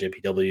 to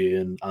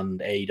NJPW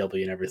and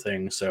AEW and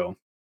everything. So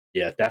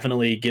yeah,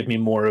 definitely give me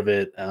more of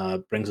it.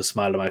 Brings a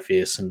smile to my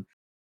face, and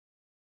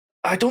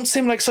I don't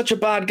seem like such a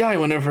bad guy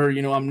whenever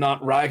I'm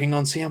not ragging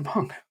on CM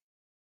Punk.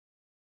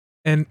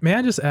 And may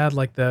I just add,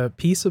 like, the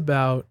piece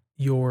about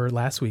your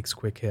last week's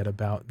quick hit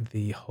about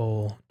the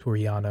whole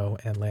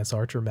Toriano and Lance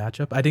Archer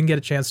matchup? I didn't get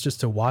a chance just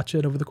to watch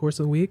it over the course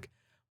of the week,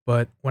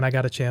 but when I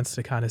got a chance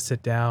to kinda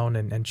sit down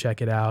and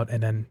check it out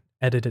and then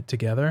edit it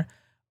together,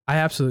 I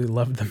absolutely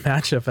loved the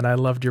matchup, and I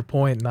loved your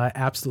point, and I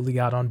absolutely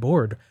got on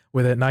board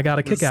with it, and I got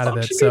a It was kick out of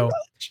such it. a good So,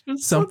 match. It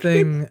was such a good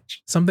something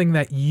match. something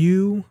that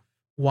you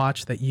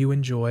watched that you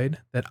enjoyed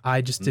that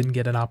I just Mhm. didn't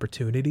get an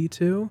opportunity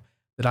to,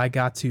 that I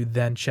got to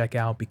then check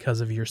out because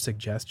of your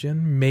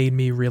suggestion made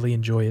me really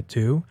enjoy it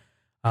too,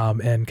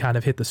 and kind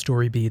of hit the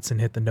story beats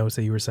and hit the notes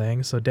that you were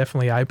saying. So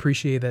definitely, I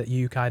appreciate that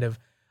you kind of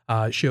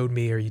showed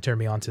me or you turned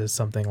me on to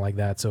something like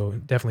that. So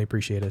definitely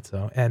appreciate it.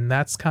 So, and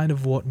that's kind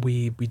of what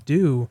we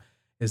do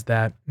is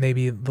that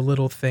maybe the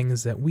little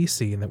things that we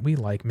see and that we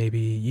like, maybe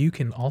you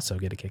can also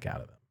get a kick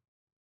out of them.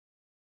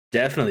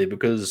 Definitely,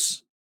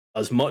 because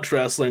as much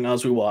wrestling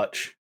as we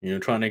watch,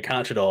 trying to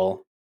catch it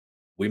all,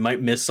 we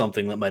might miss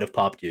something that might have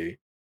popped you.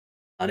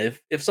 And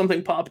if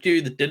something popped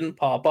you that didn't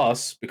pop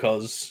us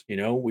because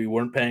we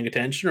weren't paying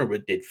attention, or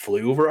it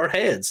flew over our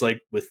heads,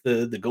 like with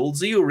the Gold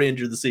Zeo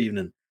Ranger this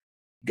evening,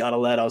 gotta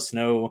let us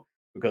know,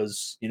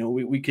 because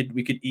we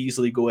could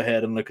easily go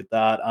ahead and look at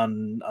that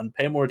and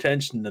pay more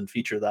attention and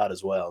feature that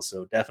as well.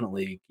 So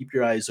definitely keep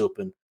your eyes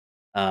open,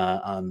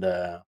 and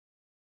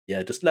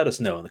yeah, just let us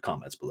know in the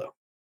comments below.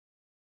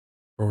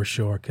 For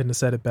sure. Couldn't have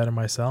said it better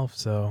myself.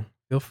 So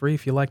feel free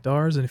if you liked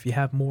ours and if you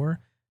have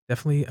more,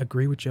 definitely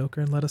agree with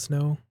Joker and let us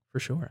know for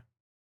sure.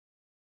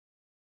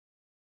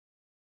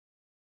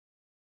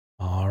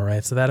 All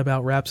right, so that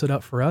about wraps it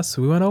up for us.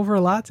 We went over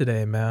a lot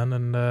today, man,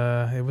 and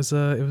it was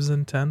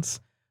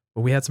intense,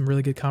 but we had some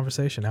really good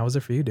conversation. How was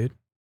it for you, dude?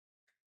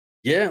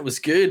 Yeah, it was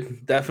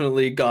good.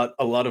 Definitely got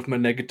a lot of my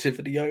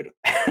negativity out.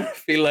 I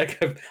feel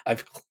like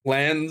I've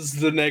cleansed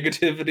the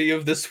negativity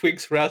of this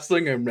week's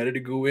wrestling. I'm ready to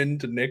go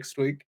into next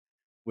week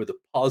with a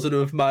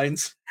positive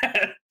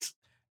mindset.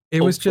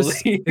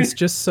 Hopefully. It's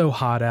just so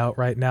hot out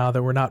right now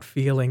that we're not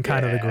feeling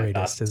kind of the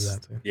greatest, is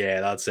that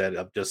it? That's it.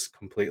 I'm just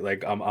complete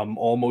like I'm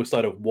almost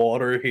out of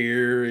water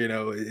here.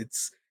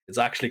 It's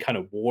actually kind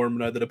of warm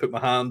now that I put my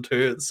hand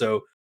to it.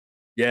 So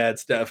yeah,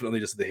 it's definitely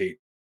just the heat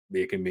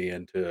making me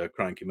into a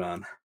cranky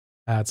man.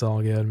 That's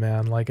all good,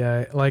 man. Like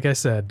I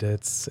said,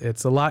 it's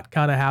a lot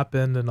kind of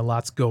happened and a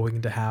lot's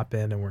going to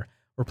happen, and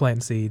we're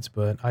planting seeds.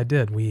 But I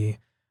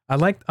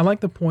like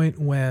the point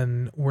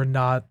when we're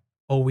not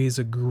always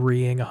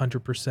agreeing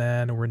 100%,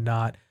 and we're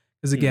not,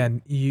 because Hmm.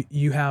 again,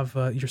 you have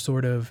your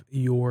sort of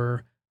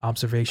your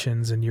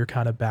observations and your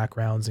kind of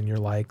backgrounds and your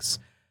likes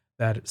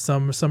that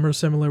some are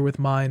similar with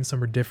mine,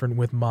 some are different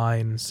with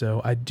mine.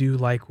 So I do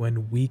like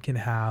when we can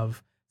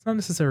have, it's not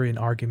necessarily an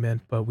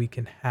argument, but we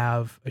can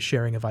have a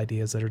sharing of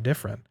ideas that are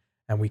different,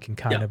 and we can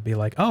kind Yeah, of be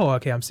like, "Oh,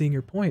 okay, I'm seeing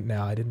your point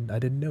now. I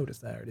didn't notice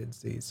that. Or I didn't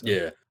see." So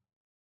yeah.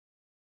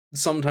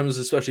 Sometimes,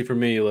 especially for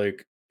me,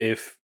 like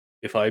if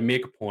I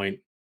make a point,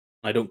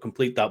 I don't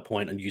complete that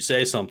point, and you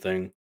say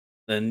something,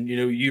 then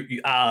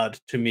you add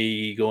to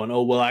me going,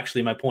 oh well,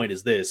 actually, my point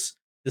is this.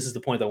 This is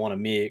the point I want to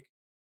make,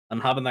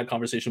 and having that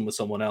conversation with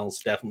someone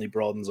else definitely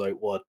broadens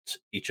out what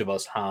each of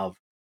us have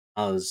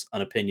as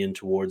an opinion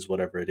towards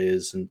whatever it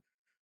is, and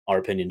our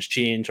opinions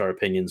change, our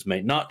opinions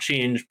may not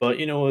change, but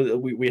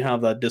we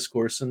have that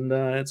discourse, and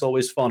it's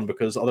always fun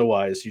because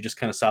otherwise you just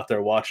kind of sat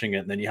there watching it,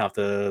 and then you have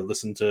to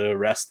listen to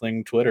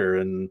wrestling Twitter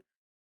and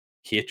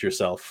hate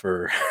yourself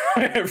for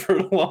for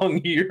long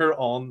you're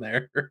on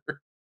there.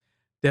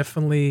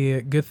 definitely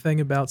a good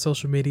thing about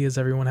social media is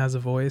everyone has a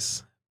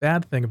voice.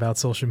 Bad thing about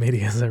social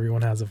media is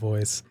everyone has a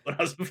voice. But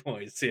as a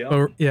voice, yeah.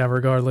 But yeah,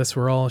 regardless,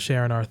 we're all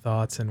sharing our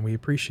thoughts, and we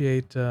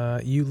appreciate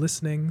you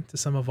listening to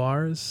some of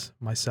ours,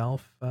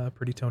 myself,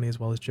 Pretty Tony, as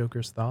well as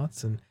Joker's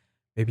thoughts. And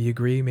maybe you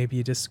agree, maybe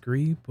you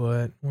disagree,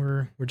 but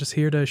we're just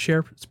here to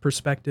share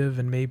perspective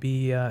and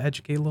maybe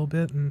educate a little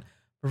bit and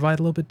provide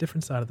a little bit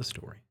different side of the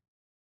story.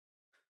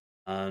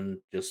 And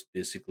just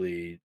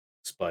basically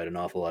spout an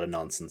awful lot of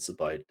nonsense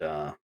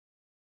about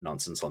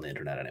nonsense on the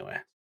internet anyway.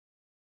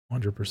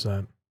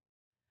 100%.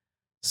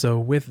 So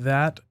with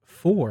that,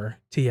 for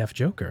TF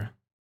Joker,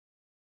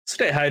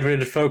 Stay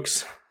hydrated,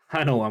 folks.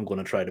 I know I'm going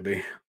to try to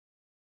be.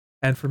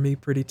 and for me,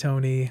 Pretty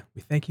Tony,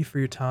 we thank you for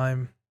your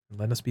time and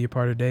letting us be a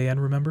part of the day.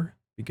 And remember,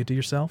 be good to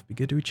yourself, be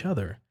good to each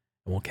other,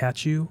 and we'll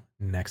catch you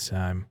next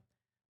time.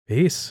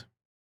 Peace.